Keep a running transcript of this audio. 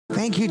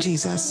Thank you,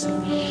 Jesus.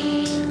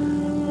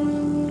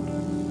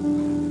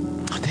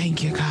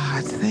 Thank you,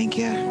 God. Thank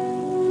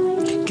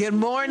you. Good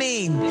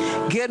morning.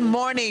 Good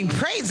morning.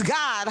 Praise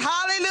God.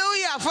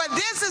 Hallelujah. For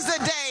this is the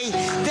day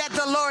that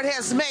the Lord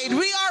has made.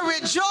 We are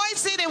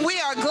rejoicing and we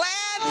are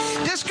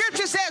glad. The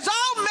scripture says,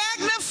 oh,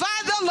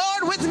 magnify the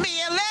Lord with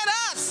me and let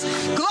us,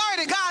 glory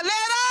to God,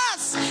 let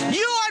us,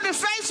 you on the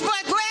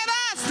Facebook, let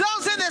us,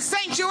 those in the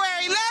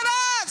sanctuary, let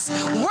us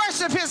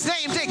worship his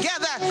name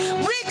together.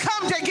 We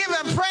come to give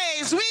him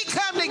praise. We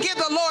come to give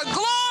the Lord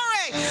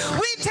glory.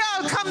 We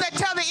come to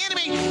tell the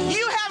enemy,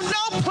 you have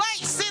no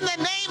place in the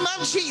name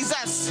of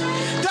Jesus.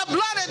 The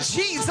blood of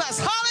Jesus.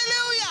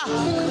 Hallelujah.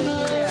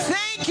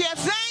 Thank you,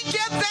 thank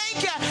you,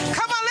 thank you.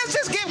 Come on, let's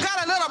just give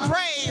God a little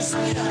praise.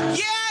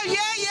 Yeah,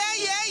 yeah, yeah,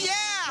 yeah,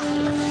 yeah.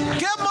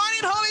 Good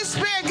morning, Holy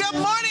Spirit. Good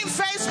morning,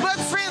 Facebook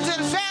friends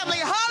and family.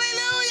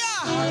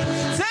 Hallelujah.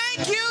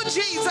 Thank you,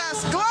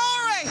 Jesus.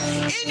 Glory.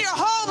 In your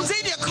homes,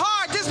 in your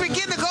car, just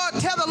begin to go and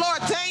tell the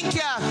Lord, thank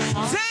you.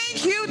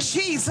 Thank you,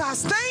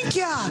 Jesus. Thank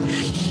you.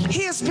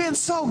 He has been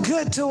so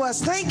good to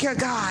us. Thank you,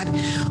 God.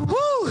 Woo.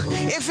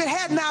 If it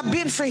had not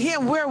been for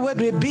him, where would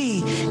we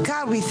be?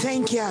 God, we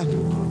thank you.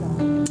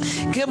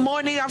 Good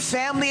morning, our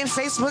family and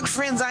Facebook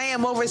friends. I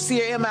am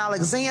Overseer M.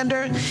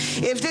 Alexander.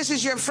 If this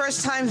is your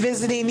first time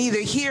visiting either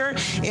here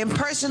in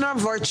person or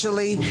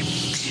virtually,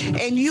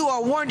 and you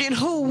are wondering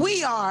who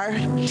we are,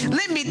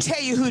 let me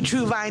tell you who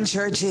True Vine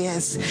Church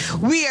is.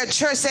 We are a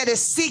church that is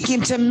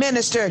seeking to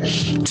minister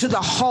to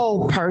the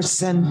whole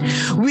person.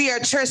 We are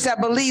a church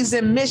that believes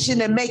in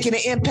mission and making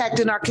an impact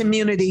in our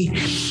community.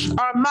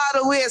 Our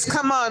motto is,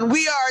 come on,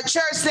 we are a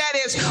church that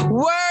is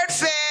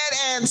word-fed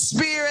and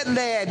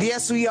spirit-led.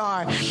 Yes, we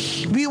are.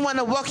 We want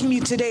to welcome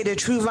you today to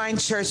True Vine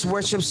Church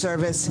worship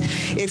service.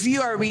 If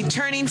you are a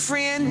returning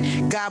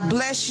friend, God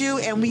bless you,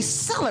 and we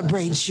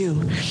celebrate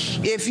you.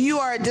 If you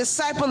are a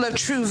disciple of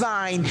True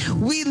Vine,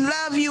 we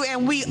love you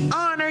and we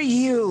honor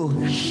you.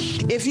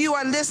 If you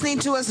are listening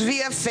to us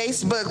via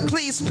Facebook,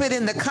 please put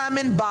in the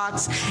comment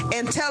box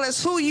and tell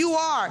us who you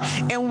are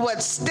and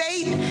what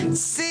state,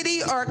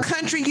 city, or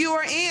country you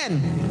are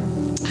in.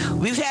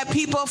 We've had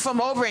people from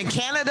over in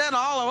Canada and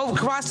all over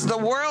across the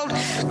world.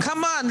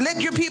 Come on,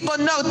 let your people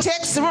know.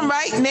 Text them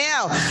right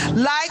now.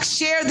 Like,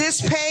 share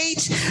this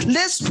page.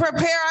 Let's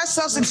prepare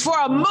ourselves for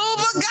a move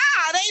of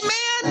God.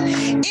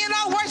 Amen. In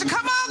our worship.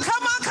 Come on,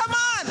 come on, come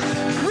on.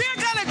 We're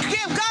going to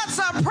give God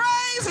some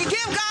praise and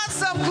give God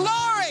some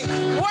glory.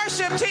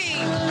 Worship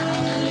team.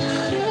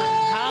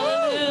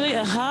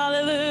 Hallelujah,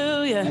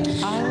 hallelujah.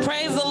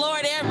 Praise the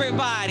Lord,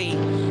 everybody.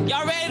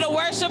 Y'all ready to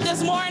worship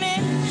this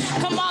morning?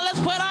 Come on, let's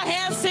put our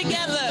hands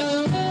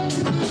together.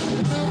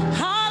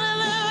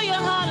 Hallelujah,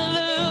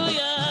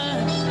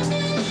 hallelujah.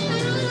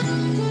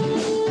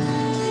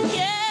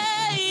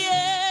 Yeah,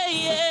 yeah,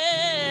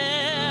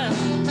 yeah.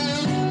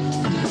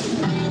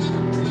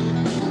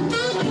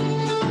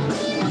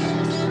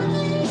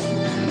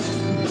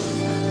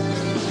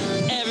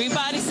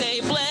 Everybody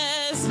say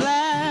bless,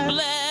 bless,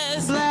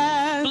 bless,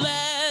 bless,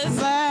 bless,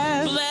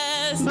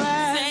 bless,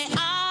 bless. Say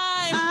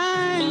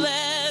I'm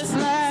blessed.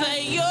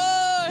 Say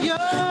you're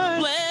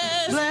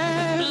blessed,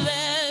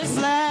 blessed,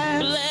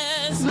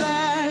 blessed,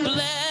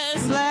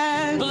 blessed,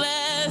 blessed,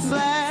 blessed.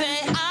 Say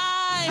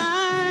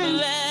I'm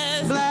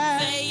blessed.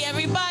 Say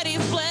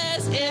everybody's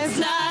blessed. It's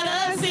not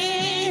a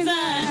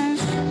season.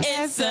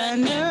 It's a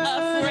new,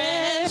 a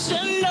fresh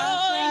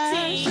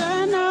anointing.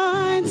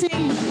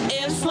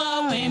 It's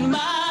flowing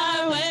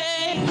my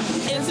way.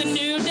 It's a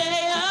new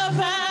day of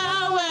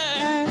power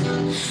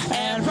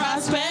and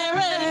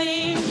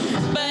prosperity.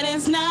 But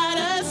it's not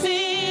a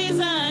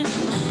season.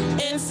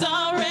 It's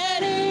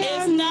already.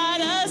 It's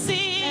not a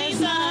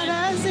season.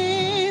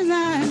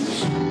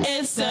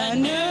 It's a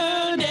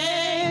new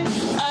day.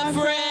 A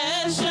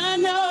fresh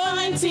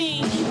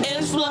anointing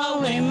is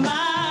flowing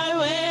my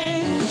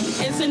way.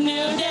 It's a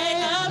new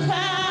day of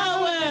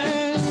power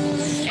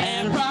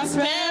and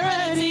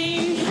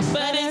prosperity.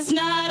 But it's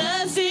not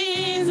a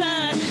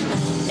season.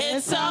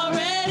 It's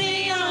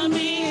already on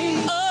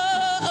me.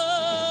 Oh,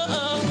 oh,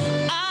 oh.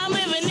 I'm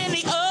living in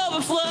the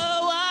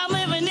overflow. I'm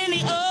living in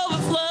the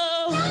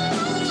overflow.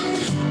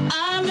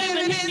 I'm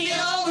living in the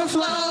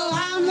overflow.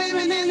 I'm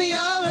living in the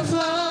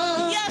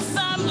overflow. Yes,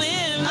 I'm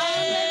living.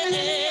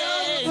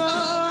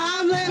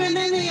 I'm living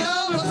in the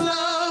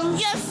overflow.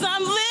 Yes,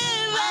 I'm living.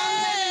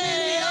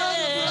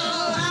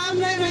 I'm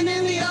living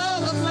in the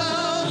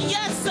overflow.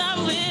 Yes,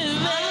 I'm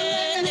living. I'm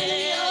living in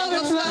the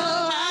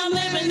overflow. I'm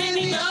living in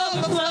the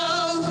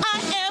overflow. I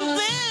am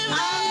living.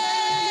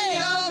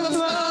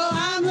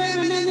 I'm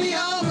living in the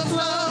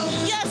overflow.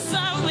 Yes,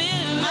 I'm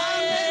living.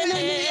 I'm living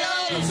in the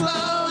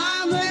overflow.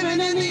 I'm living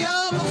in the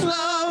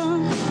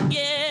overflow.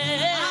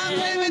 Yeah. I'm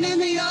living in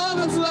the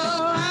overflow.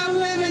 I'm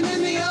living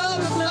in the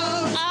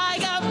overflow. I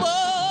got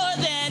more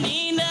than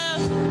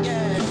enough.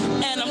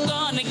 And I'm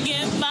gonna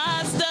get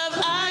my stuff.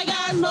 I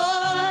got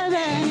more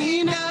than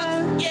enough.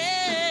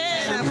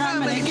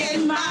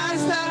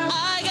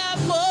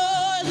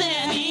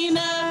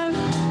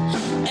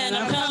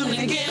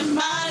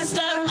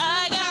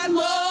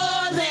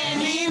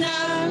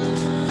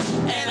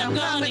 I'm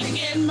gonna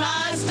get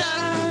my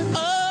stuff.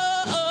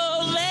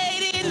 Oh,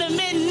 late in the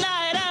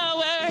midnight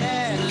hour,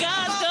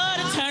 God's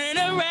gonna turn it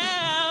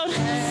around.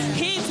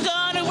 He's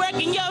gonna work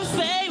in your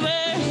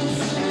favor.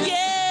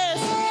 Yes,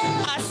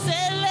 I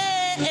said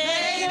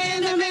late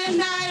in the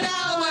midnight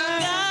hour,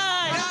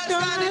 God's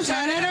gonna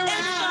turn it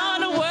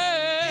around. It's gonna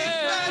work.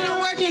 It's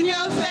gonna work in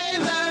your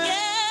favor.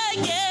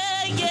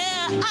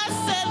 Yeah. I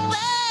said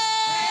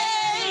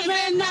late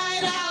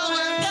midnight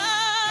hour,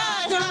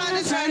 God's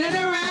gonna turn it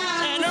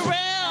around. And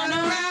around, and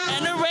around,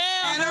 and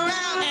around, and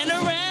around, and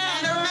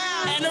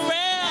around, and around, and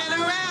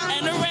around,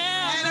 and around, and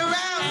around, and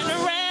around,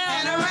 and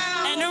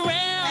around, and around,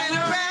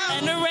 and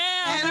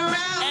around, and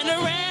around, and around, and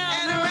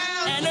around, and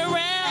around, and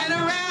around, and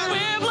around.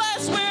 We're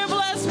blessed, we're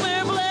blessed,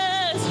 we're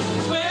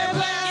blessed. We're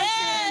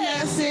blessed in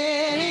the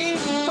city.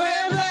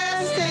 We're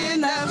blessed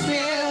in the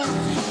field.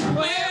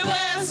 We're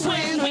blessed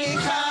when we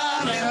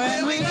come and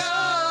when we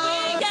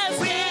go.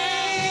 We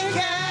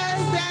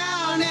cast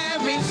down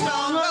every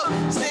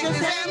stronghold.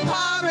 Sickness and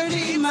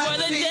poverty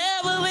must cease.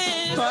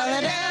 For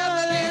the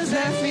devil is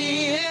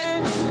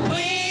defeated.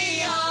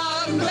 We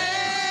are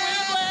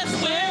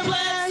blessed. We're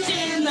blessed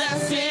in the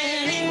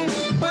city.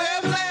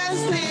 We're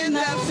blessed in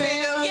the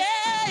field.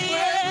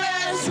 We're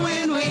blessed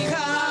when we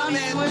come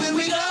and when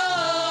we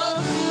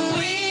go.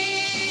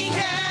 We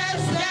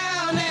cast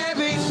down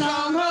every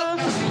stronghold.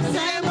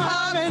 And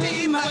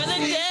poverty must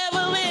cease.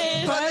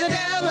 For the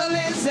devil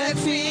is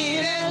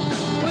defeated.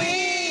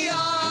 We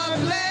are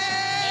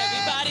blessed.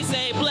 Everybody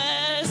say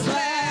blessed,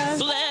 blessed,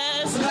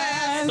 blessed,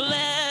 blessed,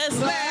 blessed,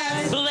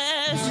 blessed,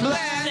 blessed,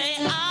 blessed. Say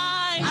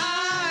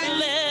I'm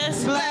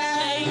blessed, blessed.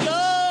 Say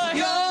you're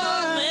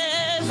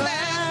blessed,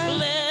 blessed,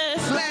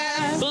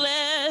 blessed, blessed,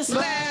 blessed,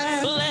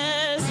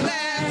 blessed,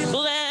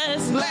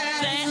 blessed,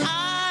 blessed. Say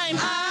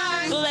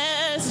I'm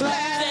blessed,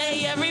 blessed.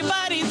 Say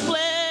everybody's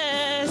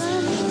blessed.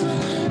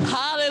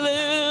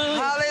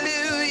 Hallelujah.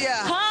 Hallelujah.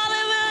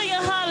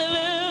 Hallelujah,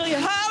 hallelujah,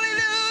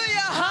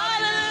 Hallelujah.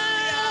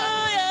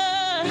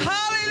 hallelujah.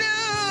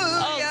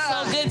 Hallelujah.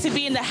 Oh, so good to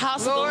be in the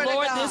house Glory of to the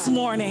Lord God. this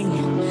morning.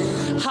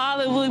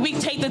 Hallelujah. We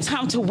take the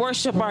time to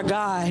worship our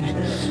God.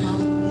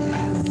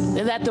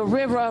 And that the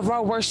river of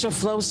our worship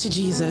flows to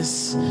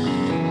Jesus.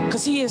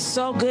 Because he is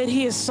so good,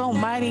 he is so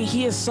mighty,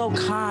 he is so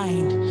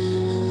kind.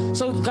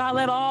 So God,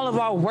 let all of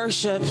our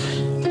worship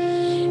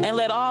and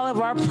let all of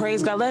our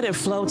praise, God, let it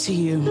flow to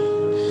you.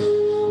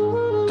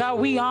 God,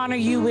 we honor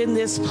you in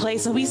this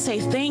place and we say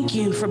thank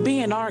you for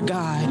being our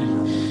God.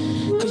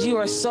 Because you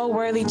are so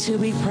worthy to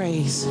be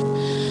praised.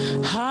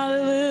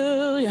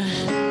 Hallelujah.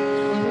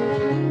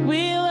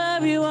 We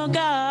love you, oh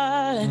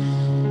God.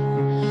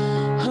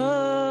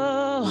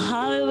 Oh,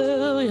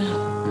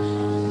 hallelujah.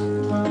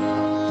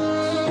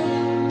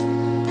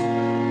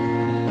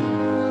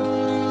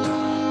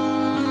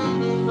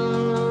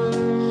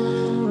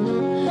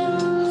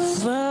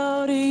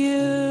 Flow to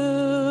you.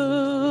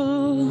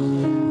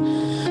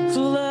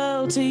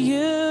 Flow to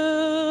you.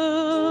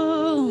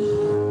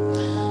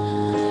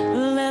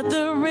 Let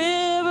the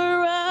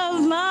river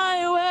of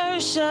my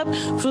worship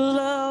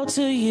flow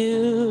to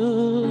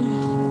you.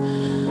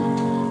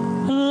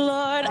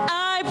 Lord,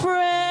 I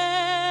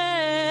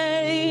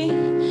pray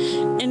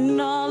in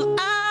all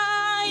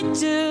I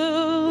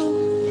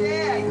do.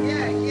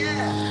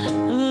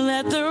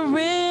 Let the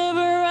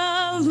river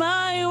of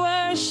my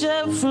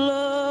worship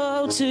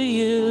flow to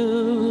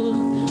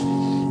you.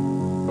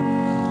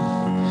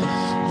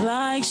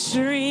 Like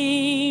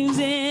streams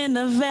in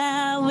the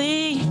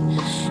valley,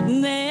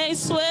 they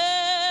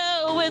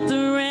swell with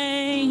the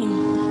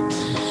rain.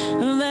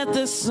 Let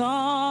the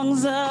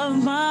songs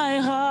of my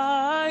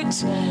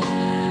heart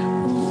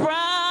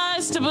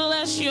rise to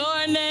bless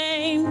your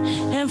name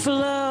and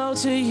flow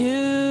to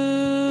you.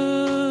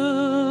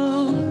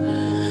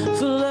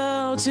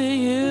 Flow to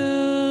you.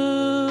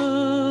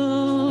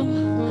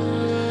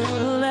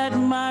 Let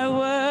my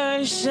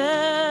worship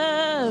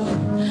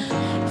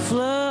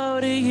flow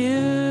to you.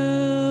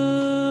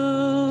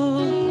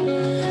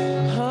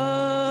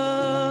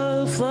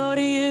 Oh, flow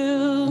to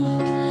you.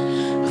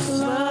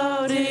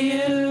 Flow to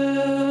you.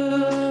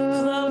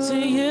 Flow to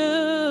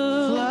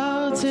you.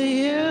 Flow to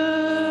you.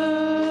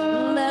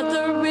 Let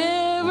the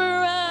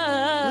river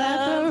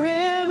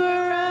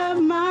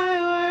of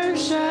my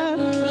worship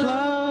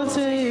flow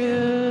to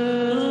you.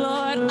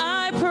 Lord,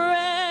 I pray.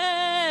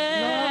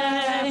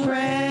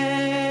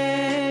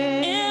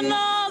 In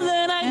all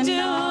that I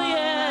do,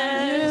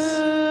 yes.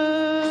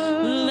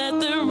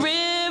 Let the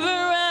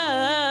river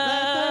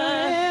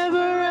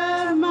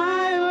of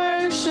my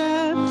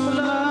worship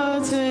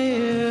flow to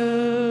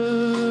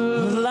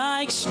you.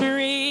 Like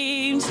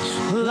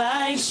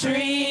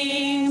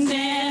streams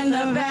in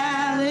the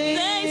valley.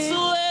 They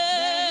swell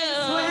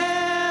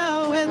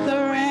with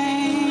the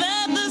rain.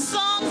 Let the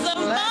songs of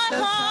my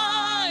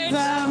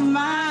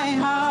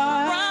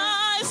heart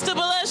rise to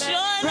bless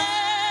your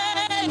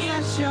name.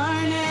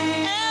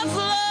 And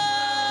flow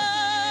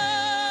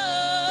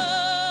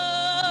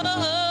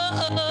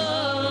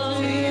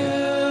to you.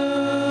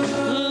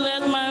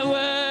 Let my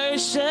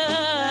worship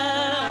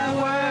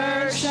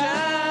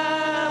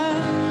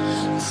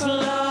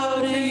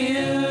flow to you.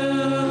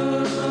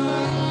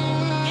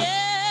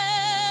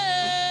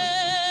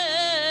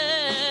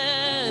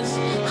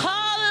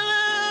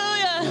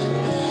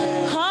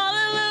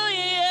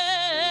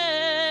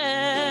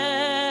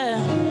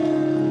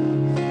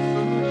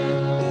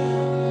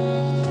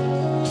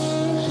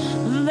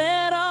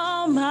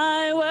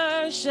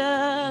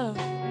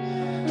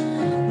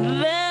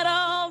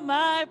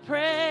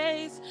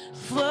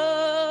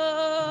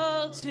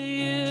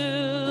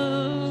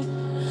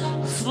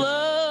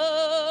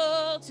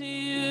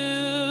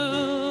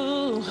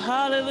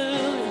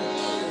 Hallelujah.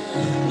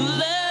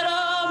 Let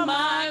all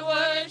my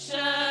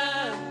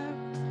worship,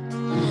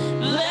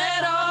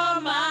 let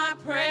all my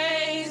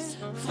praise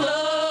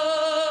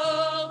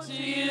flow to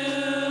you.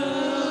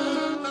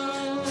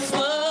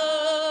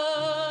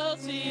 Flow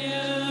to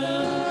you.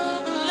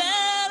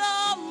 Let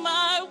all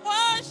my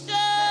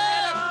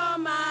worship,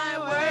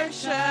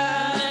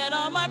 let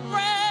all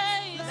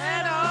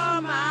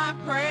my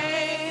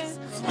praise,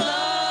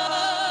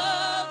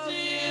 flow to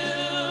you.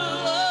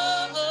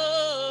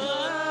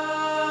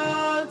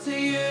 To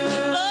you.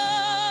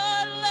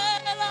 Lord,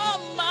 let all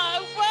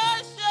my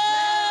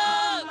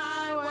worship,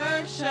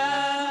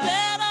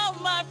 let all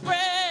my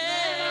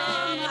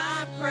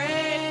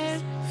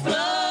praise,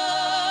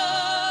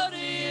 flow to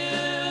you.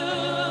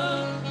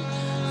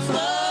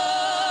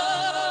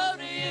 Flow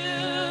to you.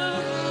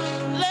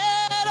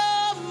 Let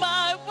all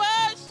my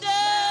worship,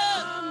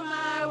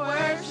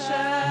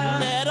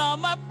 let all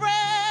my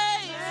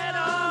praise,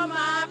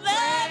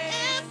 let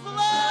it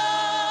flow.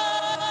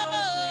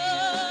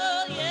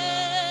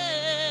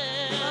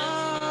 Yeah.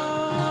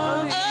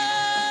 Oh,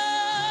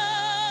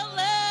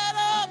 let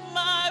all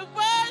my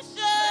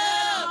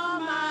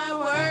worship,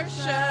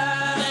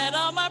 let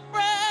all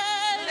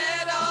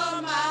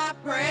my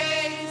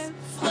praise,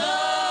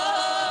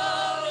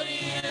 flow to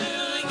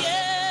you.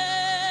 Yeah.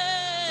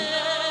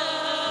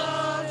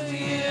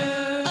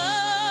 Oh,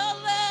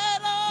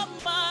 let all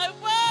my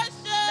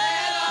worship,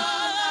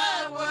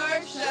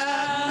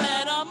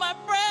 let all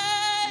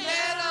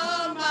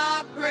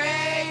my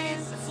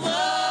praise,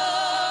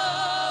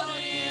 flow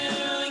to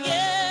you.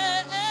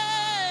 Yeah.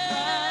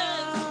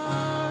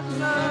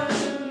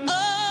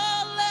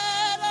 Oh,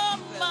 let all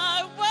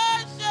my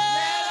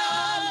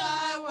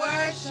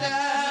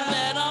worship,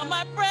 let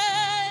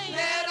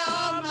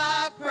all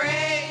my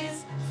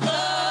praise,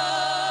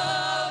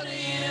 flow to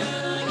you.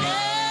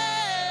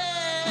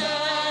 Yeah.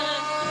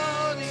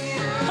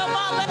 Come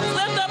on, let's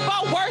lift up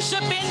our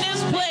worship in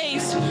this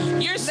place.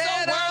 You're so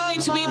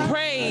worthy to be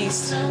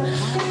praised.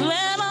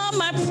 Let all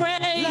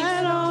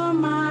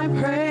my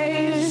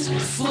praise,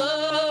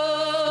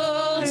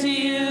 flow to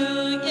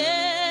you.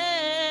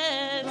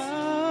 Yes.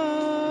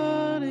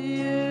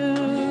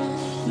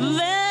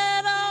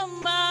 Let all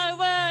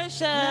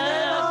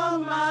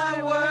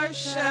my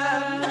worship,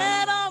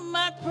 let all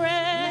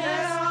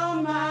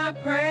my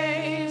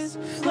praise,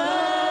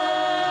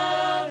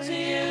 flow to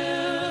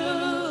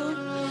you.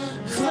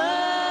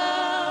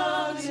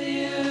 Flow to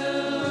you.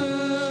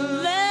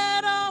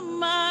 Let all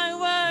my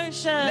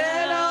worship,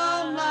 Let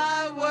all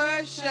my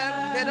worship,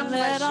 let them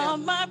bless let all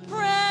you. my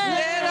praise,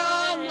 Let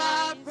all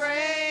my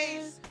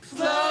praise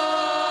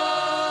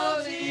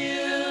flow to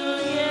you.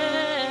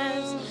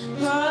 yes,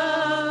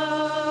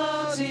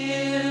 flow to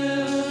you.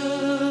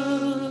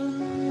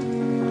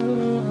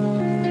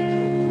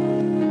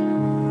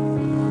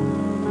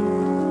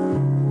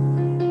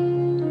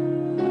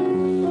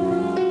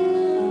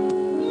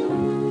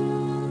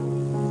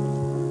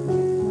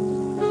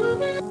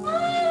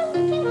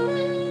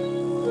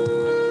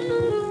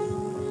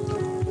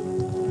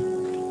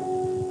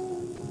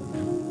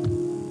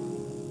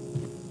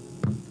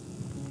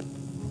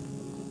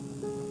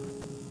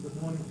 Good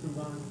morning, True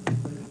Vine.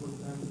 Faithful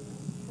family.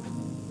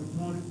 Good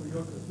morning for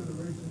your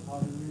consideration.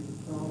 I'll be reading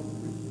Psalm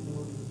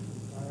 61 this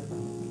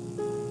entirety.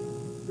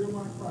 Hear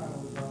my cry,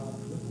 O God.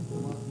 Listen to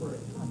my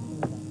prayer.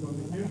 From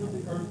the ends of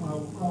the earth I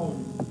will call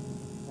you.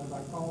 As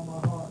I call,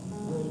 my heart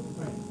grows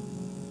faint.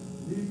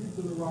 Lead me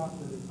to the rock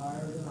that is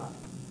higher than I.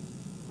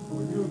 For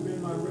you have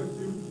been my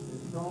refuge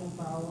and strong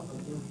tower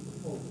against the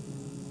foe.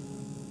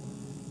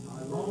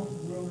 I long to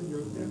dwell in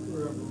your tent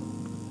forever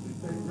and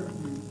take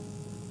refuge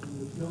in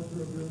the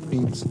shelter of your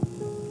wings.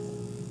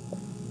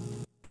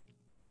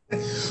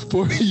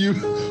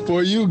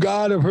 For you,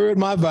 God, have heard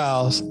my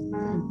vows.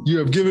 You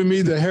have given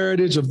me the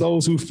heritage of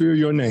those who fear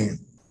your name.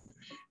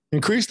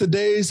 Increase the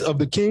days of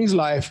the king's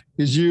life,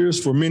 his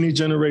years for many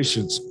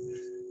generations.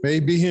 May he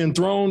be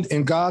enthroned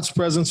in God's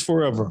presence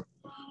forever.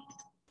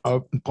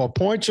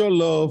 Appoint your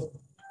love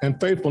and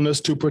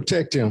faithfulness to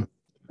protect him.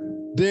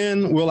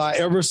 Then will I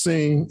ever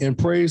sing in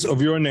praise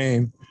of your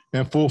name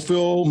and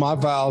fulfill my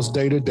vows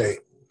day to day.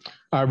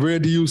 I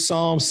read to you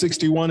Psalm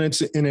 61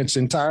 in its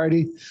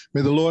entirety.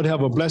 May the Lord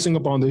have a blessing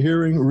upon the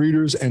hearing,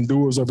 readers, and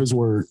doers of his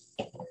word.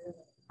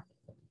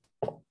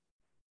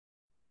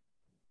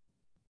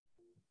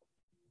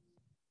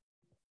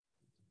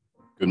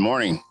 Good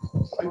morning.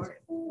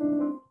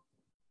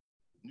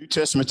 New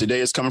Testament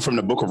today is coming from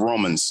the book of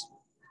Romans.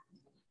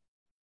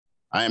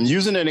 I am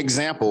using an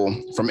example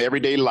from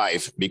everyday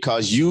life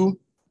because your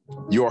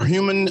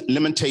human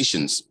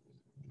limitations,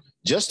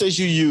 just as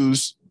you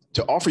use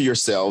to offer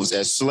yourselves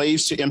as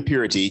slaves to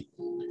impurity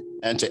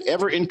and to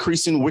ever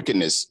increasing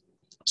wickedness,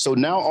 so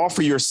now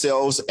offer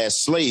yourselves as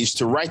slaves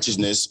to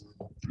righteousness,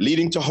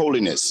 leading to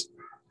holiness.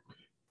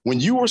 When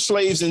you were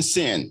slaves in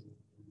sin,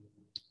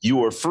 you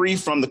were free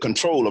from the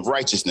control of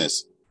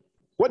righteousness.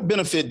 What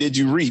benefit did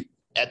you reap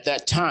at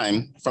that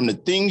time from the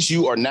things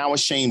you are now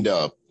ashamed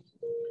of?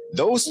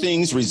 Those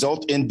things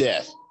result in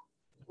death.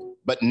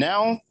 But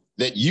now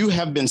that you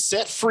have been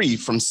set free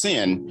from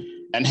sin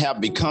and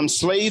have become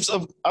slaves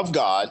of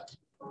God,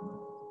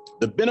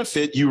 the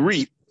benefit you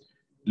reap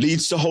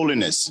leads to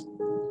holiness,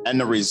 and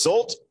the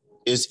result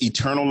is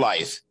eternal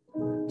life.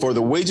 For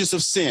the wages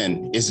of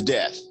sin is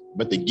death,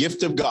 but the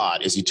gift of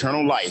God is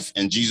eternal life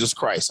in Jesus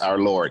Christ our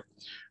Lord.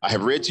 I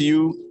have read to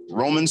you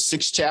Romans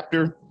 6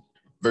 chapter,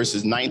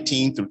 verses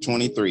 19 through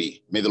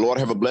 23. May the Lord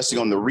have a blessing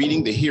on the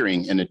reading, the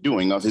hearing, and the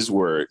doing of his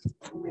word.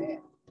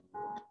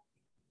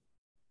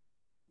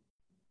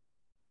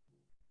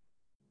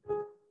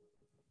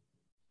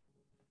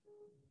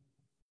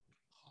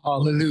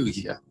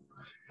 Hallelujah.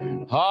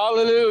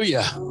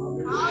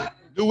 Hallelujah.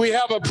 Do we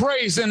have a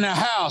praise in the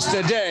house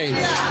today?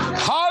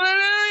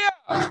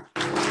 Hallelujah.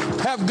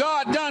 Have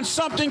God done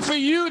something for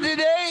you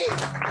today?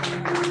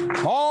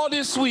 All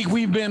this week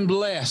we've been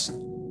blessed.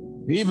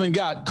 We even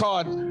got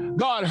caught.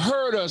 God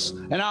heard us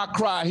and our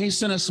cry. He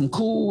sent us some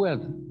cool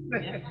weather.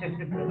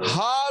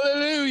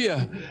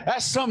 Hallelujah.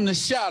 That's something to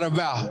shout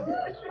about.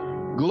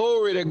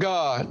 Glory to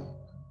God.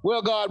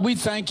 Well, God, we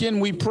thank you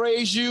and we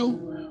praise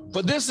you.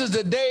 For this is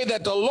the day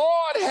that the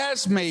Lord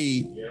has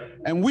made,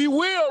 and we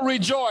will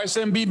rejoice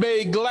and be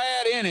made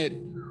glad in it.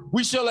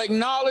 We shall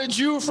acknowledge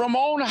you from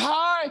on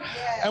high,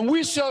 and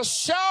we shall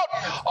shout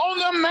on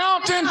the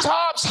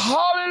mountaintops.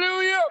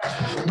 Hallelujah.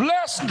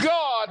 Bless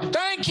God.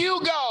 Thank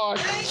you, God,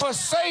 for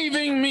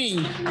saving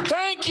me.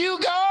 Thank you,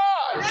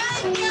 God.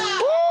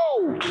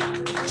 Woo,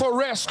 for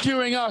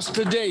rescuing us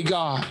today,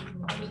 God.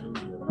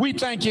 We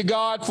thank you,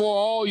 God, for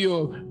all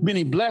your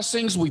many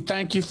blessings. We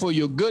thank you for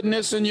your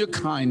goodness and your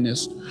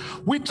kindness.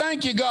 We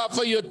thank you, God,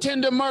 for your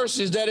tender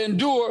mercies that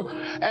endure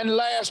and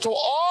last to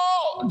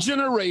all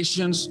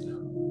generations.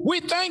 We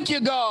thank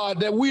you, God,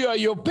 that we are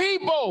your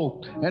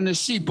people and the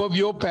sheep of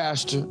your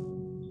pasture,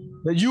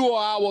 that you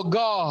are our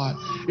God.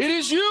 It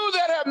is you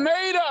that have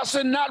made us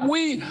and not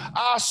we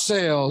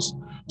ourselves.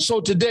 So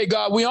today,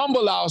 God, we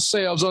humble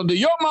ourselves under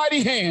your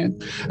mighty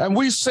hand, and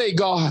we say,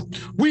 God,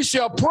 we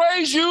shall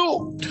praise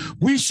you,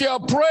 we shall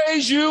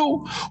praise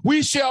you,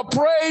 we shall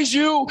praise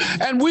you,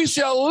 and we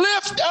shall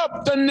lift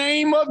up the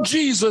name of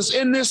Jesus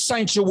in this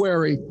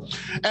sanctuary,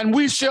 and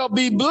we shall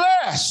be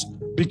blessed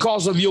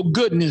because of your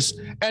goodness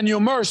and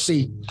your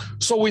mercy.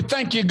 So we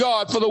thank you,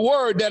 God, for the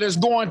word that is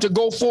going to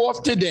go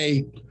forth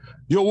today.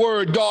 Your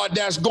word, God,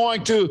 that's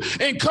going to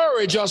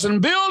encourage us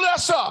and build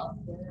us up.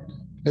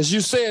 As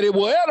you said, it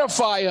will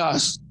edify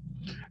us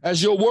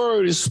as your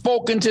word is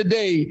spoken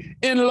today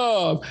in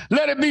love.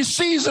 Let it be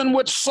seasoned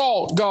with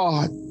salt,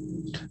 God.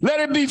 Let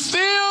it be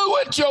filled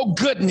with your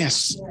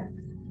goodness,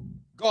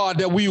 God,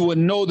 that we would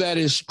know that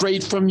is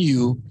straight from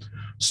you.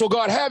 So,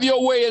 God, have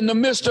your way in the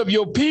midst of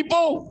your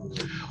people.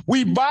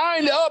 We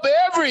bind up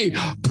every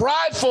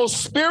prideful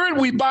spirit.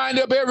 We bind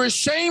up every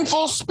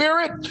shameful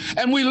spirit,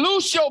 and we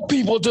loose your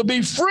people to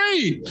be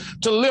free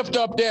to lift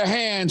up their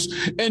hands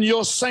in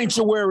your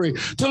sanctuary,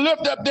 to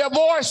lift up their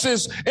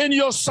voices in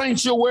your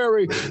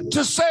sanctuary,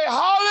 to say,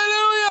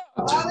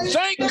 hallelujah,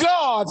 thank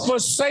God for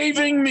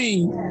saving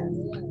me.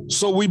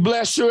 So we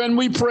bless you and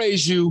we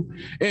praise you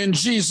in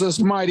Jesus'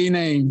 mighty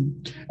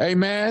name.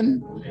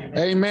 Amen,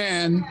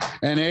 amen,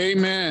 and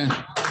amen.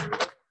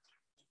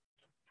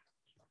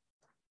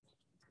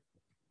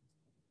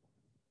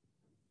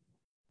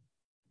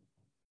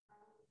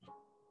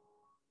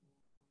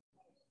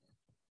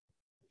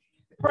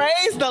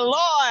 Praise the Lord.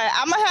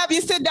 I'm going to have you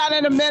sit down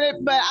in a minute,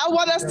 but I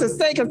want us to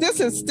say, because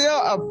this is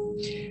still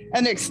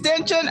an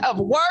extension of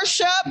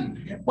worship.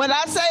 When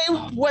I say,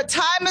 what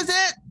time is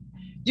it?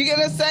 You're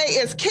going to say,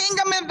 it's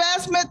kingdom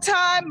investment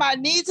time. My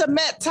needs are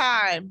met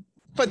time.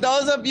 For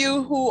those of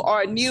you who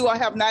are new or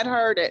have not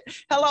heard it.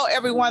 Hello,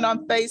 everyone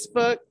on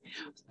Facebook.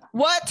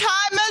 What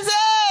time is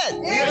it?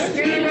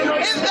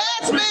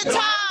 Investment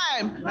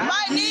time.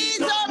 My needs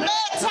are met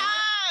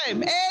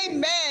time.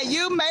 Amen.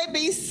 You may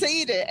be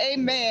seated.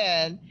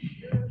 Amen.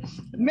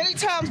 Many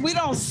times we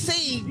don't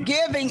see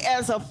giving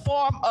as a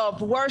form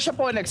of worship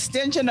or an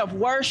extension of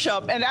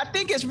worship. And I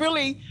think it's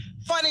really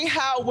funny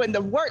how when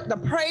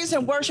the praise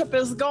and worship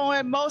is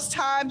going, most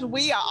times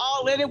we are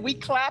all in it, we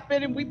clap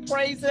it and we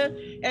praise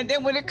it. And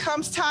then when it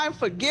comes time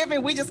for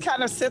giving, we just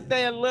kind of sit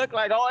there and look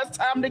like, oh, it's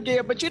time to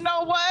give. But you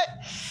know what?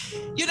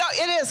 You know,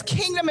 it is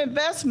kingdom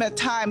investment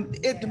time.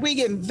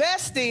 We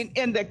investing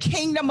in the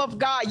kingdom of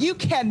God. You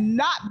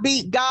cannot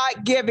beat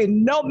God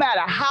giving no matter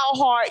how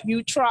hard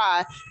you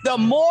try. The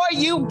more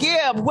you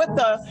give with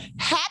a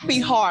happy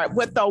heart,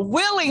 with a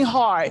willing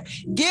heart,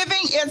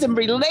 giving is a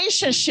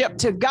relationship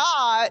to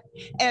God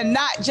and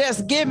not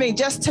just giving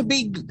just to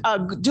be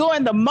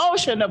doing the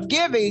motion of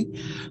giving.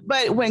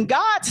 But when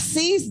God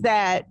sees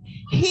that,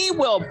 he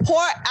will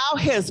pour out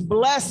his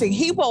blessing.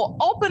 He will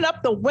open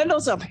up the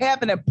windows of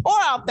heaven and pour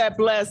out that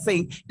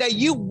blessing that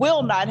you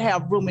will not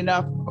have room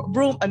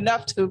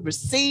enough to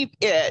receive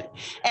it.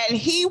 And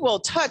he will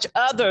touch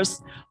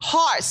others'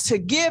 hearts to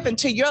give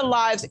into your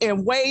lives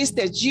in ways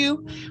that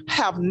you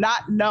have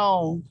not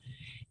known.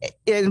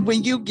 And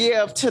when you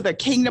give to the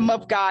kingdom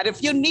of God,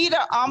 if you need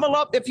an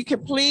envelope, if you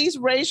could please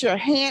raise your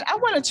hand. I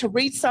wanted to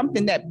read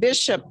something that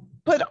Bishop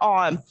put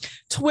on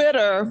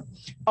Twitter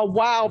a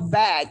while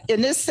back,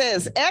 and it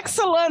says,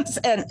 excellence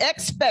and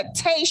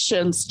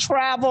expectations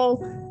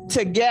travel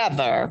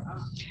together.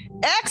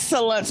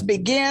 Excellence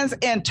begins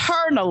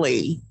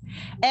internally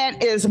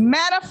and is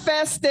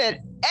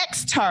manifested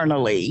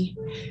externally.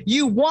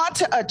 You want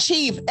to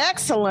achieve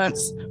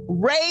excellence,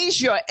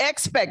 raise your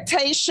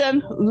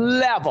expectation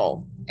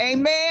level.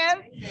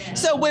 Amen.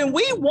 So when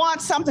we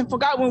want something for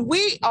God, when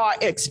we are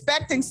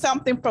expecting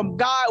something from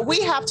God, we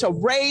have to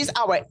raise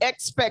our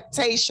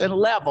expectation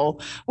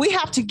level. We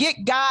have to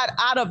get God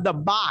out of the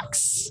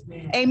box.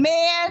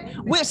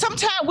 Amen.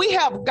 Sometimes we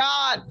have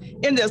God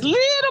in this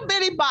little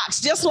bitty box,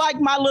 just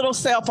like my little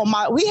cell phone.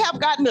 We have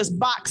God in this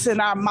box in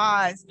our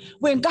minds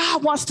when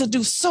God wants to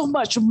do so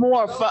much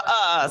more for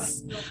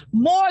us,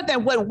 more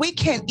than what we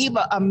can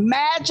even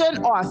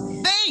imagine or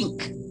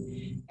think.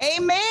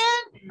 Amen.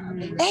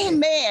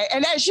 Amen.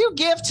 And as you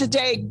give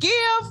today,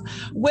 give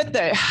with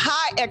the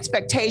high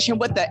expectation,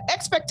 with the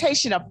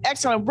expectation of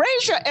excellence.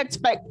 Raise your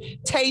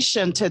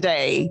expectation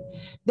today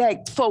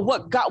that for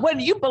what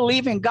do you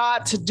believe in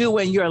God to do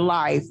in your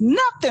life?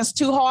 Nothing's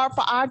too hard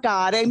for our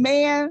God.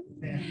 Amen.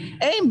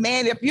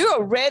 Amen. If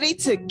you're ready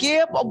to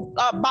give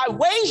by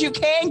ways you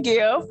can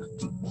give,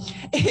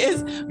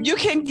 is you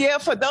can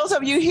give, for those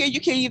of you here,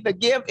 you can either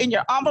give in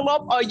your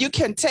envelope or you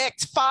can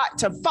text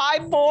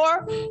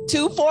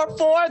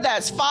 54244.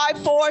 That's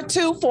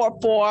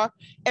 54244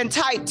 and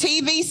type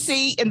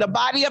TVC in the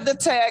body of the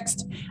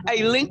text.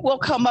 A link will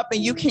come up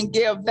and you can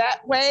give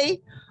that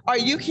way, or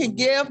you can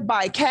give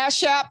by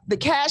Cash App. The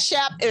Cash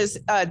App is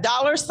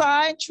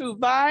 $ True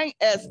Vine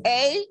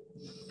SA,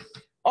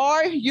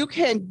 or you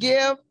can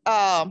give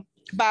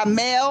by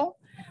mail.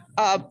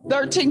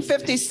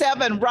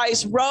 1357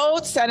 Rice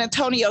Road, San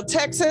Antonio,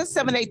 Texas,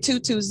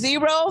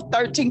 78220,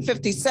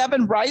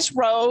 1357 Rice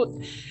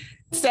Road,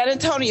 San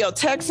Antonio,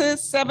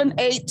 Texas,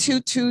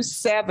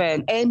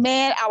 78227.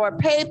 Amen. Our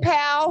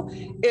PayPal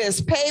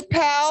is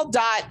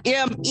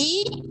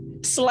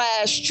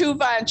paypal.me/True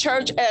Vine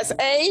Church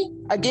SA.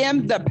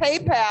 Again, the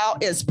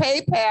PayPal is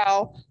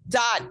paypal.me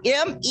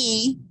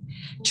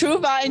True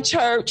Vine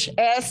Church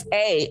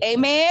SA.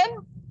 Amen.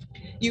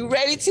 You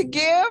ready to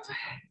give?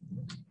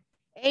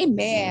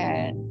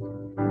 Amen.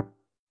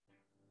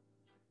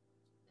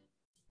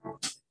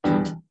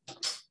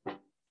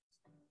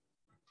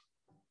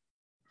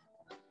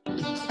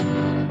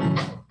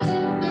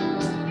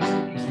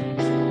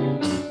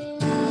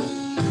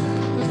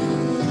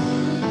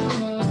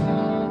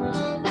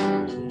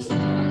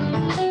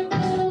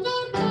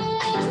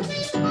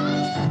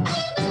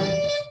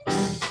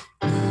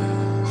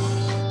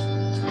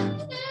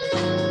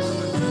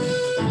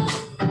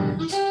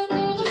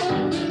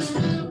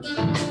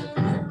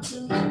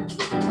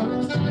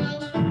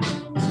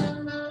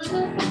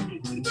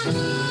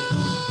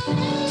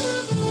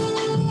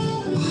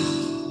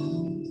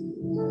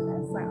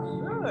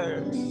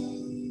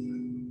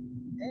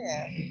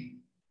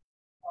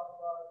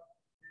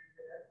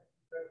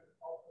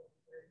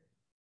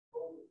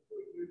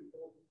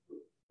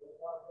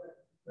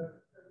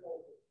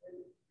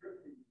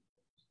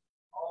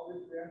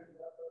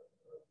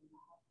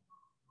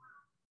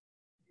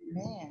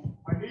 Man.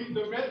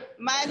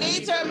 My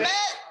needs are met.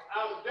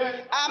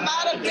 I'm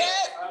out of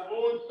debt.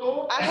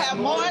 I have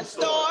more in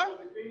store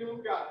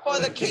for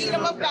the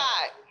kingdom of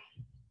God.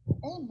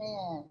 Amen.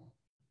 And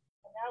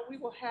now we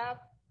will have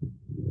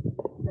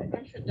the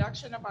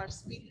introduction of our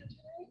speaker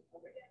today.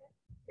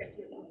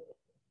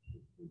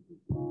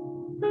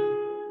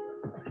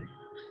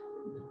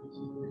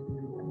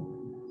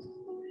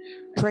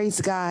 Praise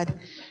God.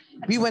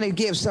 We want to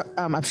give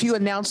a few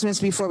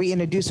announcements before we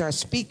introduce our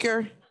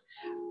speaker.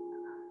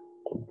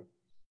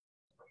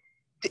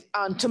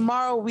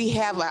 Tomorrow we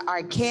have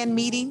our CAN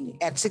meeting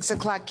at 6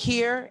 o'clock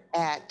here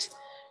at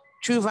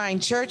True Vine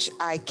Church.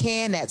 I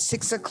CAN at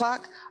 6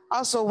 o'clock.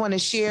 Also want to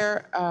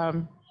share,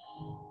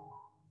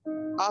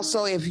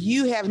 also if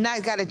you have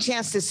not got a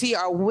chance to see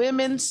our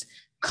women's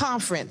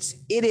conference,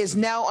 it is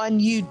now on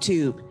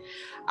YouTube.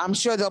 I'm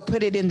sure they'll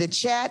put it in the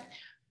chat.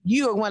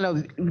 You are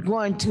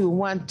going to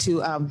want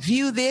to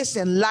view this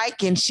and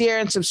like and share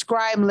and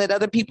subscribe and let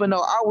other people know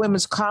our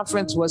women's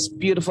conference was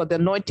beautiful. The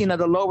anointing of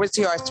the Lord was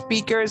here, our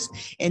speakers,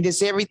 and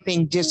just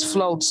everything just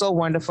flowed so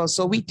wonderful.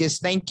 So we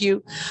just thank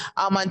you.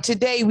 On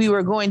today, we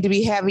were going to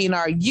be having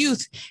our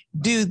youth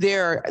do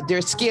their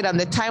skit on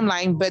the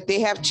timeline, but they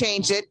have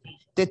changed it,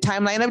 the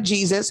timeline of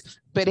Jesus,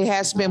 but it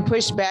has been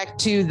pushed back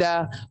to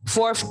the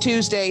fourth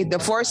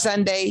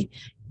Sunday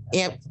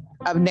of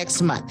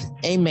next month.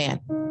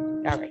 Amen.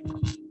 All right.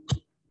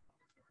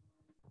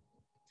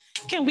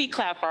 Can we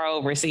clap for our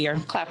overseer?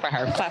 Clap for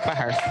her. Clap for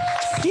her.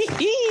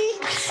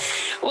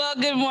 Well,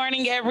 good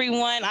morning,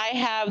 everyone. I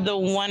have the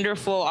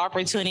wonderful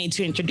opportunity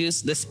to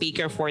introduce the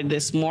speaker for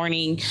this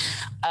morning.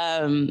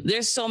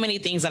 There's so many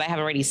things that I have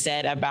already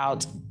said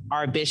about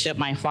our bishop,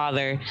 my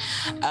father,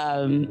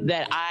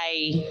 that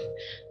I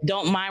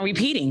don't mind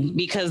repeating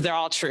because they're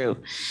all true.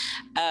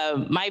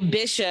 My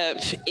bishop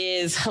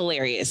is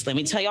hilarious. Let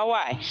me tell y'all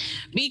why.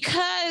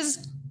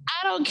 Because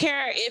I don't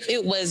care if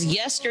it was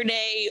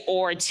yesterday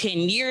or 10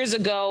 years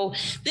ago,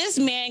 this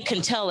man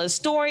can tell a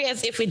story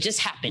as if it just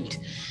happened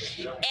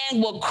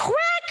and will crack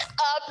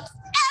up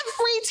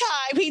every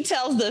time he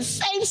tells the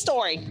same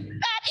story.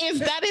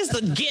 That is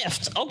a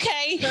gift,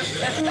 okay?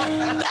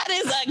 That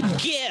is a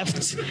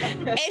gift.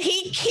 And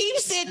he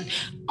keeps it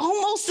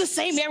almost the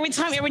same every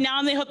time. Every now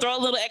and then he'll throw a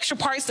little extra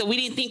parts that we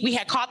didn't think we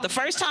had caught the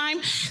first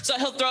time. So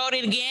he'll throw it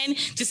in again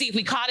to see if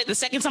we caught it the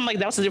second time. Like,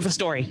 that was a different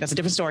story. That's a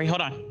different story.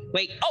 Hold on.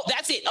 Wait. Oh,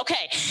 that's it.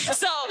 Okay.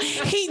 So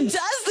he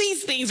does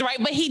these things, right?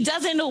 But he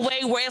does it in a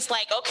way where it's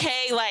like,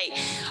 okay, like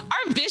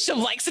our bishop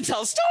likes to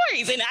tell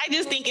stories. And I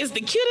just think it's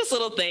the cutest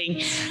little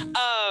thing.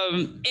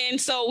 And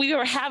so we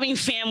were having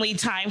family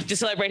time to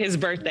celebrate his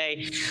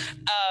birthday.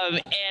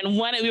 And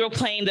we were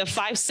playing the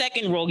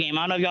 5-second rule game.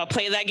 I don't know if y'all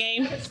play that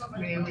game.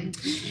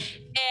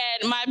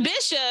 And my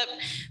bishop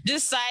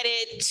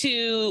decided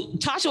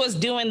Tasha was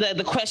doing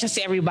the questions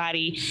to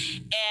everybody.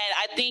 And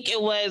I think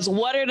it was,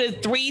 what are the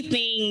 3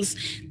 things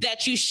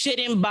that you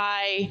shouldn't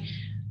buy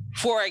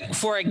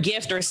for a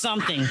gift or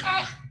something?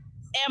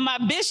 And my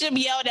bishop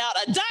yelled out,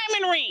 a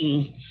diamond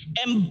ring,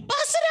 and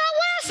busted out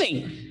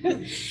laughing.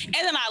 And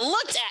then I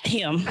looked at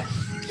him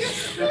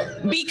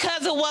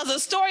because it was a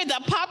story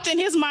that popped in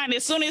his mind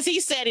as soon as he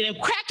said it and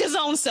cracked his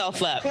own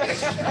self up.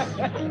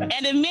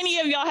 And then many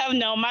of y'all have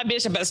known my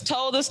bishop has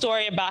told the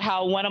story about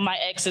how one of my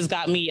exes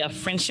got me a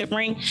friendship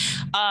ring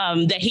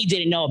that he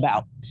didn't know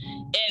about.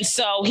 And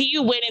so he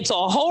went into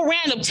a whole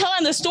rant of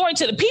telling the story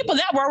to the people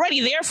that were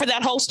already there for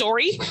that whole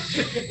story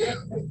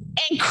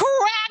and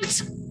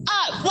cracked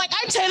up. Like,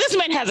 I tell you, this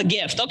man has a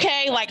gift,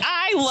 okay? Like,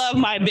 I love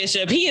my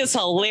bishop. He is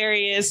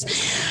hilarious.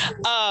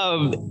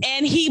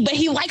 But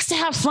he likes to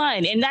have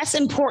fun, and that's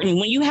important.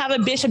 When you have a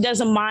bishop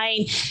doesn't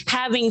mind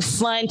having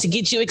fun to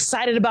get you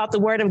excited about the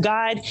word of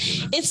God,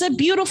 it's a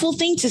beautiful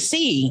thing to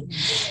see.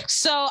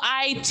 So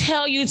I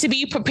tell you to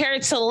be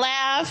prepared to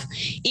laugh,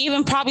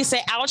 even probably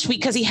say ouch,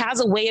 because he has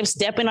a way of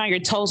stepping on your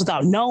toes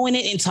without knowing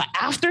it until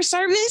after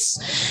service.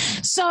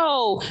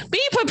 So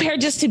be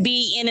prepared just to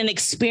be in an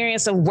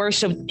experience of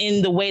worship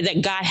in the way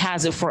that God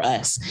has it for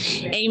us.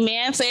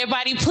 Amen. So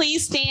everybody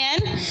please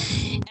stand.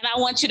 And I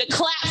want you to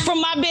clap for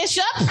my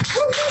bishop,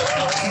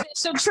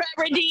 Bishop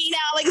Trevor Dean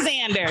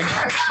Alexander.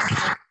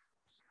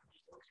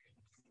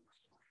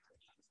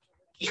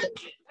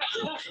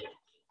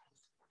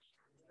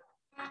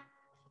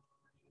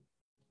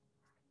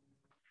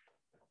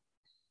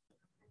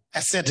 I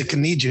said to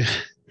Kenidra,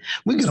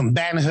 we're going to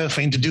ban her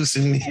for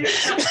introducing me.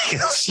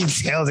 She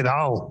tells it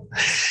all.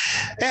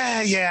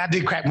 Yeah, I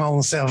did crack my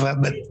own self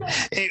up, but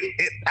I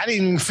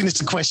didn't even finish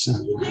the question.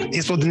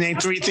 It's supposed to name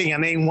 3 things. I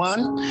named 1,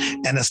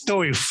 and a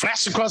story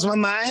flashed across my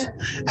mind.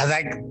 I was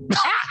like,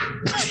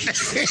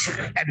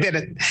 I did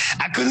it.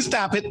 I couldn't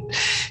stop it.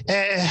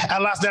 I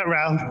lost that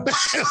round,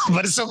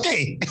 but it's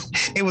okay.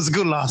 It was a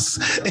good loss.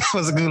 It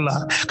was a good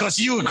loss because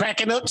you were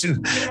cracking up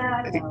too.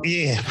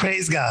 Yeah,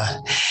 praise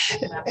God.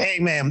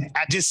 Amen.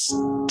 I just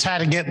tried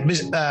to get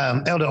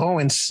Elder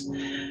Owens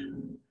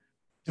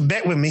to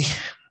bet with me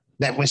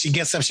that when she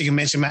gets up, she can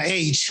mention my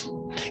age.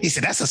 He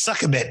said, that's a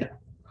sucker bet.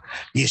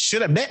 You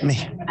should have bet me.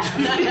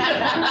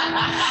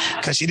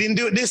 Because she didn't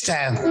do it this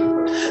time.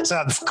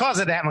 So because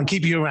of that, I'm going to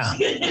keep you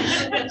around.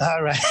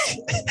 All right.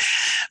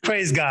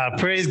 Praise God.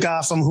 Praise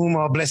God, from whom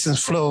all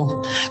blessings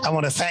flow. I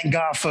want to thank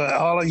God for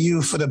all of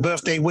you for the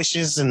birthday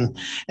wishes and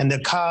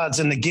the cards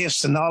and the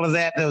gifts and all of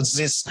that. That was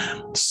just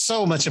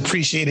so much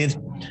appreciated.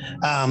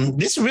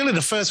 This is really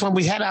the first one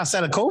we had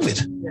outside of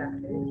COVID.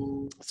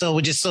 So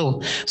we're just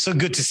so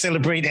good to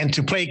celebrate and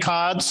to play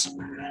cards.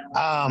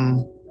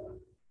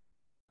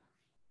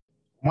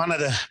 One of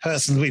the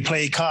persons we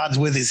played cards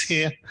with is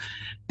here.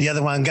 The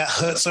other one got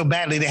hurt so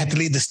badly they had to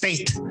leave the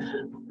state.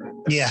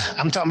 Yeah,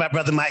 I'm talking about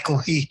Brother Michael.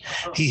 But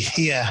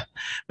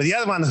the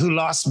other one who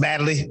lost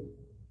badly,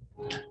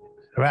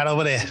 right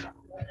over there.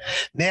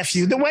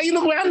 Nephew, the way you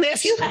look around,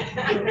 nephew.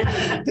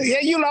 Yeah,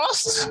 you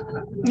lost.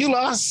 You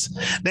lost.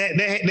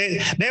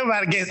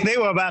 They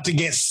were about to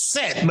get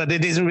set, but they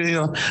didn't really.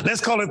 Let's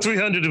call it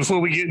 300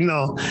 before we get.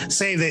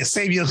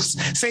 Save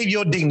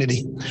your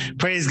dignity.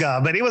 Praise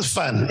God. But it was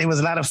fun. It was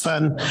a lot of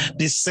fun.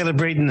 Just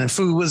celebrating, and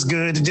food was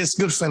good. Just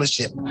good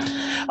fellowship.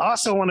 I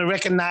also want to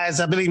recognize.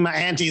 I believe my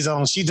auntie's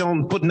on. She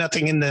don't put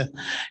nothing in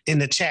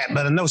the chat,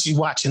 but I know she's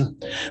watching.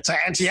 So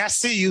auntie, I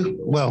see you.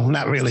 Well,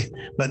 not really,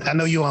 but I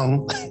know you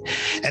on.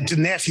 And to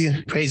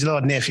nephew, praise the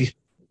Lord, nephew.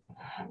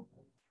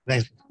 All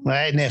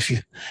right, nephew.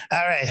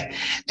 All right.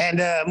 And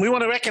we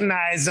want to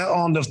recognize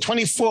on the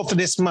 24th of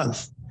this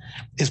month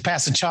is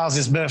Pastor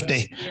Charles's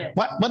birthday.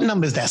 What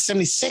number is that?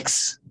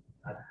 76?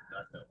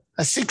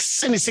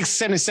 76,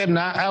 77.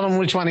 I don't know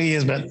which one he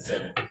is, but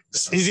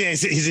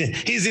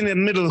He's in the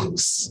middle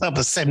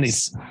upper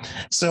 70s.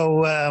 So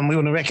we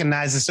want to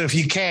recognize it. So if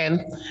you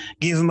can,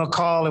 give him a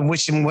call and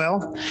wish him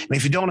well. And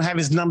if you don't have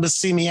his number,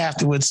 see me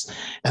afterwards,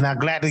 and I'll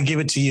gladly give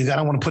it to you. I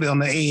don't want to put it on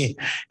the air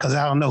because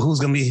I don't know who's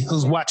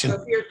watching.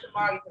 So if you're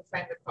tomorrow, you can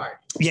sign the card.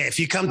 Yeah, if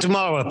you come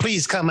tomorrow,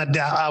 please come at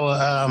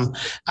our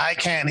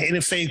ICANN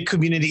Interfaith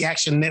Community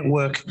Action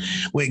Network.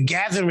 We're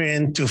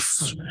gathering to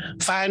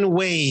find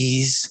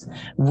ways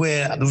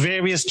where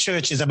various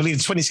churches, I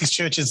believe 26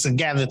 churches are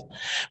gathered,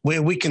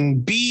 where we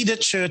can be the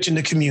church in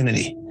the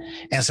community.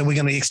 And so we're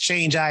going to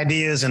exchange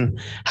ideas and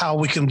how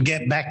we can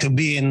get back to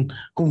being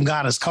whom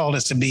God has called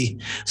us to be.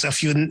 So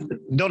if you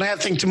don't have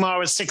anything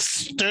tomorrow at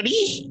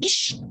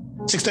 6:30-ish,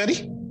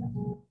 6:30?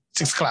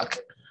 6 o'clock.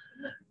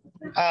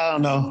 I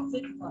don't know.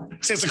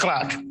 6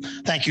 o'clock.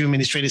 Thank you,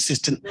 Administrative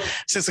Assistant.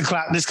 6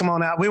 o'clock. Just come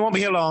on out. We won't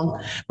be here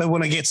long, but we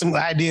want to get some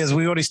ideas.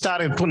 We already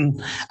started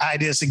putting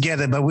ideas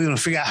together, but we want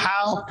to figure out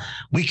how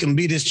we can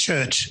be this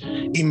church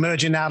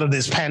emerging out of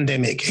this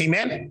pandemic.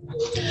 Amen.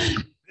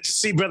 Good to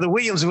see Brother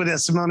Williams with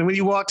us this morning. When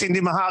you walked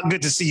into my heart,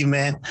 good to see you,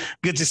 man.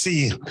 Good to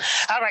see you.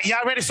 All right,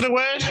 y'all ready for the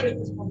word?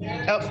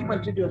 Oh. You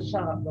want to do a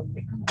shout out?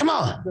 Come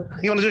on.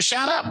 You want to do a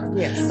shout out?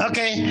 Yes.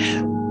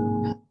 Okay.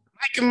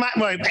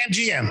 Mike,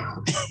 MGM.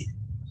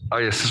 Oh,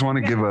 yes. Just want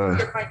to give a.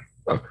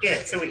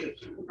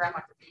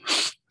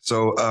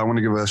 So I want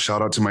to give a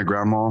shout out to my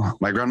grandma,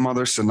 my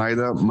grandmother,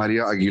 Zenaida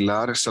Maria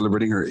Aguilar,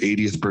 celebrating her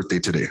 80th birthday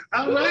today.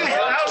 All right.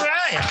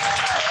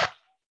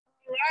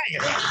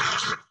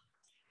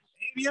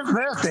 80th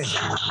birthday.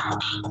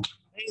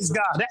 Praise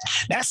God.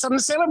 That's something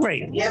to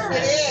celebrate. Yes,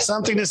 it is.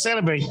 Something to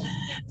celebrate.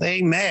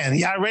 Amen.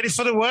 Y'all ready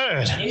for the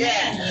word?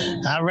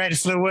 Yeah. I'm ready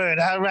for the word.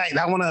 All right.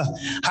 I want to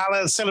holler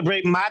and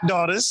celebrate my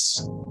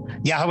daughters.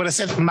 Yeah, I would have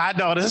said my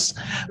daughters,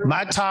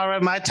 my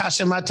Tara, my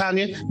Tasha, my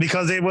Tanya,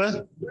 because they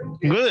were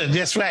good.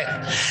 That's right.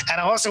 And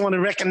I also want to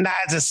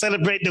recognize and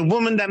celebrate the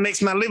woman that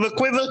makes my liver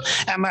quiver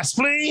and my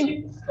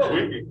spleen.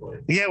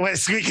 Yeah, well,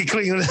 squeaky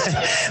clean.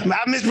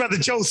 I miss Brother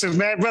Joseph,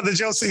 man. Brother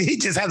Joseph, he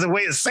just has a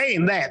way of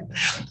saying that.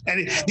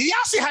 And did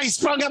y'all see how he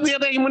sprung up the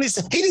other day when he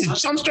said, he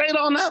just jumped straight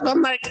on up?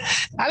 I'm like,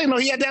 I didn't know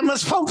he had that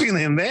much funk in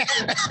him, man.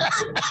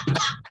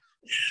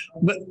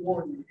 But,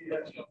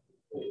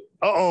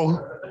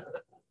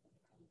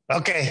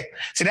 okay,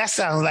 see, that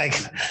sounds like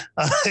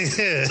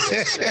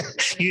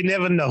you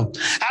never know.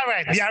 All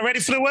right, y'all ready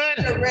for the word?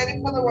 You're ready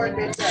for the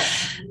word.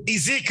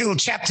 Ezekiel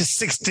chapter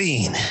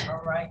 16.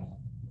 All right.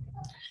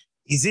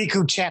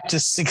 Ezekiel chapter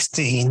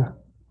 16.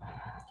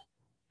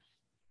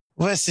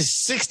 Verses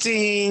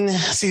 16,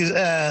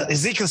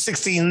 Ezekiel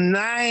 16,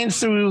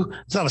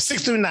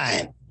 6 through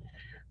 9.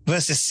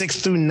 Verses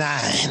 6 through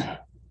 9.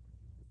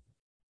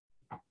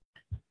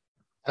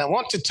 And I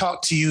want to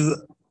talk to you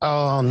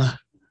on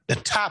the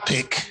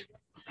topic,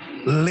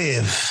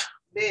 live.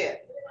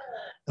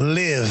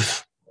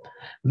 Live.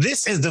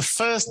 This is the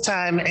first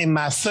time in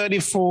my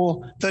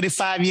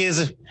 35 years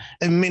of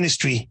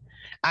ministry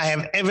I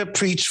have ever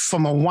preached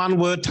from a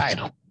one-word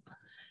title.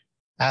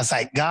 I was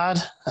like,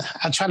 God,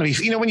 I'm trying to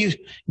be, when you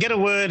get a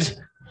word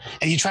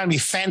and you're trying to be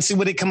fancy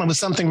with it, come up with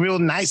something real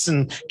nice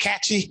and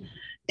catchy.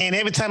 And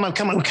every time I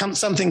come up with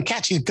something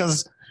catchy,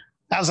 because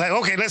I was like,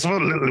 okay,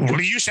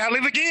 you shall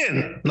live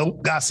again.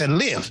 Nope, God said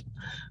live.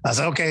 I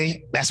said,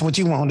 okay, that's what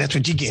you want. That's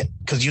what you get,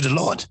 because you're the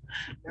Lord.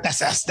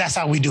 That's us. That's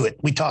how we do it.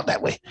 We talk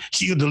that way.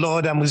 You're the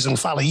Lord. I'm just going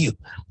to follow you,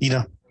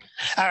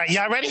 All right,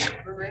 y'all ready?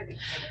 We're ready.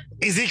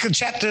 Ezekiel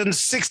chapter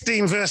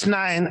 16, verse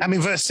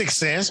 6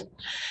 says,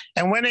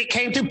 and when it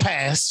came to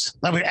pass,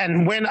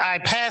 and when I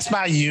passed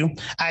by you,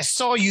 I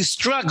saw you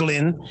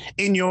struggling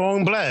in your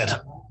own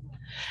blood.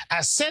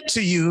 I said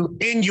to you,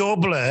 in your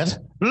blood,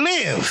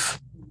 live.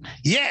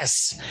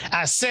 Yes,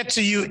 I said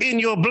to you, in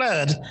your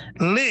blood,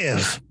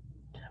 live.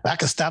 I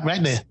can stop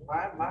right there.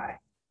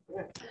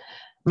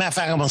 Matter of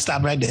fact, I'm going to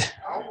stop right there.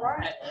 All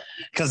right.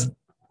 Because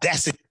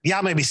that's it.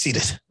 Y'all may be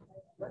seated.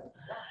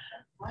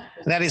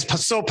 That is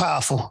so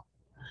powerful.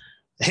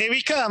 Here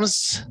he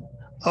comes.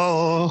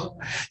 Oh,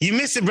 you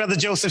missed it, Brother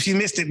Joseph. You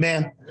missed it,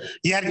 man.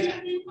 You had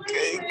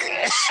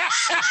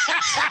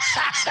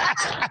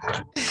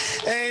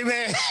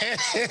Amen.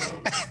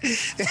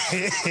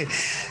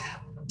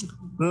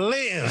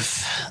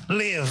 Live.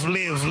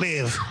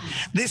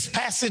 This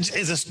passage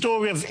is a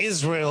story of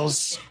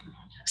Israel's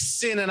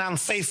sin and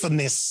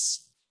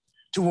unfaithfulness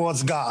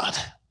towards God.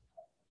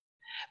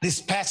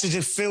 This passage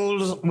is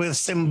filled with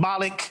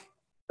symbolic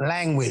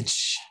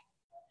language.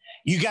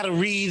 You got to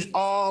read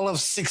all of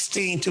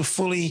 16 to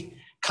fully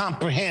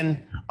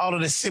comprehend all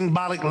of the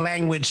symbolic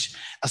language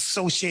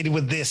associated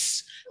with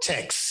this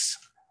text.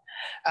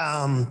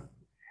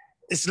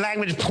 This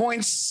language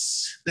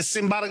the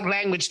symbolic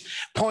language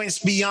points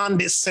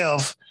beyond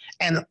itself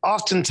and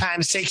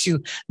oftentimes takes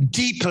you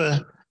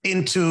deeper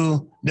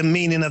into the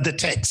meaning of the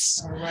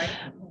text. All right.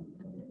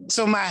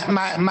 So my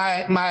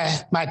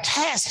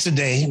task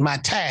today,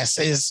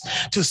 is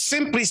to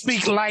simply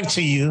speak life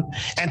to you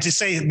and to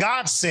say,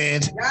 God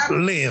said,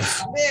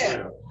 live.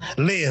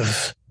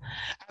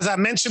 As I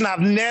mentioned, I've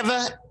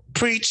never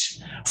preach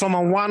from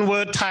a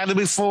one-word title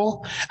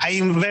before. I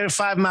even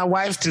verified my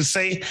wife to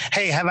say,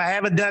 hey, have I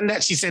ever done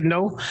that? She said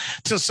no.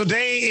 So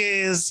today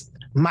is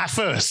my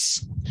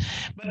first.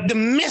 But the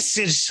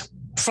message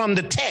from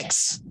the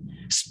text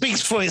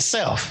speaks for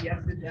itself. Yes,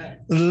 it does.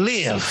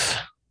 Live.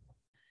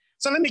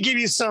 So let me give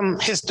you some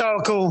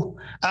historical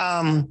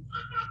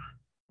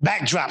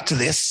backdrop to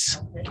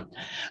this.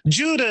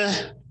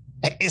 Judah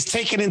is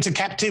taken into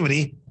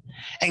captivity,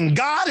 and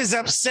God is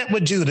upset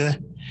with Judah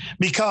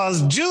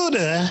because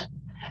Judah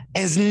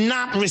is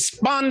not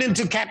responding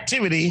to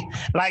captivity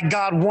like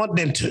God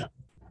wants them to.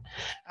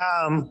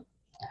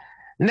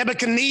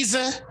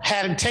 Nebuchadnezzar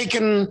had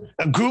taken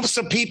groups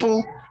of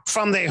people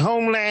from their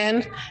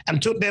homeland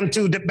and took them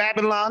to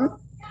Babylon,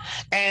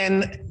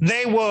 and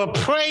they were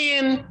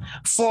praying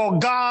for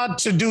God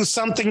to do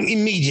something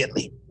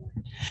immediately.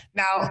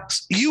 Now,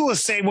 you will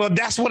say, well,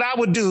 that's what I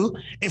would do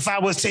if I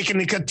was taken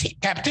into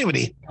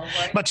captivity.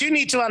 Right. But you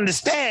need to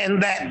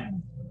understand that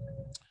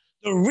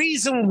the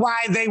reason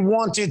why they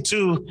wanted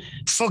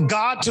for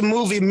God to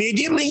move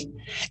immediately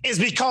is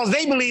because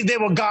they believed they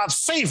were God's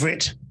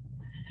favorite,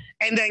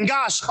 and then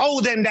God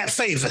owed them that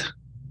favor.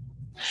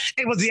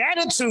 It was the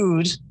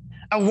attitude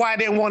of why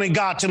they wanted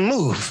God to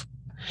move.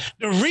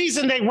 The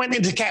reason they went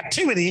into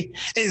captivity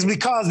is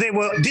because they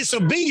were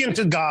disobedient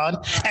to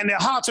God and their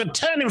hearts were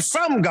turning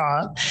from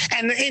God.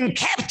 And in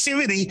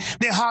captivity,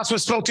 their hearts were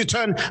supposed to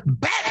turn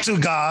back to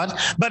God,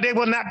 but they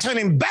were not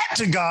turning back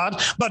to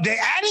God. But their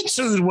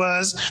attitude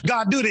was,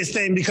 God, do this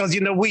thing because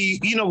who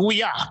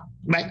we are,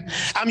 right?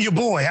 I'm your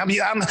boy. I'm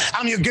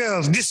your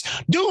girl. Just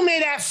do me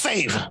that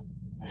favor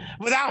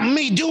without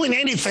me doing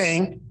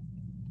anything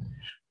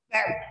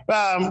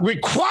that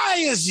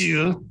requires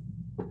you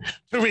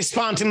to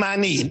respond to my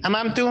need. Am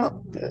I doing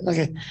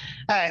okay?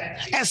 All right.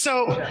 And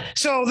so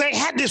they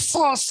had this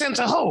false sense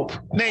of hope.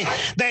 They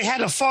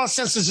had a false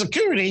sense of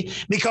security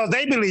because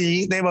they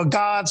believed they were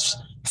God's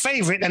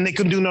favorite and they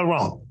could do no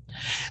wrong.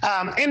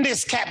 In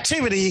this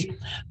captivity,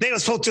 they were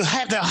supposed to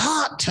have their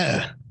heart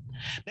turned.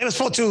 They were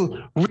supposed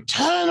to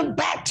return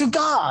back to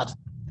God.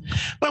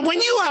 But when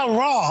you are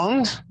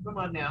wrong, come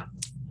on now,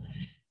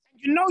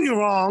 you know you're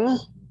wrong,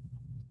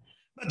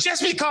 but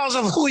just because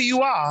of who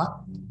you are,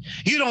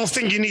 you don't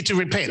think you need to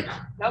repent.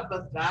 Help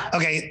us, God.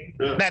 Okay,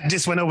 that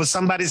just went over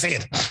somebody's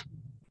head.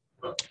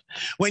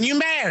 When you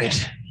married,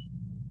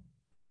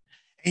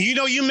 and you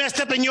know you messed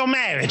up in your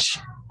marriage.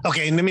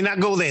 Okay, let me not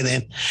go there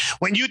then.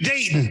 When you're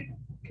dating,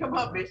 come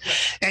on, Bishop,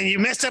 and you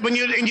messed up in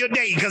your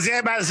dating, because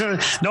everybody's saying,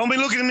 don't be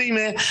looking at me,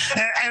 man.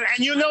 And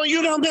you know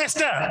you done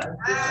messed up,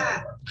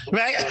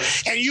 right?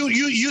 And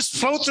you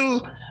supposed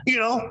to,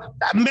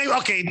 maybe,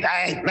 okay,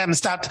 let me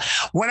stop.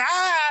 When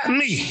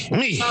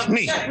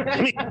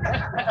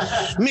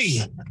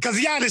me, because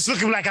y'all just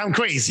looking like I'm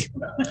crazy.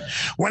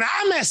 When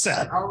I mess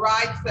up, all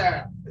right,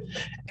 sir.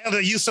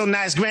 Elder, you so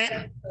nice,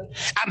 Grant.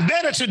 I'm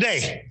better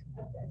today,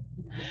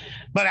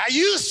 but I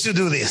used to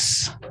do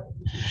this.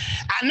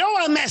 I know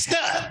I messed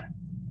up,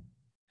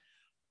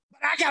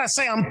 but I gotta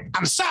say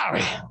I'm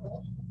sorry.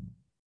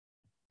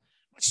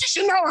 But you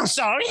should know I'm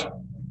sorry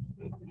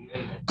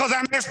because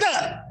I messed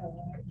up.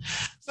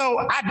 So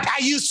I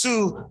used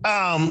to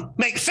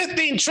make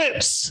 15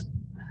 trips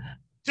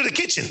to the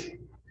kitchen.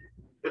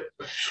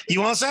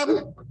 You want something?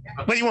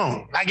 What do you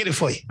want? I get it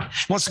for you.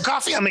 Want some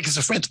coffee? I'll make it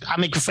fresh. I'll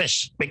make it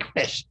fresh. Make it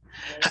fresh.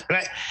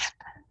 Right?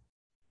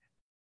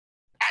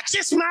 That's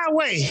just my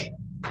way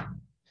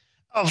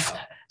of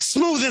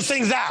smoothing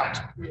things out.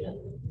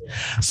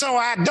 So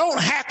I don't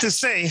have to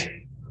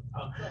say,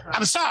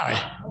 I'm sorry.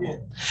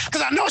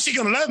 Because I know she's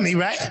going to love me,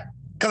 right?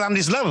 Because I'm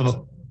just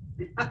lovable.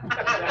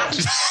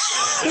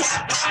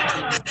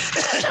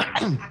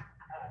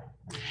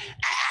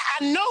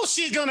 I know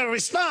she's going to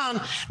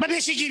respond, but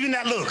then she give you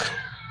that look.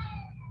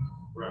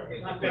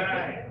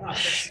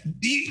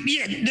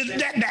 Yeah,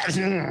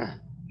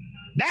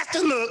 that's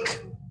the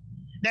look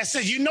that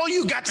says,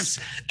 you got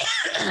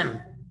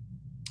to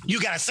you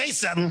got to say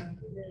something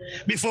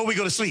before we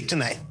go to sleep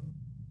tonight.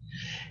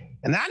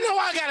 And I know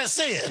I got to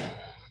say it,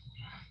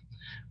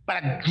 but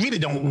I really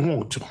don't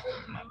want to.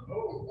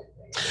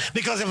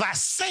 Because if I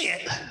say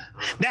it,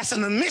 that's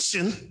an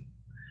admission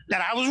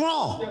that I was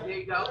wrong. There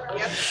you go.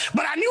 Yep.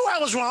 But I knew I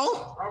was wrong.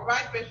 All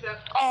right, Bishop.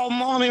 All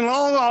morning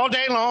long, all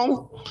day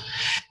long.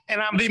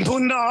 And I've been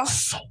putting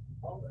off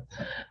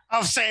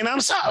of saying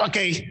I'm sorry.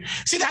 Okay.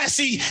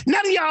 See,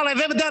 none of y'all have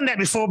ever done that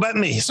before but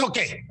me. It's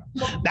okay.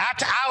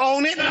 I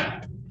own it.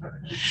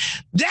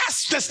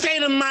 That's the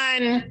state of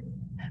mind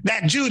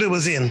that Judah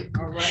was in.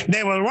 Right.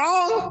 They were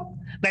wrong.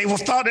 They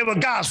thought they were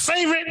God's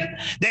favorite.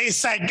 They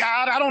said,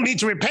 God, I don't need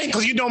to repent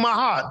because you know my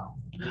heart.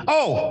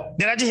 Oh,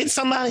 did I just hit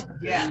somebody?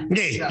 Yeah.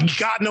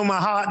 God know my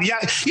heart. Yeah.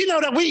 You know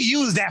that we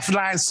use that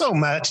line so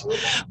much.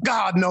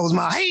 God knows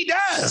my heart. He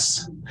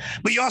does.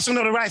 But you also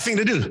know the right thing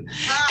to do.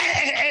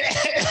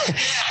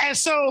 And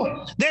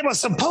so they were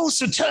supposed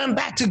to turn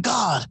back to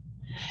God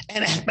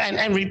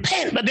and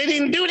repent, but they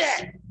didn't do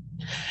that.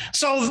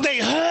 So they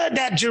heard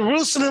that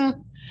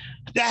Jerusalem,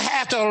 that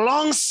after a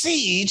long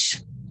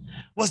siege,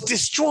 was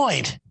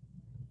destroyed.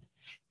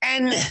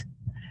 And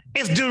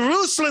if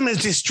Jerusalem is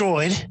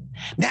destroyed,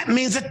 that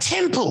means the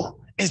temple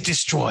is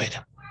destroyed.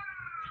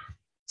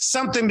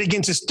 Something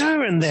begins to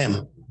stir in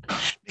them,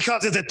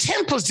 because if the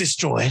temple is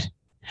destroyed,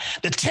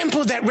 the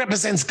temple that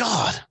represents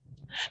God,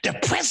 the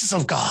presence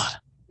of God,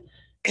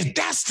 if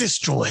that's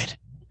destroyed,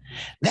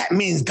 that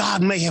means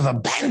God may have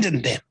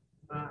abandoned them.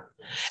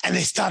 And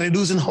they started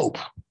losing hope.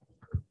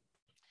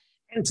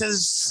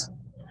 Enters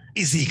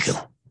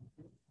Ezekiel.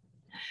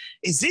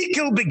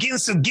 Ezekiel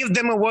begins to give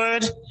them a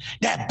word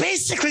that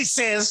basically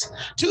says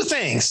two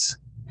things.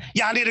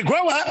 Y'all need to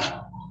grow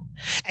up,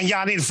 and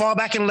y'all need to fall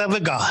back in love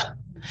with God.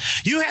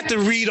 You have to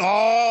read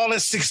all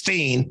of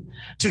 16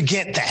 to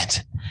get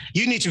that.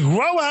 You need to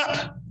grow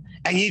up,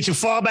 and you need to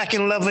fall back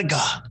in love with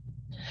God.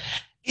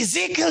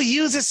 Ezekiel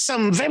uses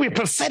some very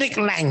prophetic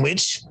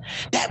language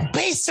that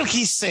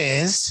basically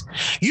says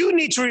you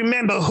need to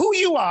remember who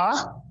you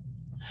are,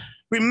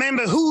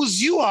 remember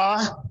whose you are,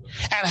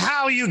 and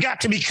how you got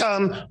to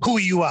become who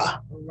you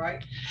are.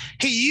 Right.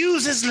 He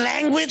uses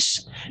language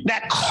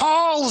that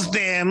calls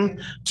them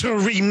to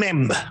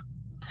remember.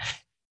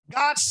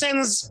 God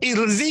sends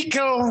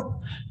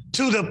Ezekiel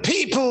to the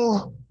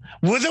people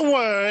with a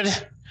word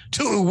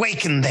to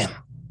awaken them.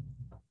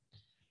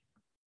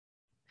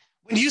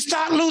 When you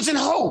start losing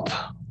hope,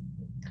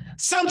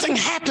 something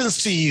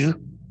happens to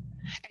you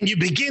and you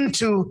begin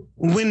to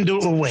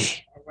dwindle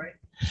away.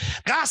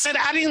 God said,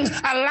 I didn't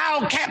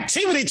allow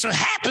captivity to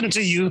happen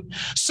to you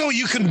so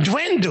you can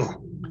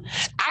dwindle.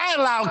 I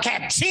allow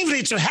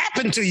captivity to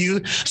happen to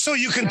you so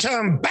you can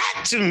turn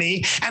back to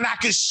me and I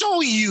can show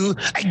you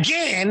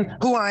again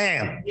who I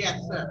am. Yes,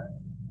 sir.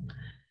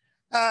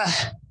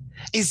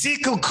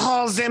 Ezekiel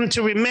calls them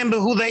to remember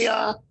who they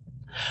are,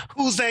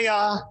 whose they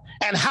are,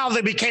 and how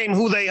they became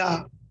who they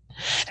are.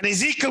 And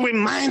Ezekiel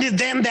reminded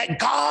them that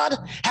God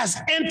has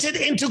entered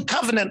into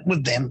covenant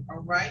with them.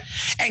 All right.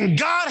 And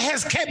God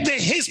has kept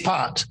his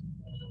part.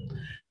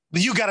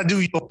 But you got to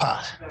do your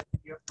part.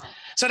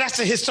 So that's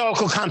the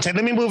historical content.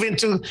 Let me move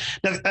into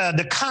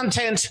the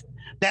content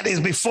that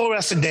is before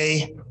us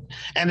today.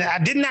 And I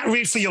did not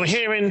read for your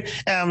hearing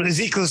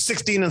Ezekiel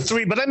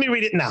 16:3, but let me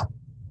read it now.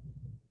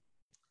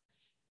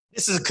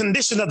 This is a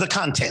condition of the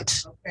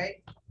content.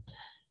 Okay.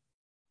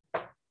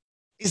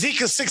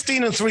 Ezekiel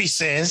 16:3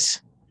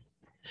 says,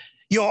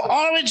 your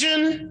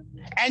origin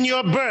and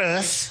your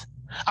birth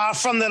are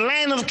from the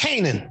land of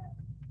Canaan.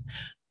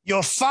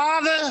 Your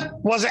father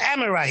was an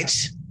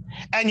Amorite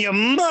and your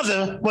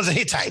mother was a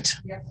Hittite.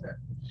 Yes, sir.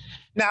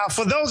 Now,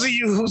 for those of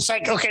you who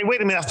say, okay,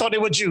 wait a minute, I thought they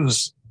were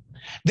Jews.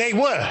 They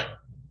were.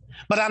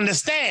 But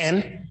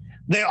understand,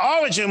 their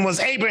origin was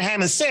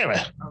Abraham and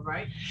Sarah. All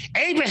right.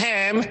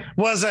 Abraham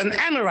was an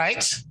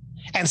Amorite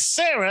and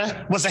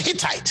Sarah was a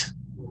Hittite.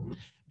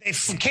 They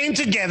came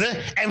together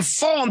and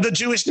formed the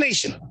Jewish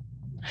nation.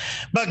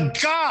 But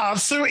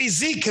God, through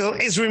Ezekiel,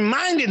 is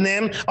reminding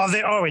them of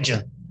their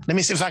origin. Let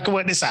me see if I can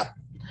work this out.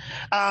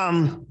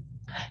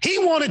 He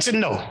wanted to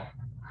know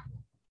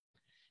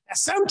that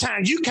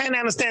sometimes you can't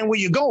understand where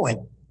you're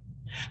going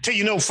till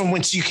you know from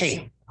whence you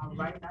came.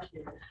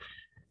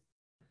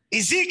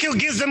 Ezekiel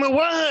gives them a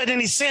word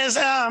and he says,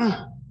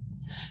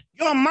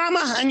 your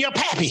mama and your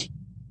pappy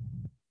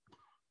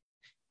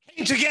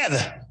came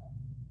together.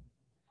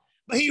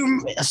 But he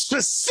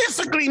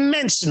specifically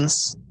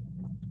mentions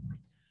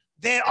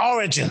their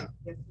origin.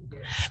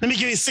 Let me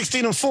give you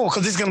 16:4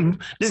 because this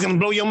is gonna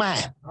blow your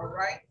mind. All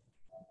right.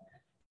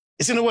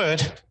 It's in the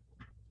word.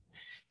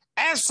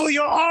 As for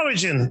your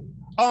origin,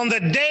 on the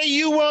day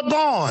you were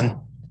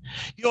born,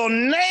 your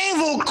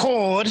navel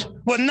cord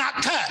was not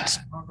cut.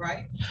 All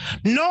right.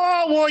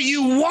 Nor were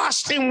you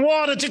washed in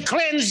water to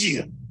cleanse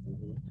you.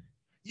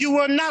 You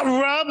were not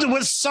rubbed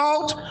with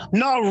salt,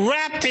 nor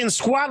wrapped in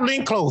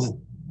swaddling clothing.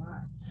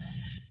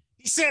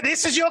 He said,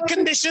 this is your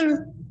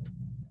condition.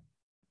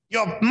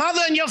 Your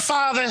mother and your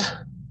father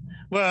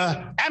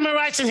were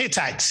Amorites and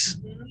Hittites.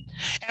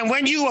 And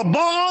when you were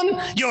born,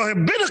 your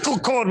umbilical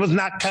cord was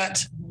not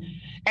cut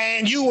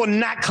and you were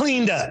not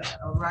cleaned up.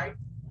 All right.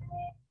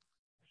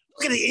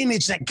 Look at the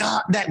image that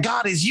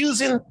God is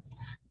using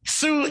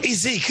through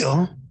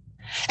Ezekiel.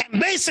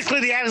 And basically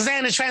the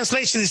Alexander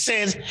translation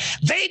says,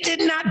 they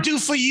did not do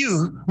for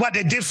you what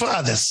they did for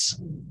others.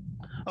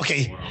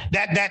 Okay,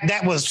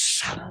 that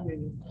was,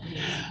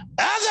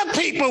 other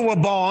people were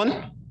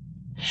born,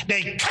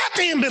 they cut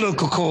the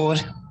umbilical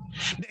cord,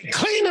 they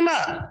cleaned them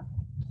up.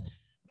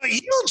 But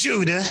you,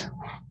 Judah,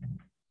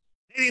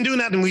 they didn't do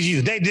nothing with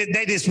you. They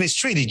just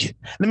mistreated you.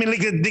 Let me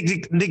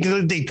dig a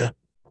little deeper.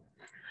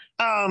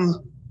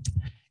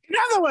 In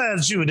other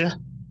words, Judah,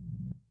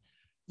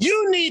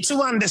 you need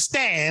to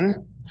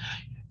understand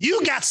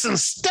you got some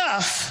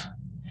stuff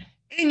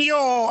in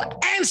your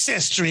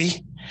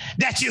ancestry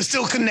that you're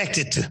still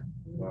connected to.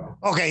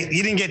 Okay,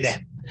 you didn't get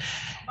that.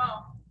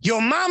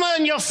 Your mama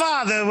and your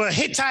father were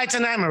Hittites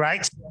and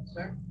Amorites.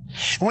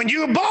 When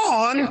you were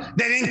born,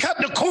 they didn't cut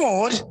the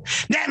cord.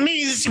 That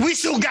means we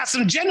still got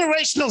some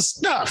generational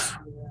stuff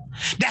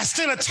that's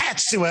still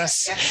attached to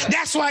us.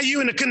 That's why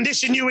you're in the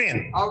condition you're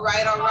in. All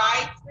right, all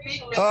right.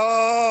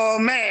 Oh,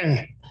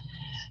 man.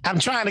 I'm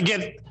trying to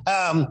get,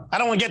 I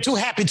don't want to get too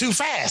happy too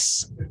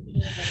fast.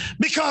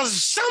 Because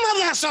some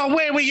of us are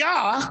where we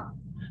are,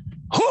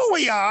 who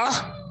we are,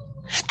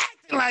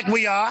 acting like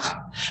we are,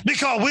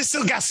 because we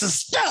still got some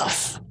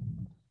stuff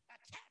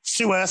attached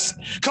to us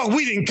because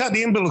we didn't cut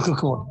the umbilical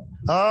cord.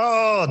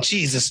 Oh,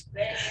 Jesus.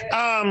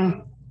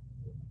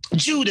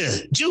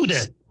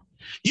 Judah,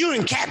 you're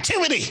in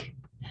captivity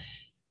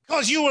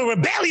because you were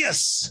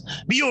rebellious,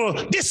 you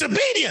were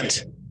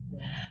disobedient.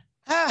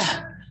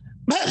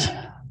 But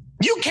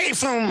you came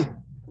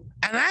from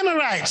an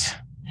Amorite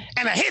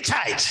and a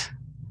Hittite.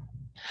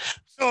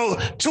 So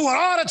in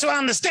order to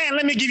understand,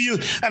 let me give you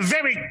a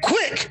very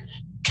quick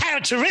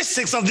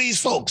characteristics of these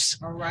folks.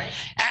 All right.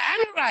 An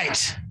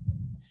Amorite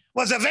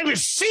was a very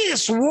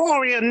fierce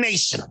warrior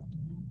nation.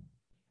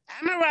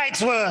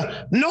 Amorites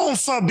were known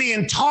for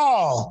being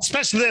tall,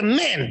 especially their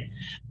men.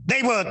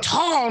 They were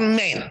tall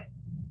men.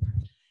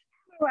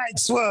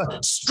 Amorites were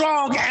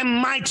strong and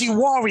mighty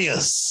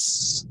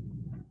warriors.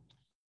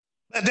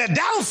 But their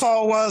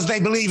downfall was they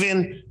believe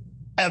in,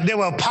 they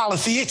were a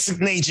polytheistic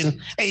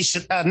nation.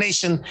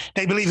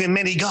 They believe in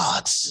many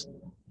gods.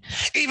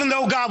 Even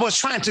though God was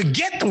trying to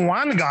get the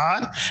one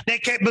God, they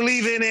kept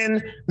believing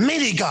in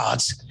many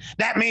gods.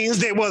 That means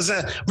there was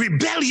a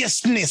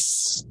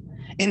rebelliousness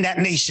in that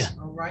nation.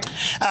 Right.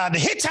 The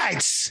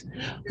Hittites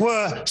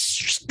were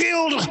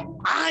skilled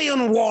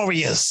iron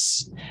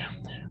warriors.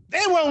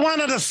 They were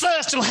one of the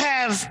first to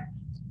have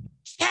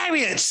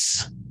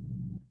chariots.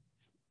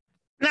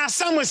 Now,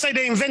 some would say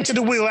they invented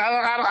the wheel.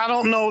 I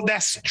don't know if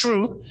that's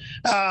true,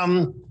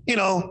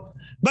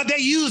 but they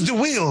used the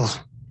wheel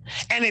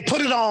and they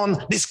put it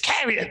on this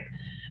chariot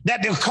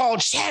that they were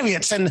called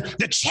chariots. And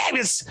the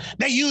chariots,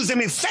 they used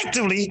them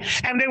effectively.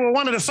 And they were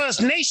one of the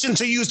first nations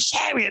to use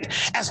chariot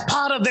as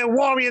part of their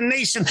warrior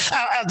nation,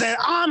 of their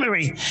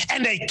armory.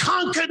 And they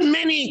conquered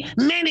many,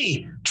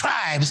 many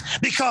tribes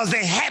because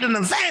they had an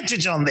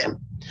advantage on them,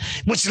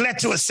 which led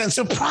to a sense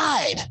of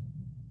pride.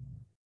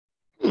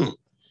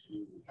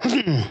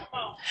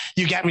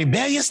 You got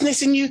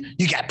rebelliousness in you.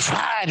 You got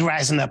pride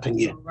rising up in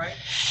you. Right.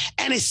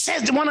 And it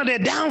says that one of the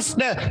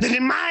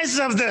demise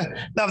of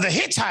the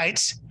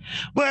Hittites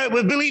were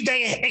believed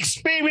they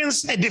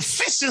experienced a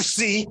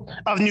deficiency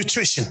of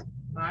nutrition.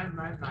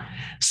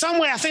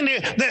 Somewhere, I think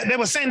they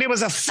were saying there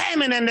was a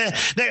famine and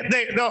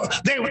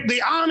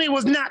the army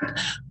was not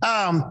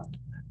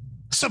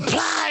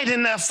supplied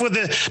enough with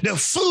the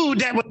food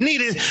that was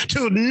needed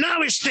to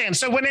nourish them.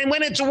 So when they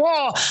went into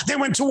war, they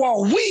went to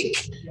war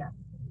weak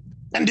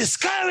and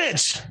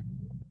discouraged.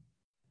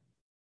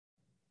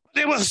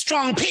 They were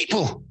strong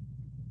people.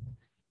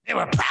 They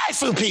were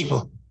prideful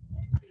people.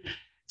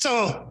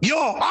 So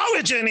your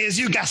origin is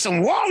you got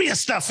some warrior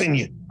stuff in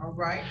you. All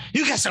right.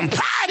 You got some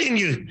pride in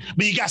you,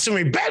 but you got some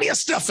rebellious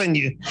stuff in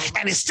you.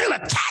 And it's still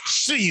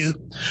attached to you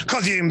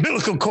because your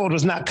umbilical cord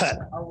was not cut.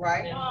 All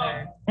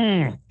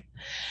right.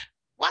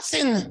 What's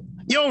in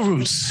your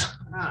roots?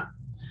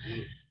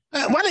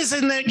 What is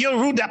in your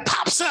root that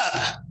pops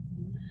up?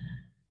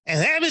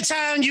 And every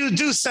time you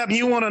do something,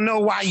 you want to know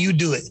why you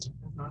do it.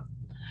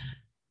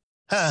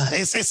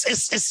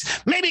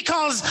 It's maybe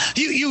because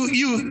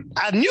you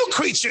a new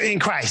creature in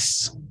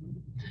Christ,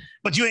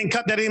 but you ain't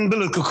cut that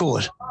umbilical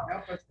cord.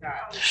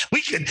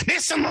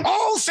 There's some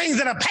old things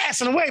that are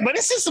passing away, but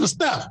this is some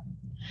stuff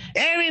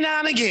every now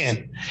and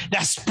again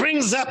that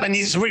springs up and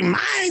it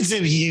reminds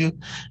of you,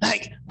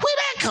 like, where'd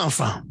that come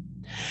from?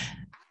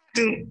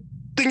 I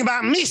think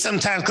about me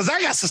sometimes because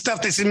I got some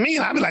stuff that's in me,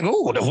 and I'll be like,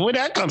 oh, where'd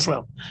that come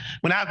from?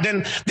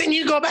 Then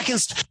you go back and,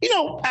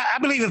 I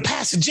believe it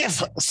Pastor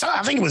Jeff,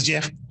 I think it was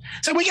Jeff,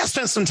 so we got to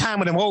spend some time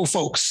with them old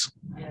folks.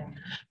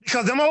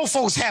 Because them old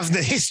folks have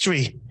the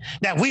history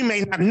that we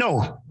may not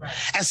know.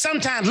 And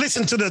sometimes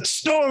listen to the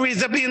stories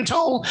that are being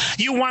told.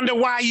 You wonder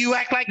why you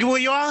act like who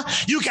you are.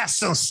 You got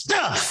some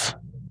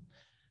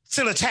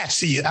still attached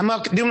to you. I'm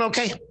doing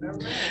okay?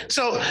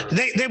 So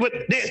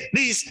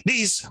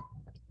these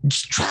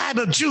tribe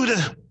of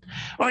Judah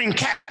are in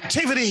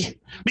captivity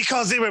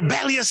because they're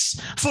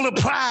rebellious, full of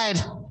pride.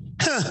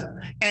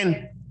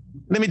 And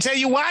let me tell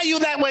you why you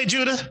that way,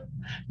 Judah.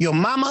 Your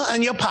mama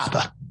and your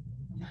papa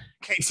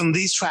came from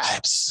these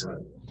tribes.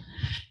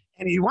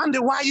 And you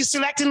wonder why you're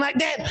still acting like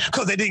that?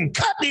 Because they didn't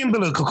cut the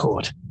umbilical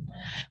cord.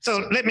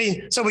 So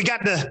we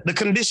got the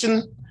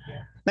condition.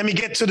 Let me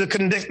get to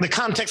the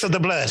context of the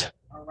blood.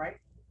 All right.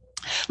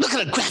 Look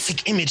at the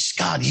graphic image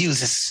God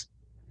uses.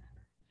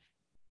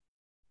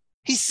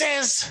 He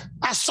says,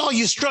 I saw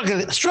you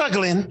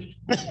struggling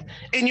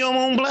in your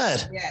own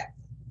blood. Yeah.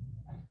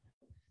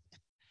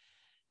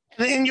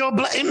 In your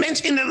blood, it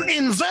mentioned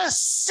in verse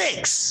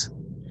 6,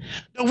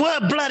 the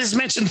word blood is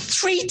mentioned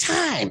 3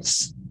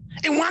 times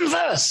in one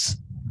verse.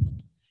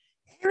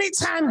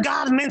 Anytime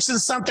God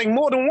mentions something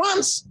more than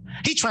once,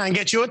 he try and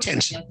get your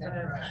attention.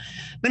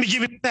 Let me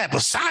give you an example.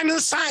 Simon,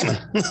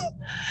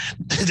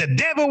 the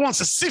devil wants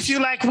to sift you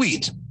like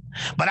wheat,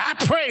 but I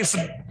pray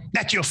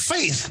that your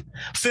faith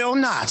fail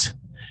not.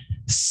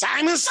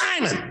 Simon,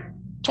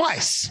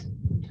 twice.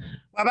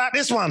 About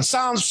this one,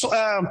 Psalms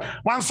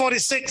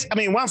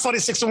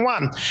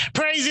 146:1.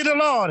 Praise ye the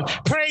Lord.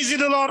 Praise ye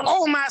the Lord,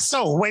 oh my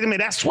soul. Wait a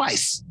minute, that's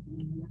twice.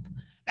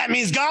 That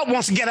means God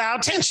wants to get our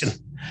attention.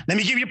 Let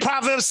me give you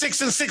Proverbs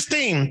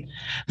 6:16.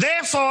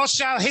 Therefore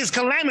shall his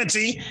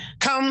calamity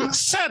come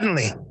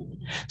suddenly.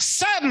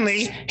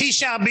 Suddenly he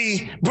shall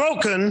be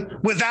broken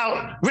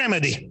without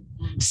remedy.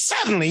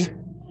 Suddenly,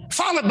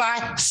 followed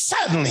by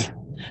suddenly.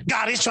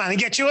 God is trying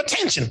to get your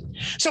attention.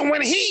 So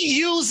when he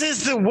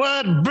uses the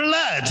word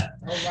blood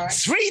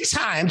 3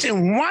 times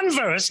in one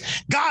verse,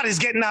 God is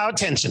getting our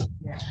attention.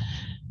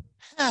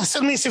 So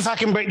let me see if I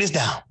can break this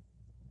down.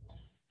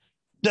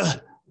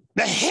 The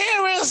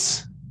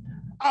hearers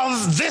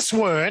of this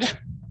word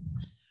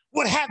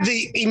would have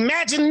the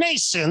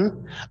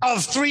imagination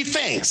of 3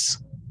 things.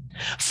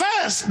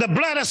 First, the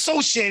blood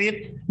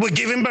associated with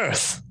giving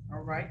birth. All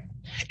right.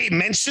 It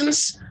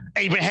mentions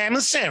Abraham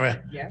and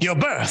Sarah, your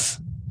birth.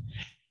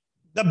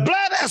 The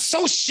blood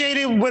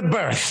associated with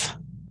birth.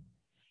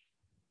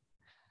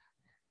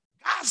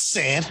 God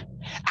said,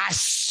 I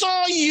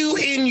saw you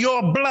in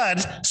your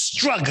blood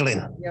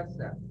struggling. Yes,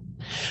 sir.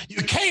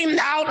 You came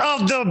out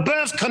of the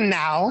birth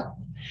canal.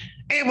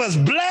 It was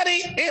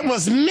bloody, it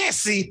was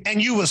messy,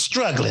 and you were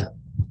struggling.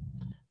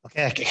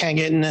 Okay, I can't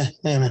get in there.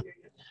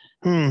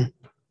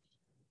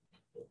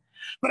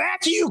 But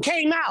after you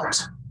came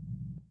out,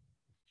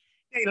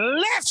 they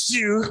left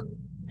you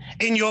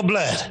in your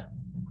blood.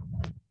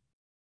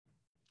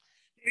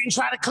 They didn't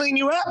try to clean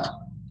you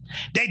up.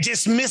 They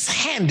just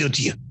mishandled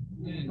you.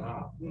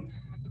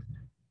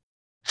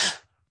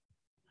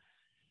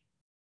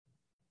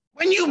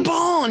 When you're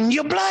born,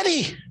 you're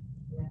bloody.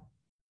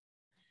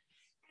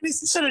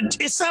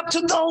 It's up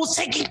to those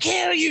taking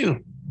care of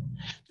you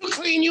to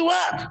clean you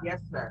up. Yes,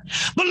 sir.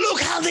 But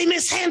look how they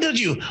mishandled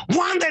you.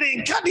 1, that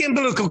didn't cut the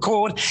umbilical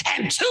cord,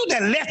 and 2,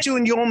 that left you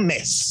in your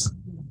mess.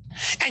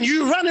 And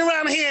you running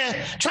around here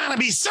trying to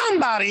be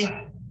somebody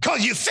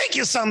because you think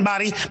you're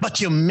somebody, but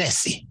you're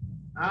messy.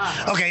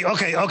 Okay. Let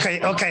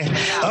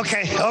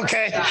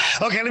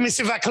me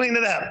see if I clean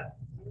it up.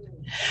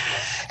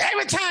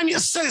 Every time you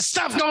see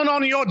stuff going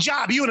on in your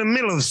job, you're in the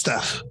middle of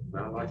stuff.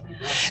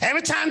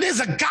 Every time there's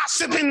a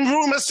gossiping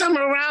rumor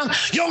somewhere around,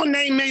 your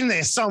name in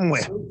there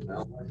somewhere.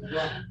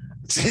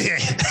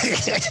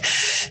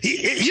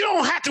 You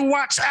don't have to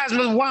watch as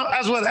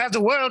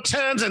the world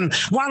turns and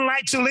One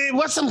Life to Live.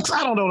 I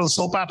don't know those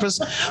soap operas.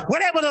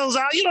 Whatever those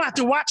are, you don't have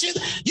to watch it.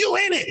 You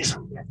in it.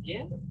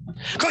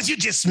 Because you're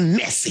just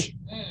messy.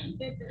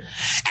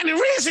 And the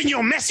reason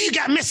you're messy, you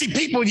got messy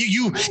people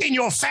you in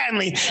your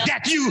family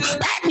that you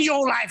pattern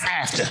your life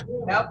after.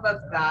 Help us,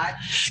 God.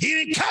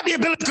 You didn't cut the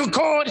umbilical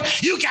cord.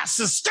 You got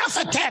some stuff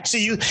attached to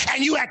you,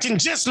 and you acting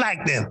just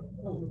like them.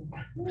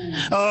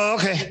 Oh,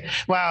 okay.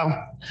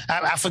 Wow.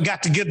 I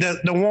forgot to give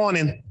the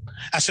warning.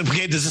 I should have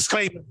gave the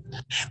disclaimer.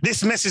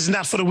 This message is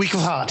not for the weak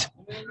of heart.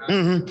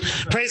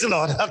 Praise the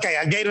Lord. Okay,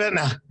 I gave it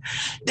now.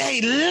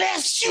 They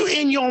left you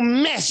in your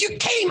mess. You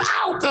came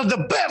out of the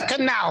birth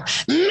canal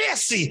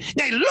messy.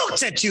 They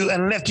looked at you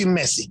and left you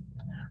messy.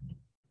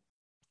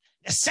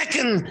 The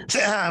second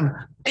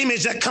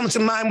image that comes to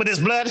mind with this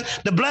blood,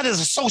 the blood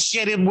is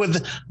associated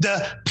with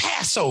the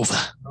Passover.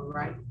 All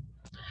right.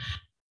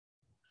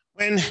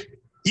 When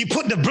you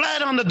put the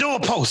blood on the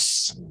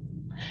doorposts,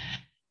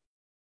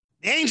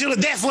 the angel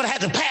of death would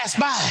have had to pass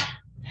by.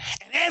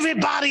 And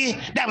everybody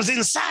that was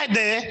inside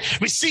there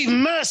received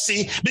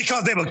mercy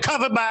because they were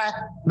covered by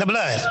the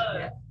blood.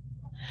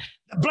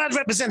 The blood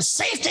represents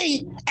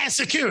safety and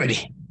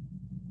security.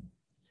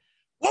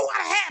 Well,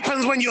 what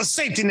happens when your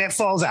safety net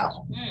falls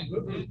out?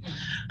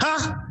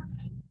 Huh?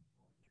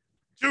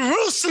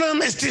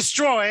 Jerusalem is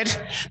destroyed.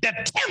 The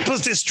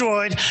temple's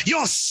destroyed.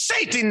 Your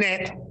safety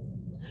net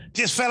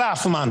just fell out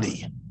from under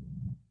you.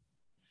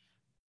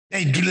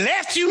 They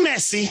left you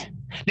messy.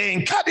 They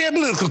didn't cut the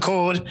umbilical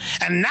cord.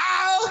 And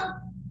now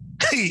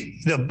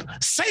the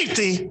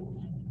safety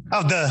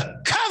of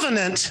the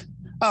covenant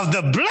of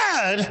the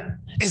blood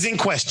is in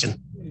question.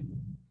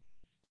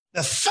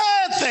 The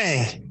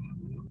third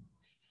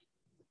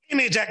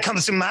image that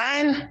comes to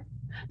mind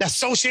that's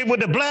associated with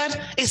the blood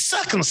is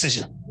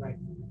circumcision.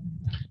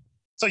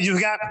 So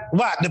you got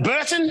what? The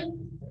birthing,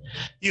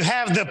 you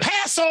have the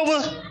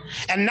Passover,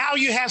 and now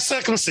you have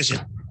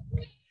circumcision.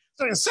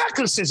 So in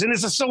circumcision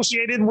is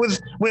associated with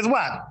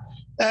what?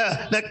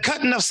 The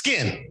cutting of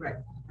skin.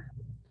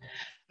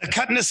 The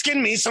cutting of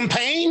skin means some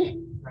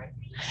pain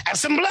and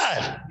some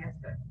blood.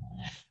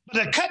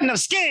 But the cutting of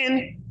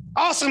skin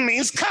also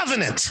means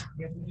covenant.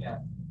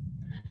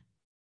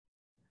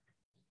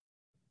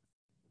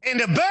 In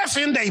the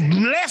birthing, they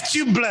left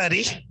you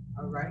bloody.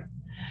 All right.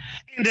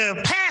 In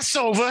the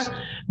Passover,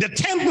 the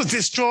temple was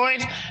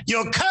destroyed.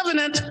 Your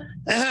covenant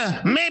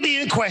may be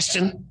in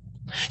question.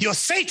 Your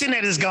safety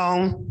net is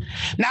gone.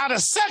 Now the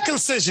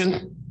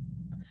circumcision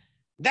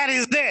that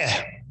is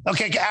there.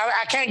 Okay,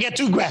 I can't get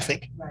too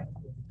graphic. Right.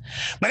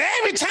 But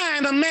every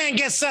time a man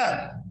gets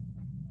up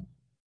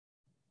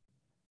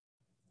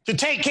to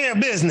take care of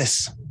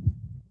business,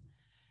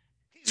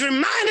 he's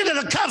reminded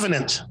of the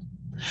covenant,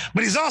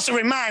 but he's also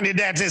reminded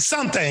that there's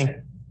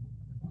something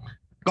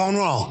gone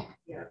wrong.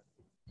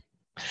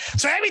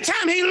 So every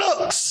time he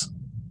looks,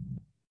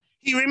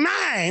 he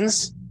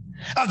reminds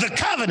of the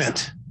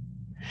covenant,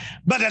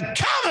 but the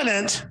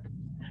covenant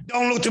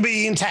don't look to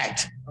be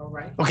intact. All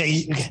right.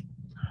 Okay.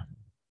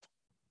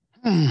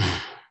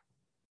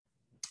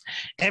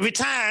 Every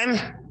time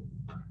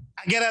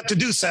I get up to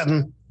do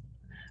something,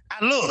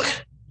 I look,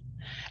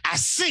 I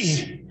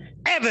see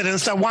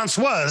evidence that once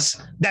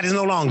was that is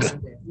no longer.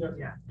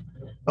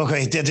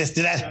 Okay, did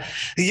that?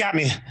 You got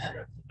me.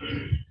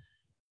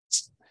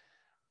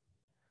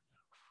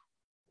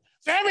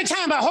 So every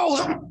time I hold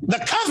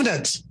the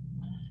covenant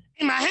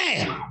in my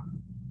hand,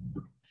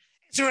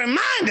 it's a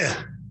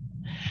reminder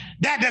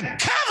that the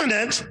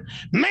covenant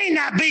may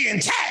not be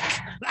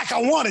intact like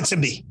I want it to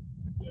be.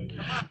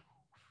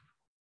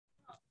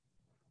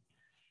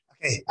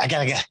 Okay, I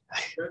gotta get.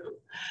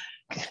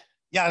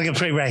 Y'all can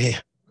pray right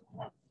here.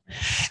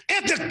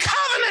 If the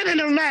covenant in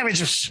the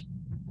marriage is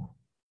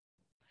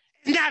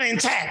not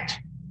intact,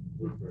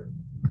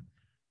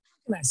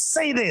 can I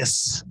say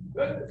this?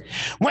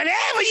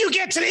 Whenever you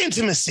get to the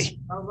intimacy,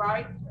 All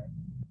right.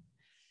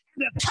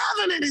 the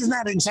covenant is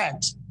not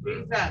intact.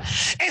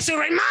 Jesus. It's a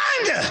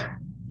reminder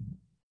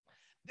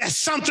there's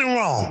something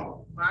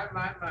wrong. My.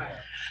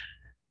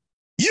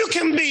 You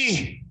can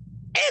be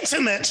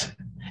intimate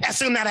and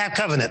still not have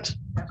covenant.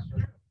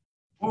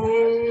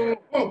 Boy,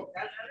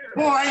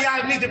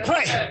 y'all need to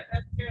pray.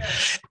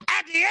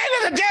 At the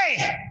end of the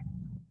day,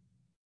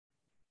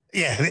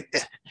 yeah,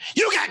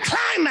 you got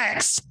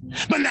climax,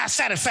 but not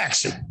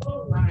satisfaction.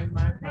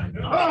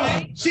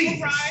 Oh,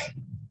 Jesus.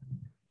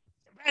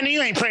 Brandon,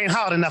 you ain't praying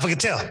hard enough, I can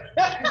tell.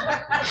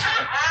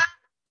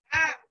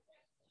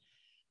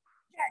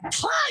 Got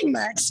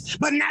climax,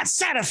 but not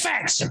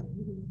satisfaction.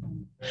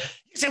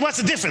 You say, what's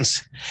the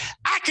difference?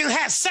 I can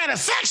have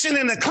satisfaction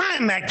in the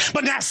climax,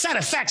 but not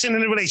satisfaction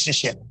in the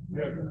relationship.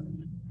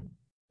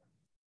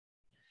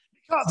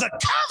 Because the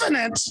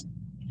covenant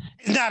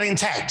is not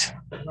intact.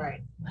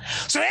 Right.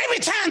 So every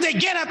time they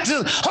get up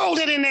to hold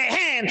it in their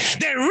hand,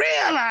 they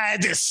realize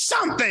that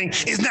something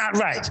is not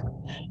right.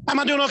 Am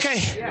I doing okay?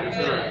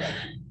 Yeah.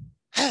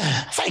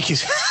 Thank you.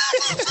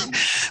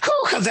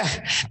 Because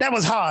that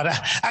was hard.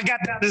 I got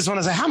down to this one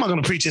and said, how am I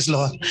going to preach this,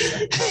 Lord?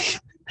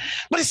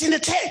 But it's in the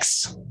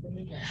text.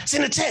 It's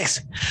in the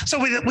text. So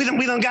we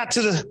don't got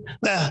to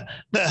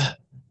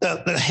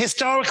the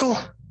historical.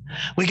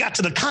 We got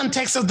to the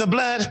context of the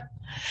blood.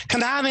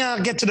 Can I now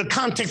get to the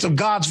context of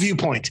God's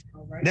viewpoint?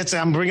 That's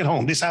how I'm bringing it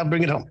home. This is how I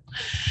bring it home.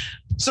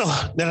 So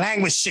the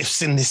language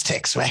shifts in this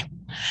text, right?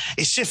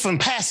 It shifts from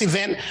past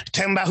event,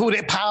 telling about who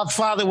their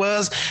father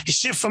was. It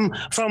shifts from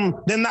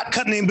them not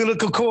cutting the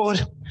umbilical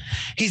cord.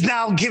 He's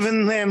now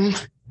giving them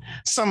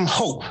some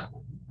hope.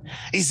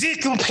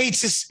 Ezekiel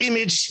paints this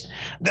image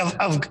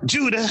of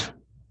Judah,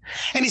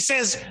 and he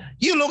says,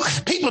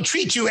 people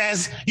treat you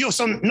as you're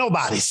some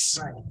nobodies.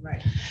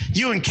 Right.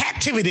 You're in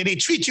captivity. They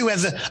treat you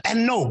as a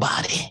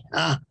nobody.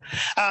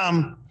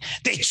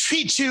 They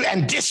treat you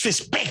and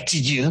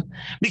disrespected you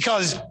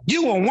because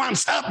you were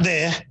once up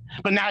there,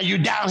 but now you're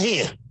down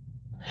here.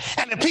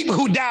 And the people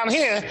who down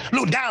here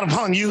look down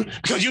upon you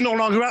because you're no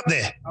longer up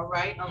there. All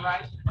right.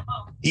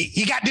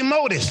 You got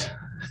demoted.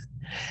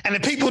 And the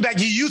people that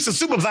you used to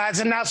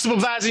supervise are now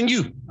supervising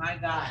you. My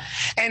God.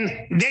 And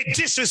they're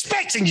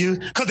disrespecting you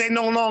because they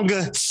no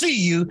longer see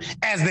you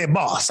as their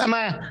boss. Am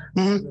I?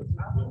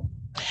 Mm-hmm.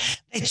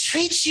 They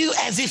treat you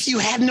as if you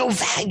had no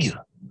value.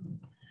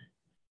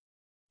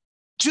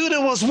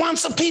 Judah was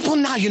once a people,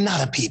 now you're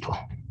not a people.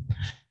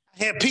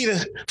 Here, 1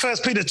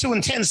 Peter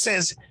 2:10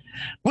 says,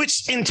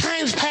 which in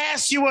times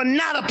past you were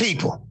not a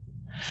people,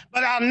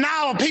 but are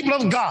now a people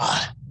of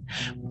God,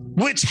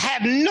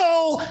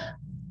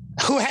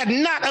 who had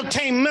not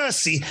obtained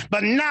mercy,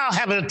 but now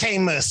have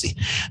obtained mercy.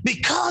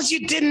 Because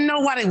you didn't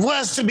know what it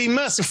was to be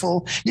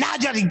merciful, now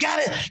that you got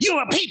it,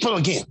 you're a people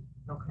again.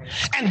 Okay.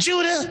 And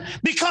Judah,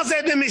 because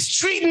they've been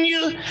mistreating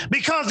you,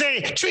 because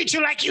they treat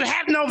you like you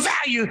have no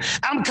value,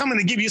 I'm coming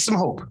to give you some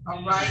hope.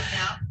 All right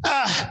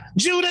now.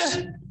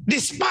 Judah,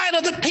 despite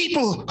of the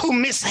people who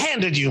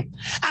mishandled you,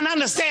 and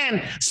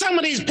understand some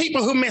of these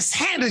people who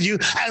mishandled you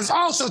is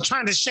also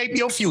trying to shape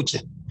your future.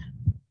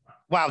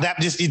 Wow,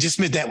 you just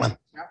missed that one.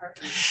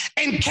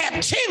 In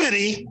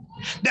captivity,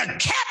 the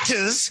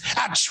captors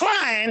are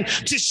trying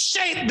to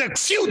shape the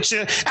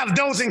future of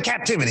those in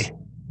captivity.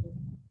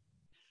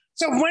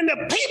 So when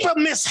the people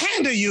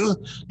mishandle you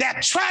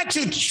that try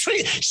to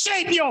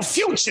shape your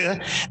future,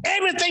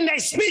 everything they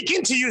speak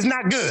into you is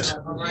not good.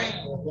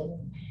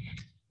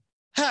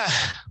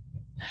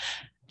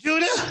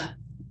 Judah,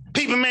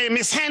 people may have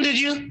mishandled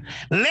you,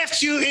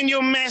 left you in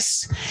your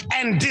mess,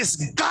 and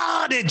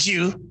discarded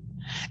you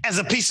as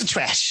a piece of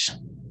trash.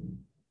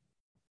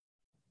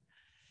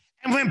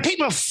 And when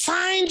people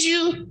find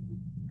you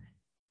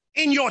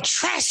in your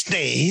trash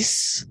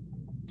days,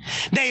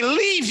 they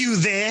leave you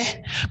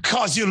there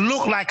because you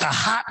look like a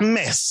hot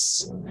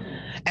mess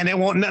and they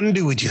want nothing to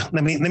do with you.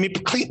 Let me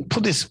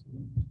put this.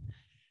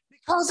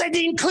 Because they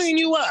didn't clean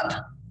you up.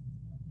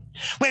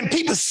 When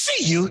people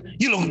see you,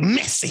 you look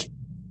messy.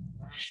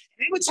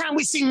 Every time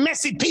we see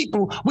messy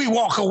people, we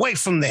walk away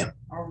from them.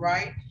 All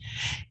right.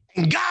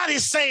 And God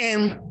is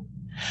saying,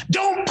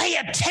 don't pay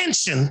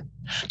attention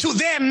to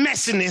their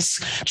messiness.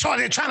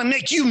 They're trying to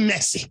make you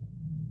messy.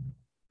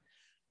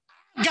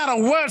 I got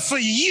a word for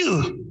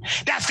you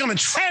that's going to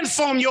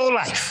transform your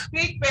life.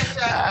 Speak,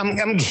 Bishop. I'm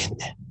getting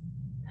it.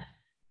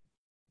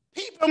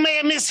 People may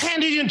have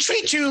mishandled you and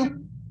treat you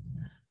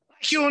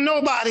like you're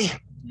nobody,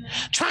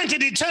 trying to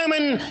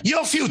determine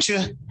your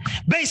future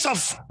based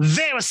off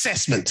their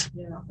assessment.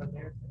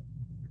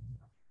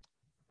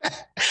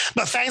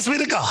 But thanks be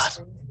to God.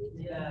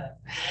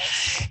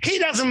 He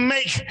doesn't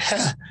make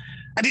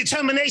a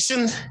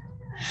determination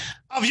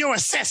of your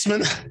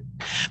assessment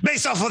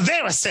based off of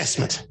their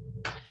assessment.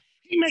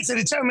 He makes a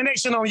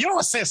determination on your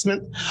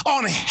assessment,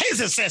 on his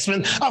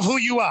assessment of who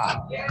you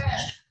are.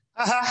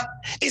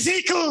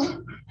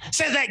 Ezekiel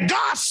says that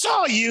God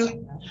saw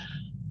you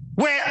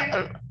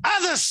where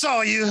others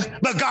saw you,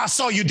 but God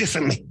saw you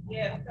differently.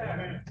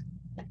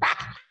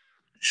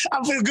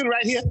 I feel good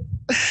right here.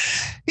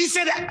 He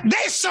said that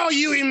they saw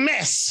you in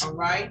mess. All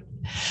right.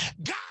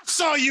 God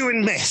saw you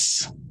in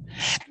mess.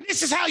 And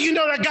this is how you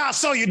know that God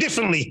saw you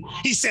differently.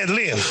 He said,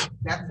 live.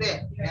 That's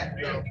it. That's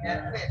it.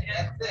 That's it.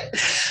 That's it.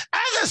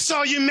 Others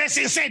saw you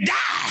messy and said,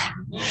 die.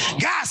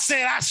 God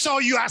said, I saw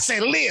you. I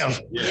said, live.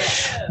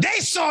 Yeah. They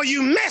saw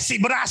you messy,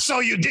 but I saw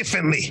you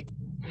differently.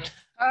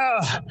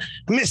 And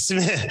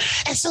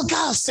so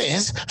God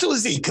says to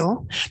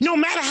Ezekiel, no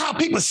matter how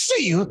people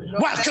see you,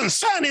 what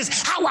concern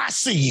is how I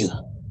see you.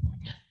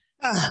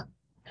 Let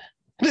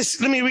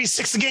me read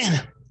 6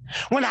 again.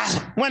 When I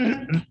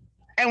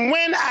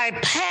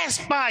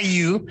passed by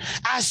you,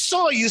 I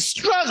saw you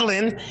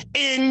struggling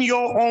in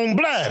your own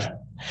blood.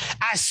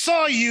 I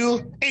saw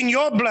you in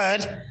your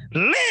blood.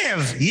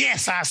 Live.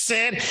 Yes, I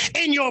said,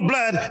 in your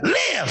blood,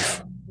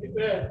 live.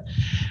 Amen.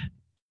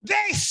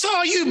 They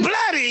saw you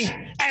bloody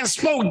and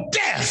spoke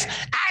death.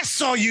 I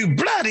saw you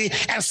bloody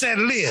and said,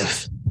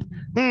 live.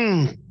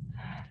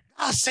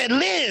 God said,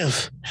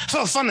 live.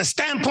 So from the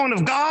standpoint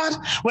of God,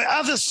 where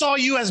others saw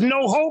you as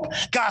no hope,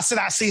 God said,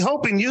 I see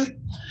hope in you.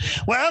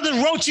 Where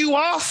others wrote you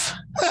off,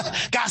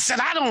 God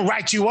said, I don't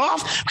write you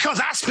off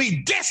because I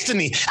speak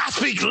destiny. I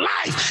speak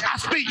life. I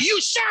speak,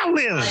 you shall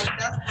live.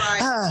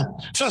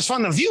 So it's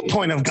from the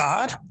viewpoint of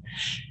God.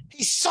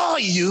 He saw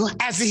you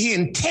as he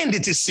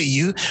intended to see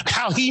you,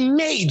 how he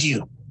made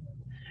you.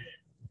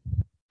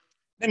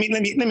 Let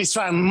me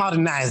try and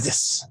modernize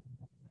this.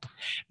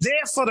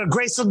 Therefore, the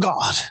grace of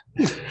God,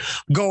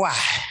 go I.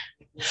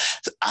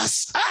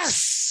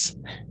 Us.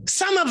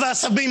 Some of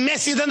us have been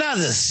messier than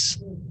others.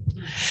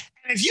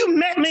 And if you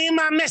met me in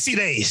my messy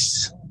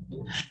days,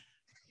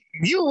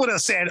 you would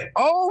have said,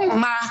 oh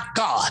my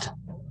God,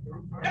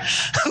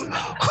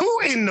 who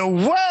in the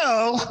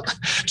world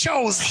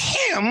chose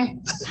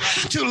him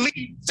to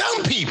lead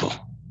some people?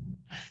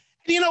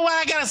 You know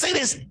why I gotta say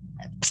this,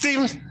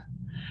 Stephen?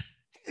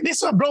 This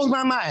is what blows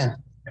my mind.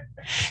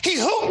 He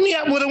hooked me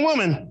up with a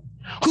woman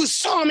who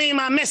saw me in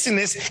my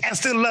messiness and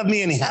still loved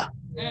me anyhow.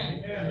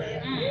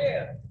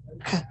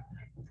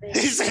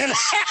 He said,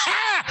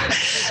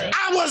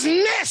 I was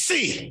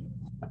messy,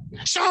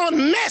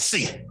 Sean,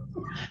 messy.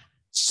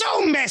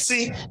 So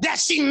messy that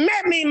she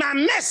met me in my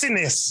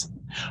messiness,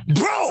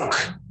 broke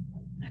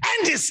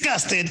and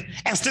disgusted,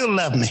 and still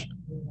loved me.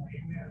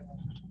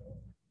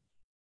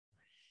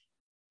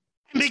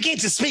 And began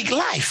to speak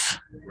life.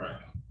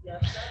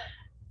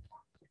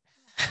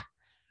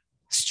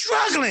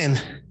 Struggling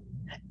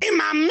in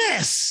my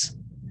mess.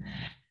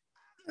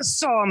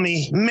 Saw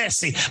me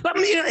messy. But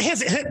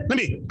let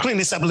me clean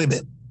this up a little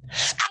bit.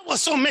 I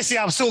was so messy,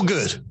 I was so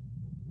good.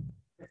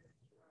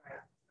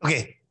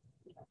 Okay.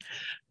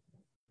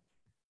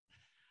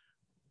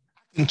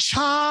 I can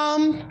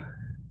charm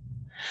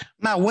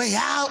my way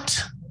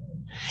out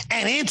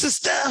and into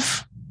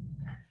stuff,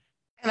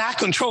 and I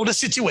control the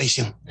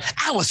situation.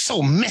 I was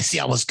so messy,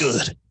 I was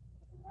good.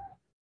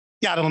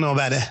 Y'all don't know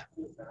about that.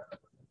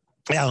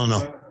 Y'all don't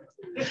know.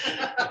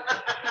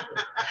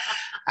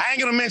 I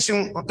ain't gonna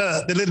mention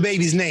the little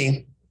baby's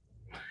name,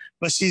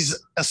 but she's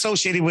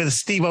associated with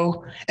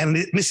Steve-O and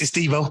Mrs.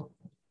 Steve-O.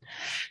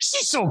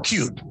 She's so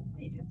cute.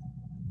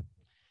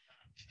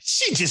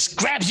 She just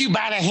grabs you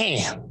by the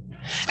hand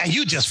and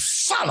you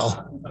just follow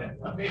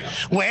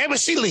wherever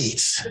she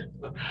leads.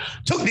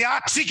 Took the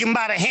oxygen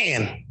by the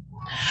hand,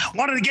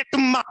 wanted to get to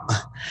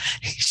mama.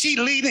 She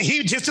leading,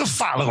 he just a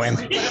following.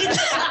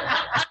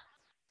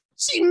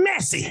 She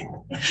messy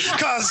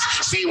because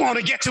she want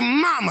to get to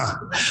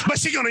mama, but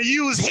she going to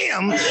use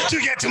him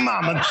to get to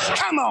mama.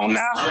 Come on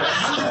now.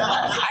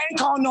 I ain't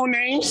calling no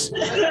names.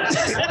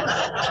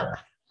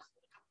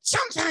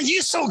 Sometimes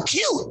you're so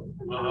cute,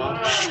 and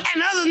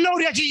others know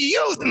that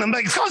you're using them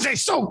because they're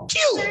so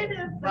cute.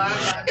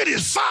 You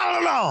just follow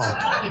along.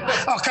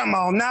 Oh, come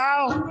on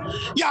now.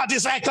 Y'all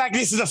just act like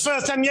this is the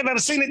first time you ever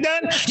seen it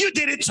done. You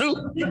did it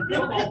too.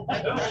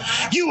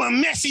 You were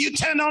messy. You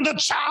turned on the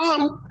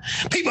charm.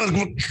 People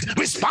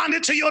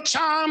responded to your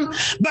charm,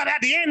 but at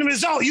the end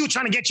result, you were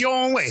trying to get your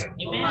own way.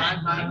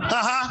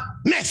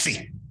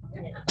 Messy.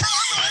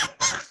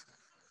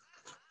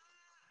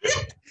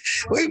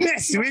 We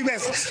messy.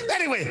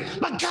 Anyway,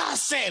 but God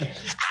said,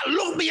 I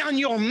look beyond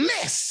your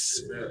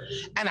mess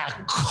and I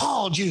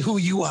called you who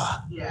you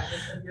are.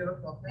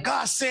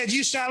 God said,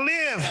 you shall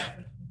live.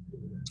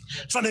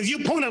 From the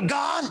viewpoint of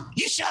God,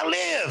 you shall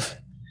live.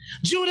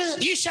 Judah,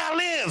 you shall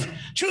live.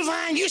 True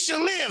Vine, you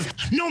shall live.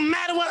 No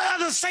matter what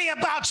others say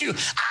about you,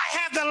 I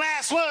have the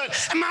last word,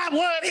 and my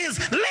word is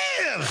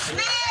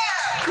live.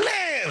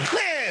 Live.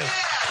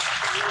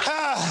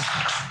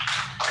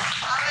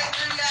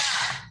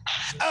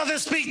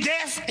 Others speak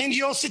death in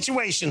your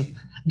situation.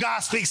 God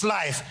speaks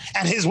life,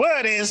 and his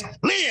word is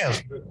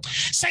live.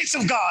 Saints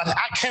of God,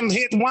 I come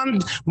here. One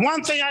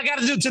thing I got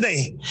to do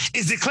today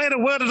is declare the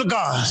word of the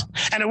God.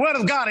 And the word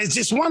of God is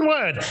just one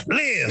word,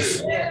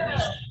 live.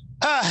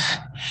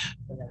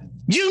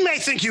 You may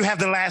think you have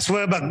the last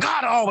word, but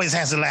God always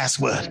has the last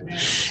word.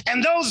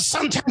 And those,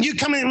 sometimes you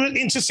come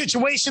into a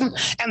situation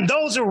and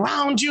those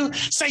around you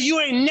say you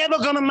ain't never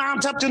going to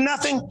mount up to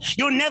nothing.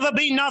 You'll never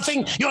be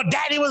nothing. Your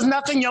daddy was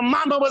nothing. Your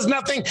mama was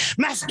nothing.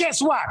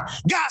 Guess what?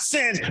 God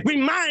said,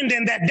 remind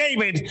them that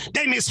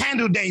they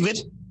mishandled David.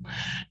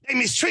 They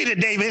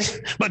mistreated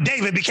David, but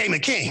David became a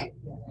king.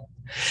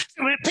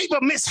 When people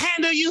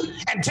mishandle you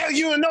and tell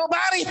you a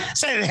nobody,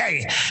 say,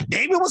 hey,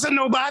 David was a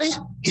nobody.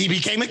 He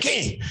became a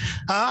king.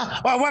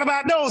 Or what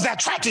about those that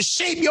try to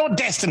shape your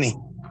destiny?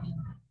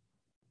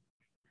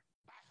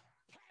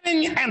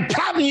 And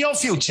plotting your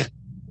future.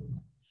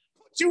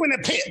 Put you in a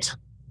pit,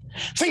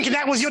 thinking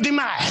that was your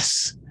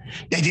demise.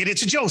 They did it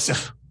to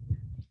Joseph.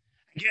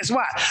 And guess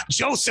what?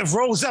 Joseph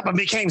rose up and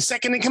became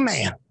second in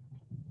command.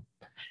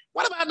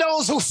 What about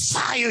those who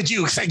fired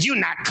you, said you're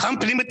not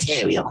company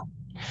material?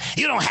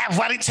 You don't have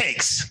what it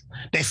takes.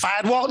 They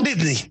fired Walt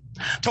Disney.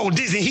 Told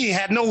Disney he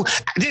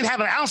didn't have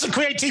an ounce of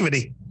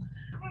creativity.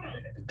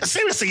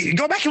 Seriously,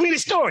 go back and read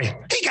his story.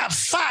 He got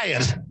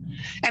fired.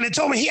 And they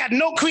told me he had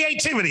no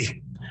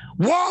creativity.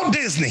 Walt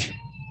Disney.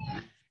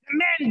 The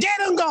man dead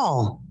and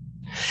gone.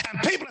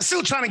 And people are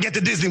still trying to get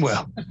to Disney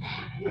World.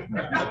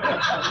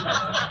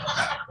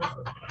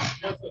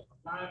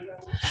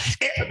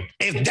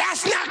 If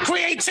that's not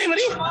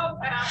creativity,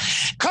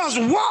 because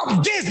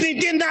Walt Disney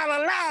did not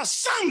allow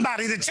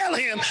somebody to tell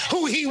him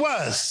who he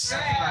was.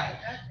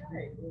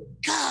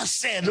 God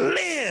said,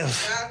 live.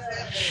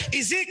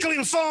 Ezekiel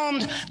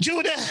informed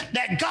Judah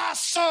that God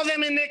saw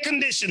them in their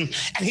condition,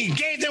 and he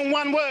gave them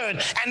one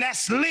word, and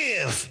that's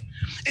live.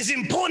 It's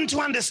important to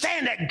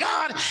understand that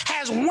God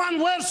has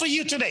one word for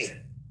you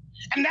today,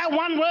 and that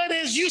one word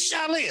is you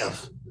shall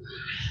live.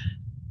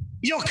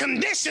 Your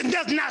condition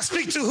does not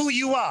speak to who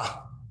you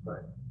are.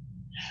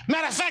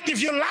 Matter of fact,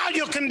 if you allow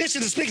your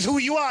condition to speak to who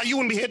you are, you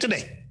wouldn't be here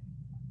today.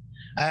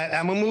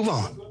 I'm going to move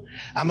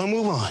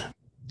on.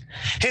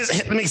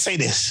 Let me say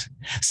this.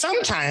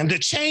 Sometimes the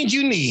change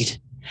you need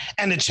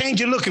and the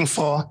change you're looking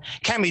for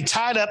can be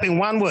tied up in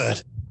one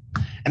word.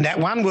 And that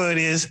one word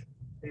is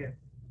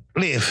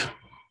live.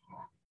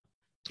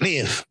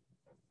 Live.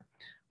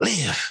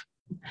 Live.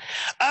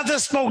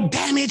 Others spoke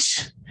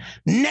damage,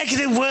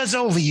 negative words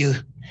over you.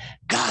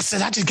 God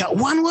said, I just got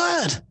one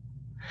word.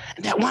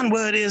 And that one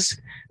word is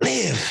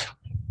live.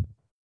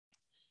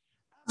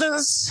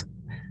 Others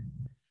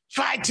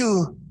try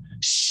to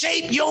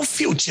shape your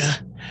future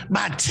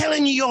by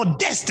telling you your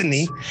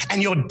destiny,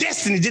 and your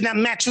destiny did not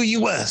match who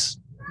you was.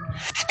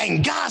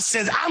 And God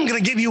says, I'm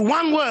going to give you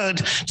one word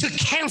to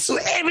cancel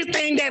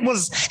everything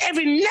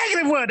every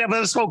negative word that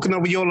was spoken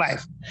over your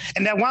life.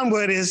 And that one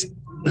word is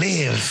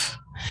live.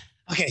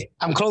 Okay,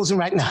 I'm closing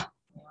right now.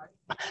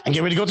 And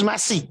get ready to go to my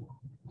seat.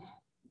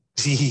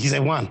 See, he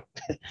said one.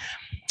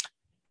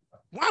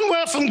 One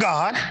word from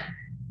God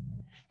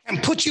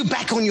can put you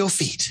back on your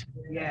feet.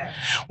 Yeah.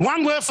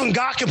 One word from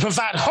God can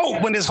provide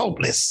hope when it's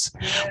hopeless.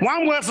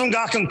 One word from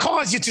God can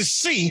cause you to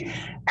see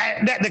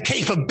that the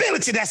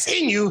capability that's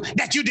in you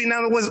that you did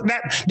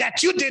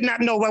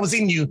not know what was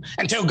in you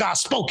until God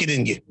spoke it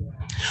in you.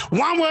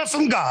 One word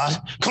from God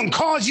can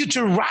cause you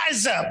to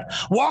rise up,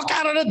 walk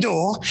out of the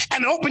door,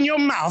 and open your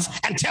mouth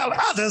and tell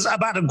others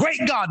about a great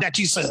God that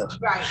you serve.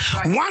 Right.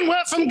 One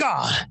word from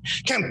God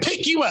can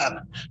pick you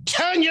up,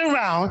 turn you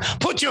around,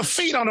 put your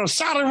feet on a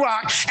solid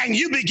rock, and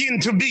you begin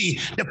to be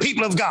the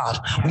people of God.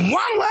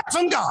 One word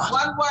from God.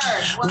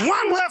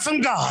 One word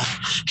from God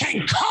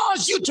can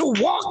cause you to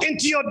walk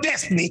into your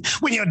destiny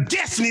when your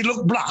destiny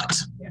looked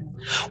blocked.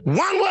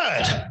 One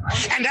word,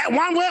 and that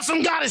one word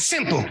from God is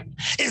simple.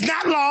 It's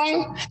not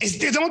long.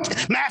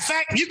 Matter of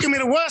fact, you can be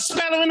the worst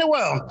speller in the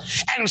world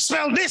and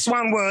spell this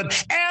one word,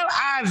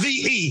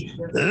 L-I-V-E,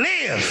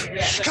 live.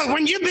 Because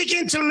when you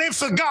begin to live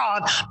for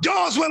God,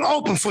 doors will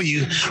open for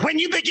you. When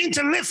you begin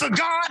to live for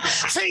God,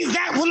 things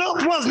that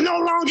was no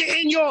longer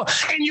in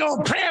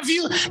your prayer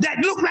view, that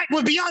looked like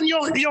was beyond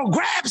your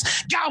grasp,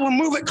 God will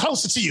move it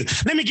closer to you.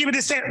 Let me give you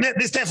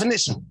this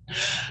definition.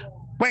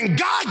 When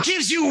God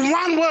gives you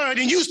one word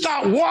and you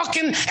start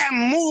walking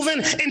and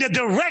moving in the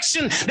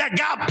direction that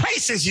God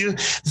places you,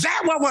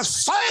 that what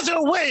was further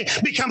away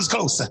becomes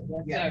closer.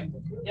 Yes, sir.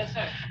 Yes,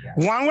 sir.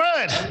 One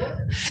word,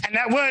 and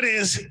that word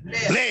is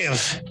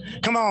live.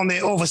 Come on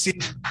there, overseer.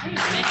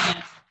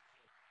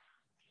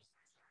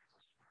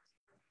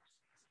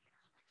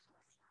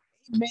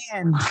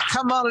 Man,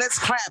 come on, let's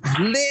clap.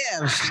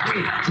 Live.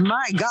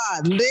 My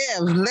God,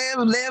 live.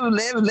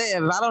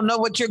 I don't know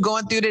what you're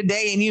going through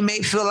today, and you may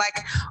feel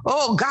like,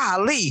 oh,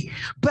 golly,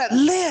 but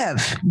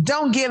live.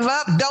 Don't give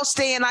up. Don't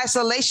stay in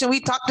isolation.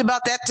 We talked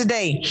about that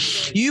today.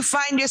 You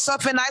find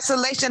yourself in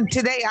isolation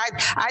today,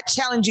 I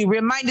challenge you.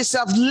 Remind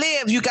yourself,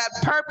 live. You got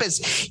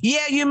purpose.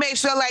 Yeah, you may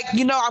feel like,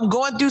 I'm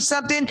going through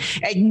something.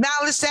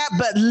 Acknowledge that,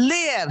 but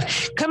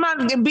live. Come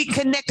on and be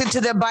connected to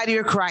the body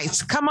of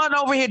Christ. Come on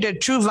over here to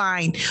True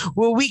Vine,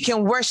 where we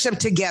can worship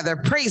together.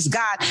 Praise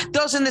God.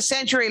 Those in the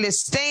sanctuary, let's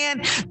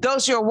stand.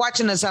 Those who are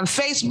watching us on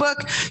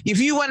Facebook, if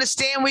you want to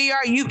stand where you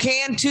are, you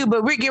can too,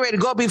 but we're getting ready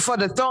to go before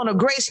the throne of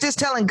grace, just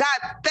telling God,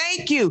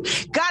 thank you,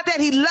 God, that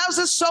he loves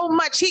us so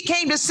much. He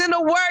came to send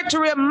a word to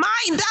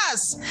remind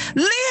us,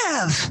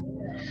 live.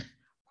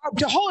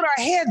 To hold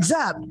our heads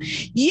up.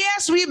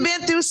 Yes, we've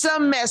been through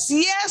some mess.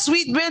 Yes,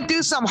 we've been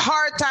through some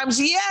hard times.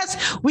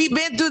 Yes, we've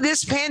been through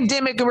this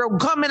pandemic and we're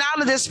coming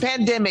out of this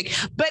pandemic.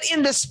 But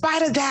in the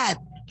spite of that,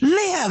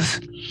 live.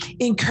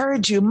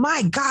 Encourage you.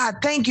 My God,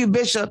 thank you,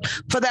 Bishop,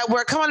 for that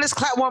word. Come on, let's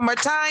clap one more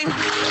time.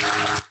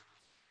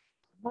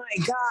 My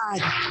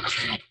God.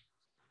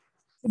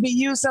 To be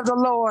used of the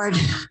Lord.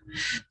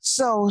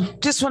 So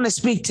just want to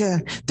speak to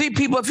 3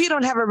 people. If you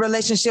don't have a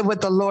relationship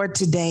with the Lord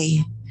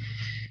today,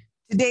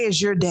 today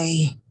is your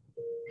day.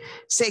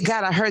 Say,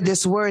 God, I heard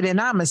this word and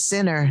I'm a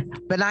sinner,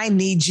 but I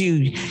need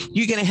you.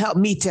 You're going to help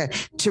me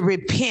to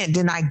repent,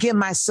 and I give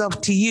myself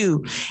to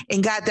you.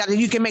 And God, that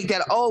you can make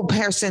that old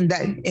person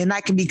and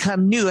I can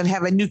become new and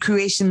have a new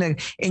creation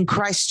in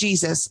Christ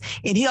Jesus.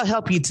 And he'll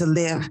help you to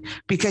live,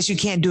 because you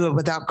can't do it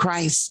without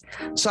Christ.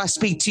 So I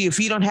speak to you. If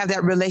you don't have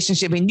that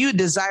relationship and you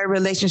desire a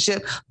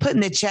relationship, put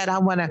in the chat, I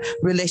want a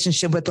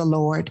relationship with the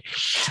Lord.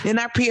 And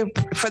I pray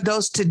for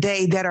those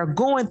today that are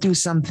going through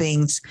some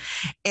things.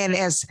 And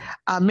as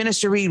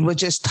Minister Reed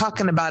was just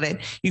talking about it,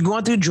 you're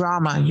going through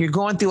drama, you're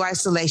going through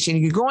isolation,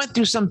 you're going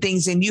through some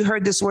things, and you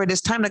heard this word,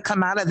 it's time to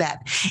come out of that.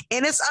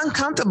 And it's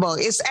uncomfortable.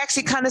 It's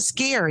actually kind of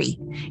scary.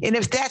 And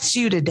if that's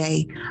you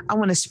today, I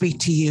want to speak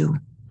to you.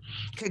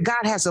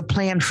 God has a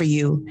plan for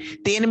you.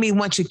 The enemy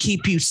wants to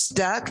keep you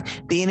stuck.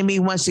 The enemy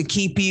wants to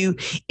keep you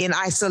in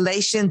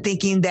isolation,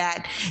 thinking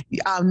that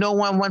no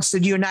one wants to,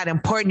 you're not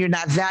important, you're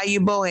not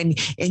valuable, and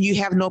you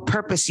have no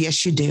purpose.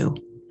 Yes, you do.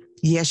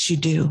 Yes, you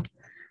do.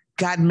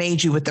 God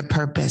made you with a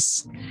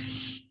purpose.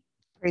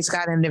 Praise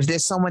God. And if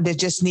there's someone that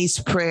just needs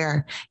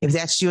prayer, if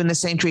that's you in the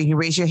sanctuary, you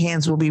raise your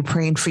hands. We'll be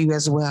praying for you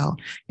as well.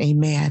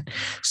 Amen.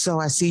 So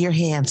I see your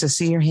hands. I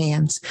see your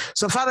hands.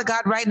 So Father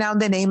God, right now in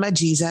the name of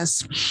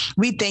Jesus,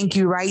 we thank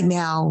you right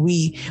now.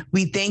 We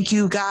thank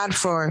you, God,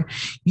 for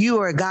you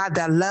are a God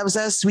that loves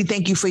us. We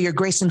thank you for your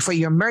grace and for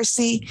your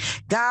mercy.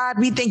 God,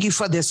 we thank you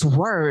for this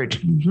word.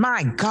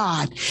 My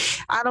God,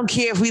 I don't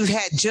care if we've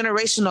had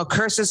generational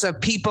curses of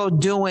people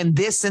doing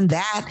this and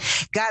that,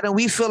 God, and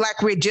we feel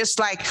like we're just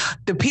like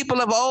the people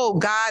of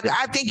old. God,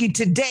 I thank you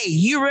today.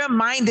 You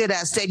reminded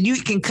us that you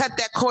can cut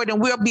that cord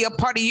and we'll be a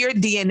part of your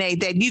DNA,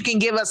 that you can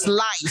give us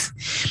life.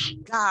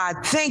 God,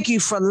 thank you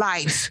for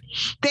life.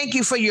 Thank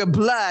you for your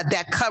blood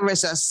that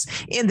covers us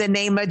in the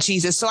name of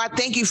Jesus. So I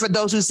thank you for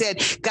those who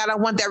said, God, I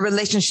want that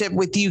relationship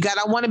with you. God,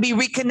 I want to be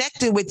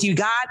reconnected with you.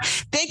 God,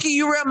 thank you.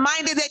 You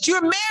reminded that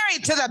you're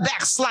married to the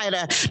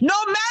backslider.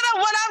 No matter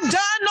what I've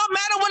done, no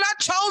matter what I've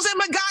chosen,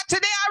 but God,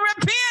 today I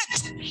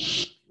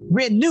repent.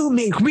 Renew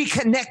me,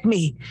 reconnect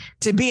me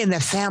to be in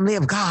the family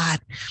of God.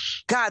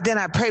 God, then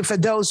I pray for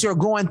those who are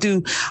going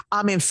through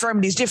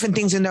infirmities, different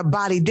things in their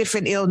body,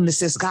 different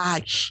illnesses,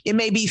 God. It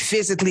may be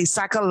physically,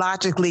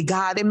 psychologically,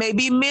 God. It may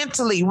be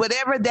mentally,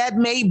 whatever that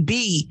may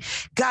be.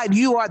 God,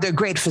 you are the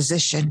great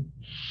physician.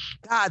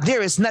 God,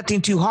 there is nothing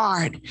too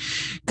hard.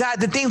 God,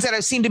 the things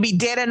that seem to be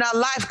dead in our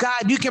life,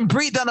 God, you can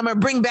breathe on them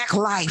and bring back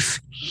life.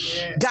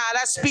 Yeah. God,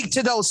 I speak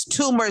to those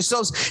tumors,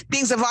 those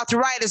things of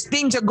arthritis,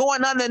 things are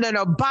going on in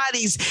our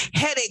bodies,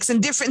 headaches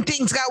and different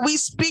things. God, we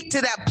speak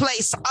to that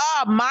place.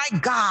 Oh, my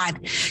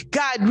God.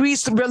 God,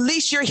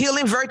 release your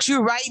healing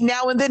virtue right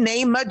now in the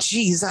name of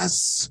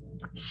Jesus.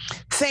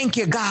 Thank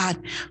you,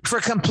 God,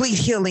 for complete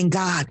healing,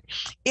 God,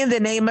 in the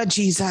name of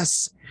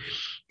Jesus.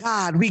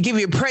 God, we give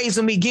you praise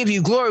and we give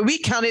you glory. We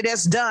count it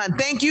as done.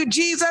 Thank you,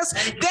 Jesus.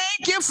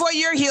 Thank you for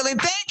your healing.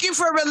 Thank you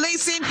for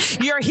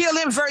releasing your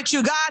healing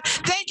virtue, God.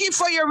 Thank you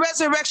for your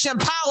resurrection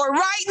power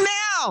right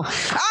now.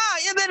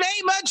 In the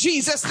name of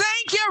Jesus.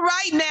 Thank you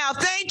right now.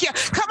 Thank you.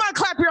 Come on,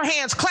 clap your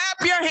hands.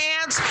 Clap your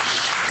hands.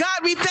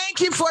 God, we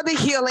thank you for the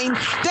healing.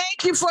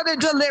 Thank you for the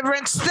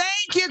deliverance.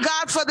 Thank you,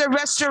 God, for the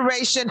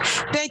restoration.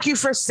 Thank you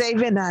for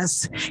saving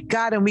us,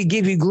 God, and we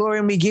give you glory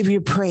and we give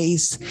you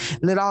praise.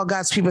 Let all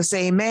God's people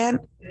say amen.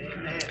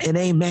 And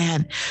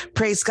amen.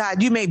 Praise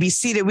God. You may be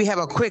seated. We have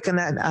a quick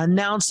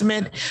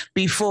announcement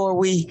before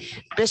we,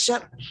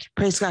 Bishop,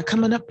 praise God,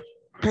 coming up.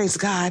 Praise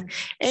God.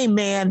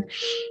 Amen.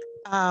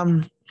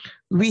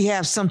 We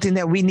have something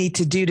that we need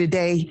to do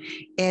today,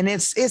 and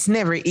it's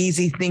never an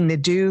easy thing to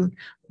do,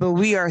 but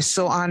we are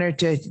so honored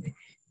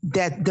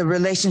that the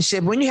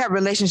relationship, when you have a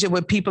relationship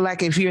with people,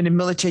 like if you're in the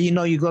military, you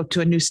know, you go up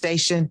to a new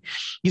station,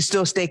 you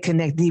still stay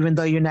connected, even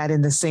though you're not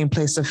in the same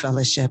place of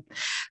fellowship.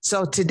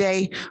 So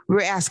today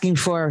we're asking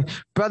for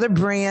Brother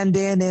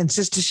Brandon and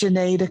Sister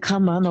Shanae to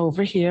come on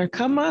over here.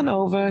 Come on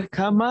over.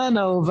 Come on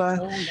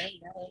over.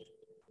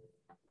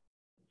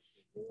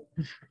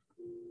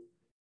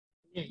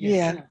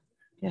 Yeah.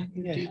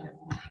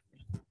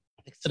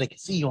 So they can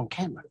see you on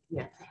camera.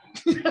 Yeah.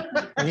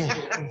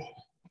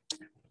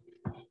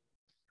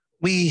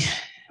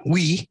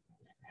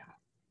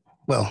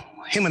 Well,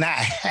 him and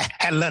I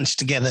had lunch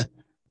together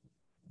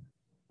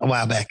a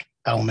while back.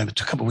 I don't remember,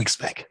 a couple of weeks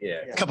back.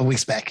 A couple of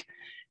weeks back.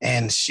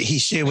 And he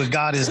shared with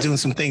God is doing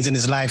some things in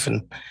his life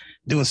and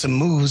doing some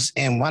moves.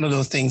 And one of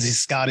those things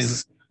is God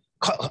is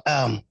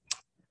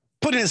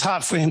put in his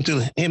heart for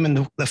him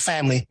and the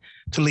family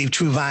to leave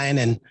True Vine.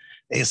 And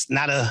it's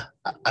not a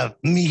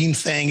mean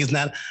thing. It's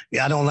not,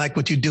 I don't like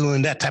what you're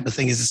doing, that type of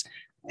thing.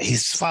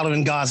 He's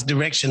following God's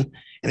direction.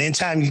 And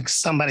anytime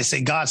somebody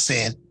say, God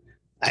said,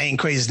 I ain't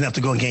crazy enough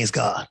to go against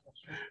God.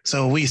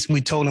 So we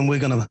told him we're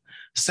going to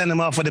send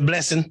them off with a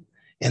blessing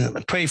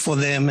and pray for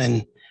them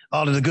and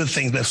all of the good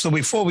things. But so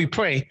before we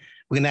pray,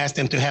 we're going to ask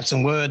them to have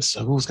some words.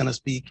 So who's going to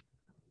speak?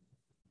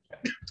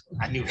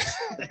 I knew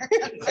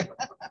it.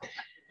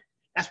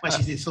 That's why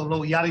she did so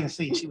low. Y'all didn't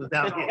see she was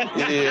down here.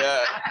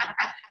 Yeah.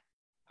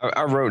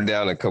 I wrote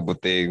down a couple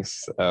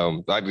things.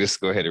 I'll just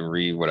go ahead and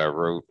read what I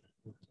wrote.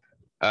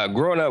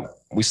 Growing up,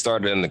 we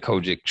started in the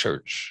Kojic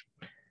church.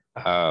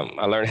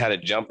 I learned how to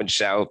jump and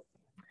shout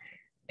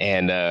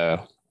and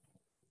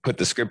put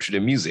the scripture to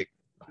music.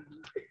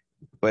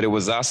 But it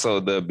was also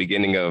the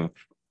beginning of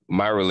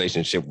my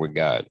relationship with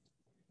God.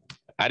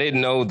 I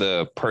didn't know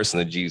the person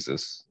of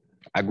Jesus.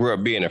 I grew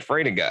up being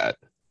afraid of God.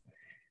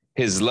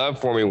 His love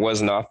for me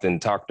wasn't often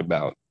talked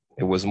about.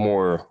 It was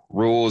more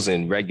rules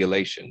and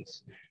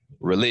regulations,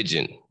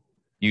 religion.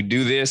 You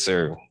do this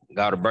or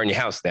God will burn your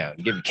house down,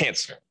 give you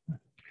cancer.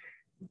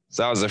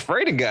 So I was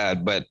afraid of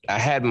God, but I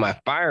had my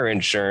fire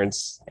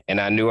insurance and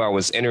I knew I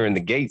was entering the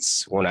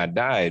gates when I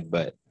died,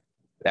 but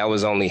that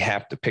was only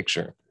half the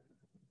picture.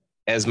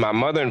 As my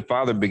mother and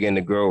father began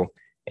to grow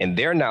in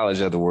their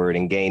knowledge of the word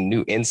and gain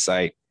new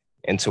insight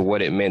into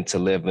what it meant to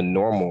live a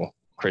normal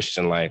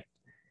Christian life,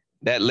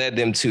 that led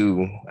them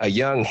to a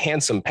young,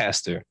 handsome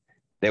pastor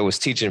that was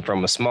teaching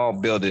from a small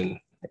building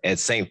at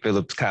St.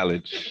 Philip's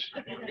College.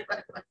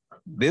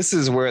 This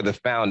is where the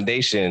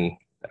foundation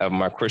of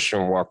my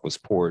Christian walk was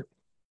poured.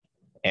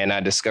 And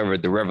I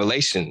discovered the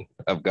revelation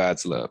of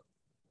God's love.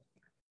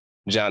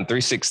 John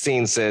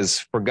 3:16 says,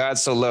 "For God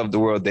so loved the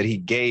world that he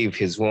gave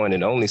his one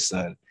and only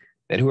son,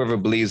 that whoever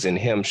believes in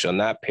him shall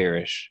not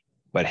perish,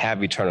 but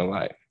have eternal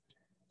life.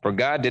 For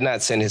God did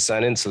not send his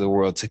son into the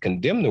world to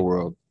condemn the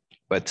world,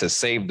 but to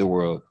save the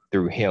world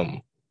through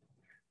him."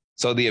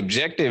 So the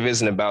objective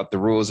isn't about the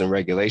rules and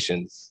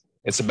regulations.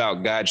 It's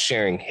about God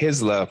sharing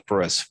his love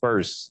for us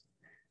first.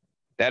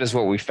 That is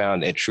what we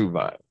found at True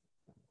Vine.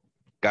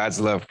 God's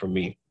love for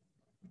me.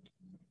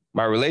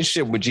 My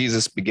relationship with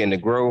Jesus began to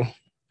grow.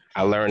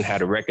 I learned how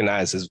to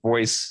recognize his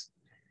voice,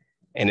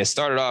 and it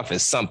started off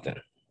as something.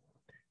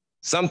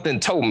 Something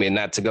told me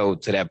not to go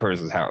to that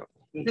person's house.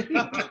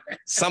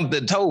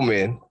 Something told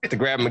me to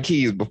grab my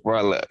keys before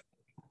I left.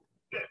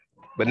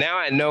 But now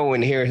I know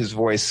and hear his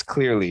voice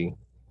clearly.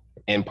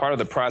 And part of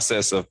the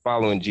process of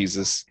following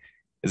Jesus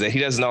is that he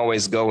doesn't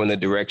always go in the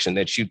direction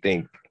that you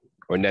think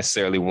or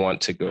necessarily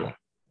want to go.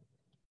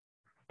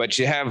 But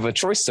you have a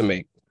choice to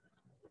make.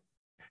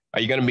 Are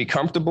you going to be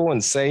comfortable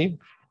and safe,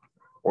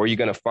 or are you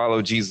going to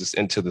follow Jesus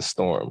into the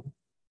storm?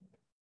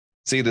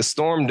 See, the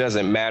storm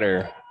doesn't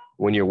matter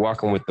when you're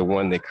walking with the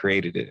one that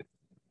created it.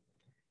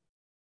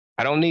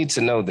 I don't need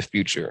to know the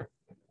future.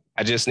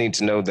 I just need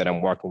to know that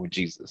I'm walking with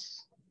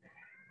Jesus.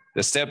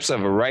 The steps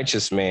of a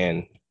righteous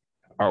man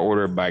are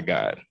ordered by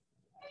God.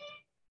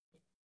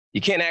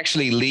 You can't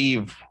actually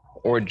leave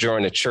or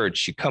join a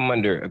church. You come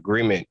under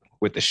agreement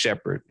with the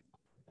shepherd.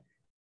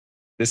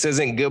 This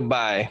isn't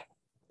goodbye.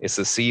 It's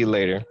a see you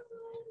later.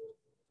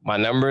 My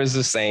number is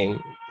the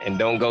same, and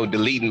don't go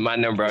deleting my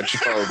number out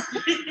your phone.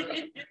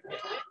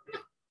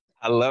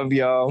 I love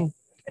y'all,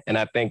 and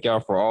I thank y'all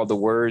for all the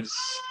words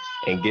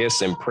and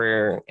gifts and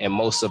prayer, and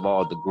most of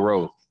all, the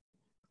growth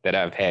that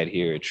I've had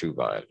here at True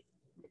Vine.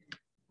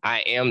 I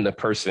am the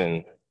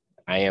person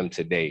I am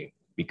today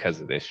because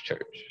of this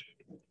church.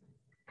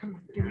 Come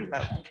on, give me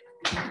that.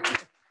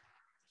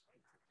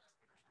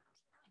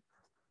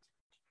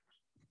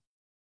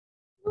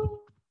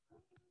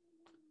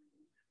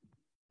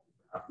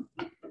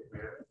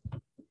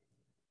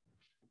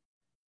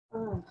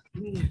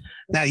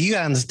 Now you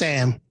gotta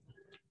understand,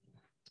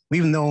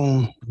 we've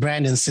known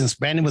Brandon since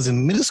Brandon was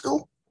in middle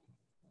school.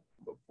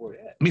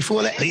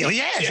 Before that,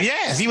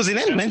 yes, he was in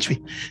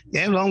elementary.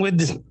 Yeah, along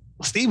with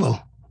Steve-O.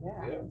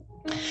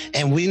 Yeah.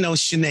 And we know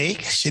Shanae.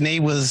 Shanae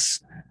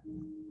was,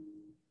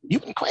 we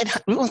weren't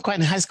quite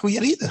in high school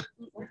yet either.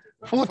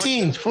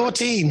 14.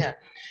 Yeah.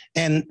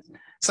 And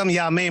some of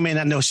y'all may or may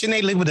not know,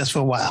 Shanae lived with us for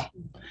a while.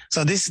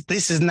 So this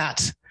is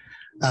not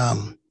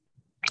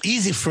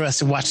easy for us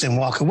to watch them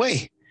walk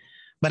away.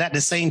 but at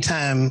the same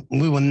time,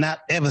 we will not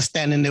ever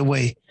stand in their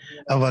way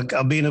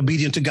of being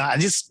obedient to God.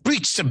 I just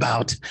preached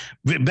about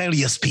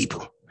rebellious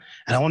people.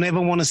 And I don't ever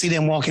want to see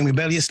them walk in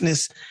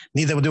rebelliousness.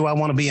 Neither do I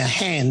want to be a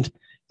hand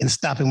in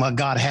stopping what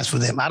God has for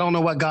them. I don't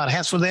know what God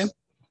has for them,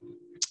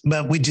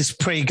 but we just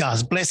pray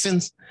God's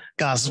blessings,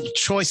 God's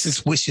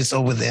choices, wishes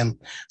over them.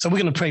 So we're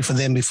going to pray for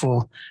them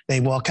before they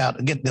walk out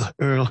and get the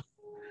Earl.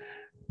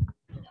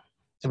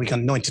 So we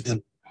can anoint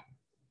them.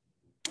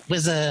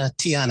 Where's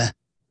Tiana?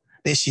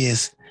 There she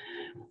is.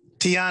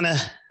 Tiana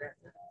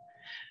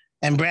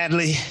and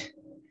Bradley.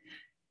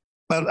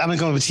 Well, I'm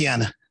going with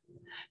Tiana.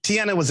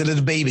 Tiana was a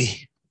little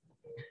baby.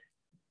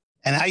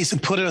 And I used to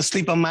put her to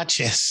sleep on my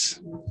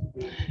chest.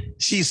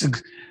 She used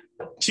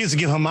to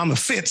give her mama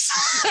fits.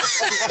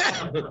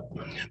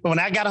 But when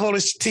I got a hold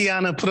of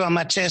Tiana, put her on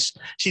my chest,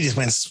 she just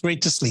went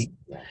straight to sleep.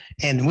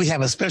 And we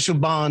have a special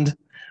bond,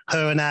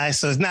 her and I.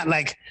 So it's not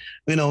like,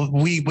 we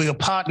are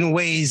parting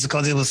ways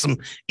because there was some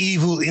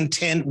evil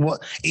intent,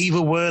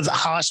 evil words,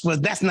 harsh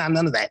words. That's not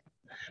none of that.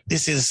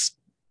 This is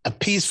a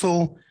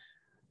peaceful,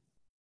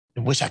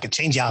 I wish I could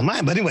change y'all's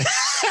mind, but anyway.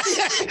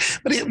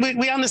 But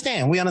we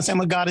understand. We understand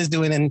what God is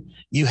doing, and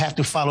you have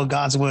to follow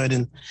God's word.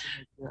 And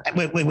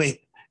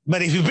wait.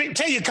 But if you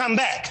tell you come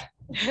back,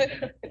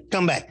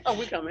 come back. Oh,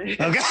 we're coming.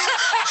 Okay.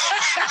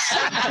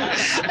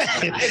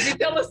 If you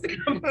tell us to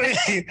come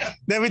back.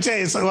 Let me tell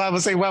you. So I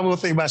would say one more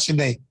thing about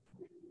Shanae.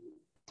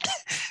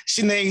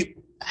 Shanae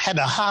had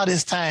the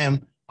hardest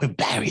time with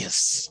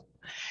barriers.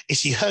 If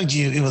she hugged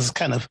you, it was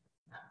kind of,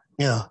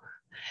 in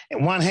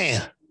one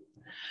hand.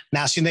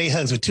 Now Shanae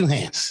hugs with two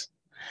hands.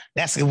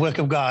 That's the work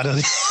of God.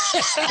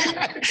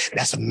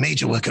 That's a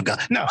major work of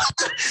God. No.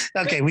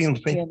 Okay, we can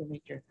pray.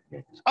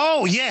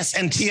 Oh, yes.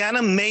 And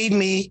Tiana made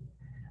me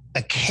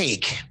a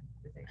cake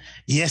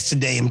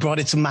yesterday and brought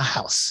it to my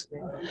house.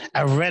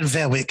 A red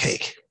velvet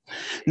cake.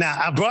 Now,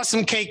 I brought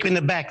some cake in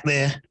the back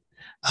there.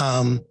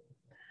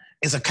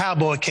 It's a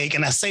cowboy cake,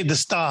 and I saved the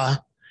star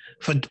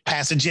for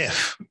Pastor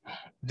Jeff.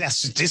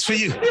 That's just for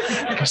you.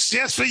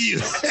 Just for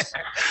you.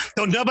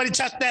 Don't nobody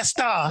touch that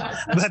star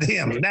but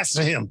him. That's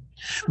for him.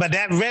 But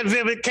that red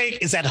velvet cake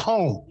is at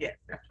home. Yeah,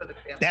 that's for the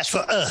family. That's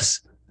for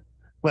us.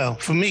 Well,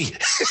 for me.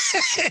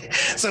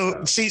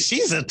 So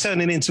she's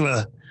turning into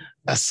a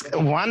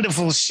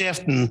wonderful chef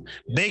and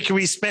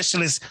bakery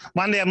specialist.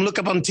 One day I'm going to look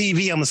up on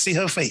TV. I'm going to see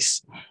her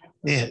face.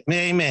 Yeah,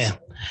 amen.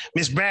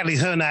 Miss Bradley,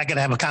 her and I got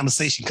to have a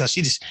conversation because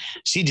she just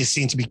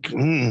seems to be.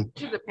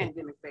 She's a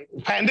pandemic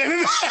baby.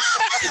 Pandemic.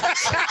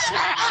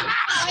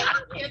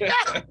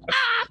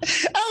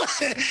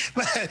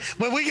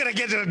 but we got to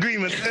get to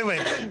agreement. Anyway,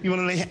 you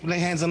want to lay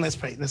hands on? Let's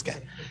pray. Let's go.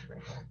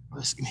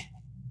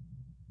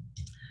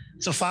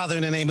 So, Father,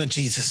 in the name of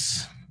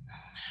Jesus,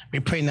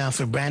 we pray now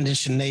for Brandon,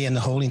 Shanae, and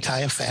the whole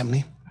entire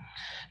family.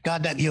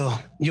 God, that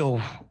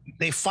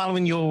they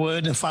following your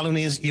word and following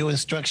your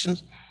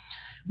instructions.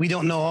 We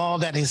don't know all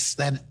that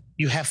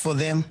you have for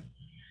them.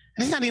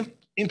 And it's not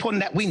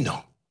important that we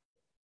know.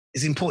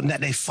 It's important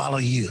that they follow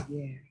you.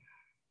 Yeah.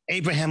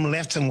 Abraham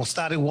left and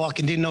started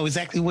walking, didn't know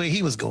exactly where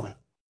he was going,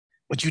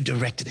 but you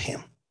directed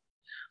him.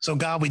 So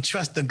God, we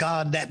trust the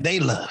God that they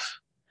love,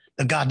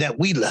 the God that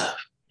we love,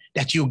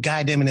 that you'll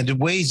guide them in the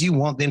ways you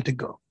want them to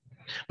go.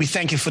 We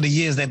thank you for the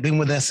years they've been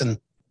with us and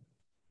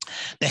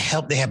the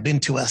help they have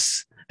been to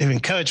us, their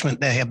encouragement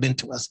they have been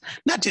to us,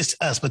 not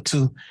just us, but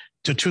to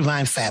True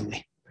Vine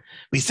family.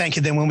 We thank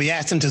you that when we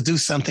asked them to do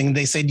something,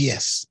 they said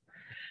yes.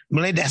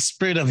 Let that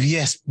spirit of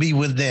yes be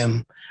with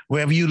them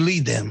wherever you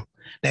lead them,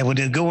 that when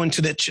they go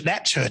into that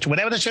church,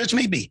 whatever the church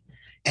may be,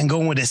 and go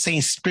with the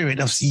same spirit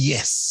of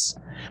yes,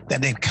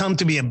 that they come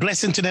to be a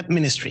blessing to that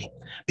ministry,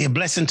 be a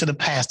blessing to the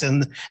pastor.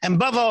 And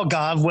above all,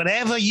 God,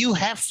 whatever you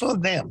have for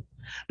them,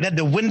 let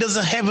the windows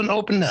of heaven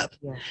open up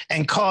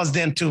and cause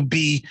them to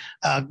be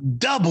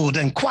doubled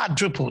and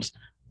quadrupled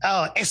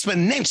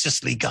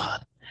exponentially,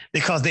 God,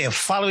 because they are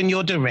following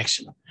your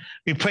direction.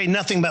 We pray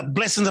nothing but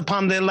blessings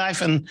upon their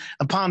life and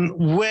upon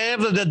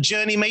wherever the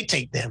journey may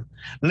take them.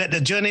 Let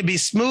the journey be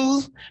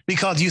smooth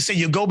because you say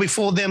you go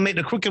before them, make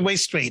the crooked way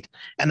straight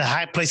and the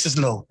high places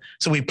low.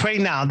 So we pray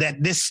now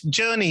that this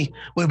journey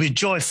will be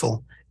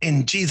joyful.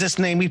 In Jesus'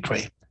 name we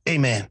pray.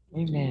 Amen.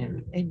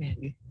 Amen.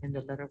 Amen. And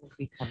the letter will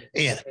be coming.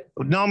 Yeah.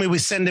 Normally we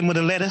send them with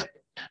a letter,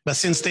 but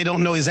since they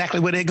don't know exactly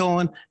where they're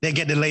going, they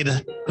get the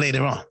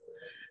later on.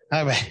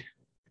 All right.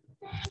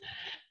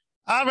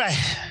 All right.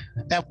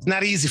 That was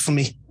not easy for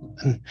me.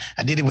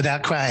 I did it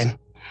without crying.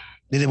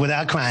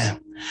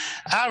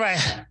 All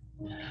right.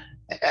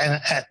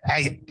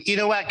 And you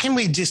know what? Can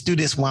we just do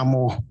this one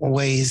more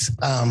ways?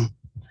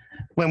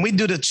 When we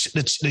do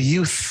the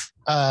youth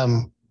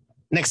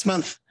next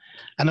month,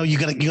 I know you're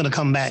gonna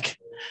come back.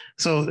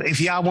 So if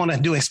y'all want to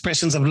do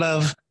expressions of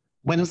love,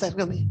 when is that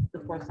going to be? The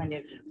fourth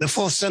Sunday. The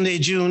fourth Sunday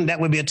of June. That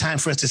would be a time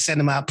for us to send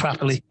them out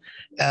properly.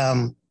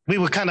 We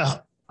were kind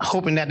of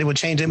hoping that they would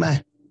change their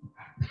mind.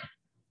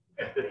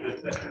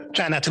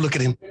 Try not to look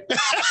at him.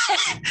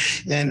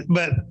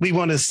 But we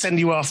want to send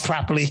you off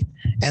properly.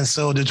 And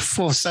so the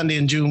fourth Sunday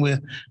in June,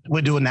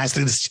 we'll do a nice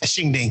little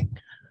shing-ding.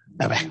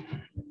 All right.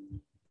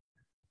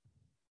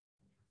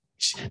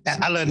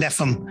 I learned that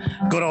from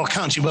good old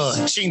country boy,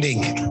 Ching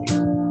Ding.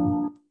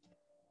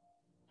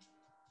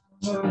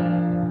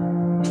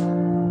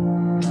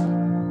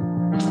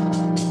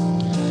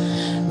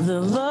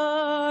 The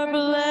Lord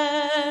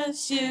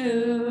bless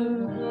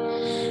you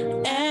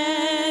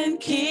and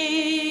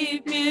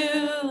keep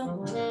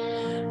you.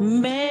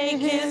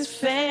 Make his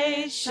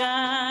face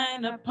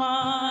shine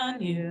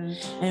upon you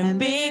and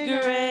be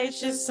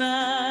gracious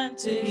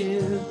unto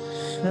you.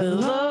 The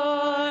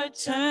Lord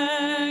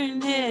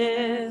turn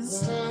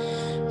his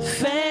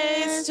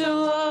face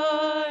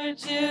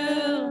towards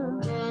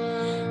you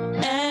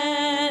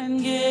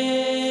and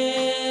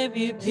give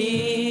you peace.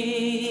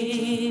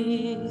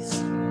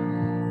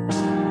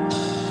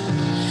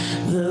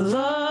 The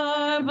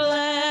Lord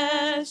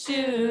bless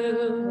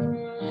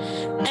you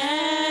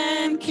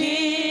and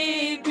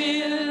keep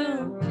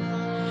you.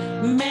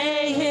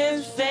 May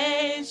his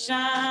face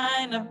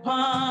shine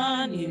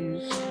upon you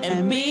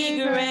and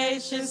be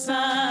gracious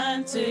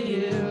unto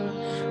you.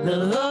 The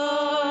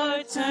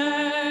Lord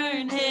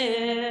turn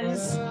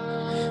his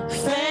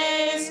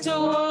face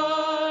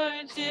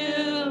towards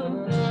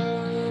you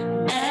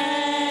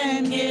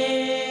and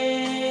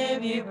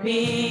give you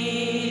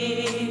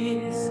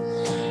peace.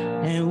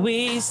 And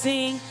we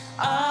sing,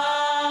 Amen.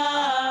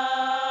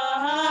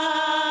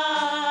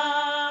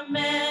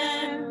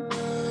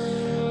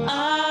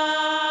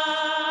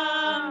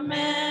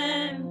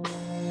 Amen.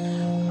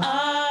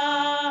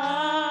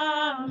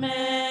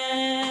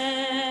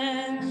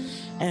 Amen.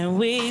 And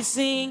we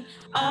sing,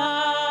 Amen.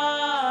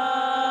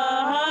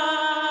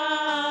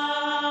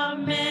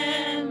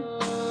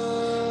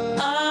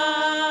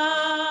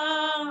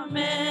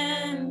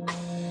 Amen.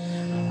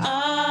 Amen.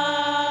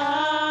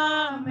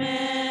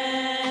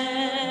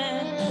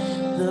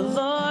 The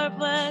Lord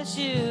bless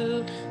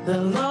you.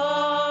 The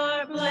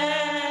Lord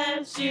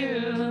bless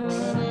you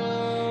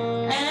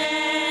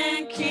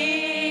and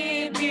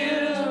keep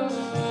you.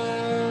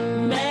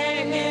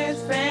 Make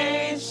his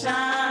face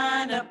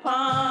shine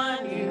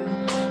upon you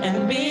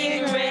and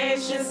be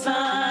gracious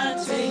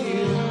unto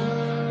you.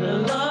 The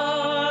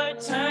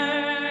Lord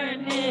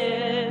turn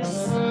his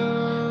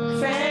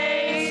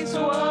face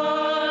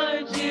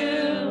towards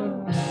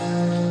you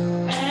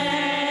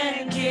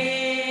and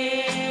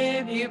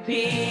give you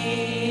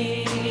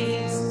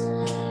peace.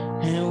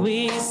 And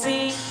we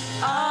sing,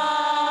 Amen.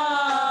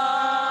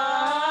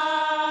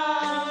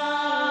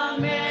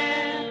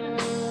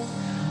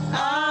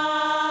 Amen.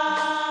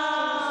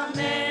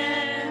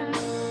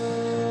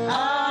 Amen.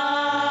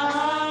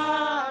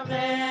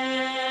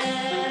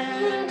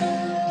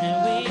 And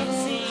we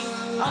sing,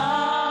 Amen.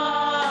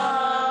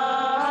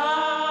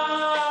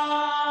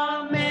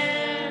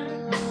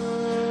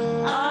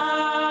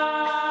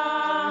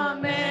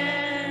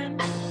 Amen.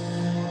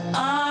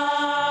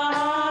 Amen.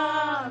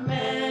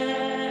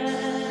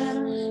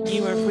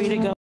 You are free to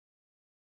go.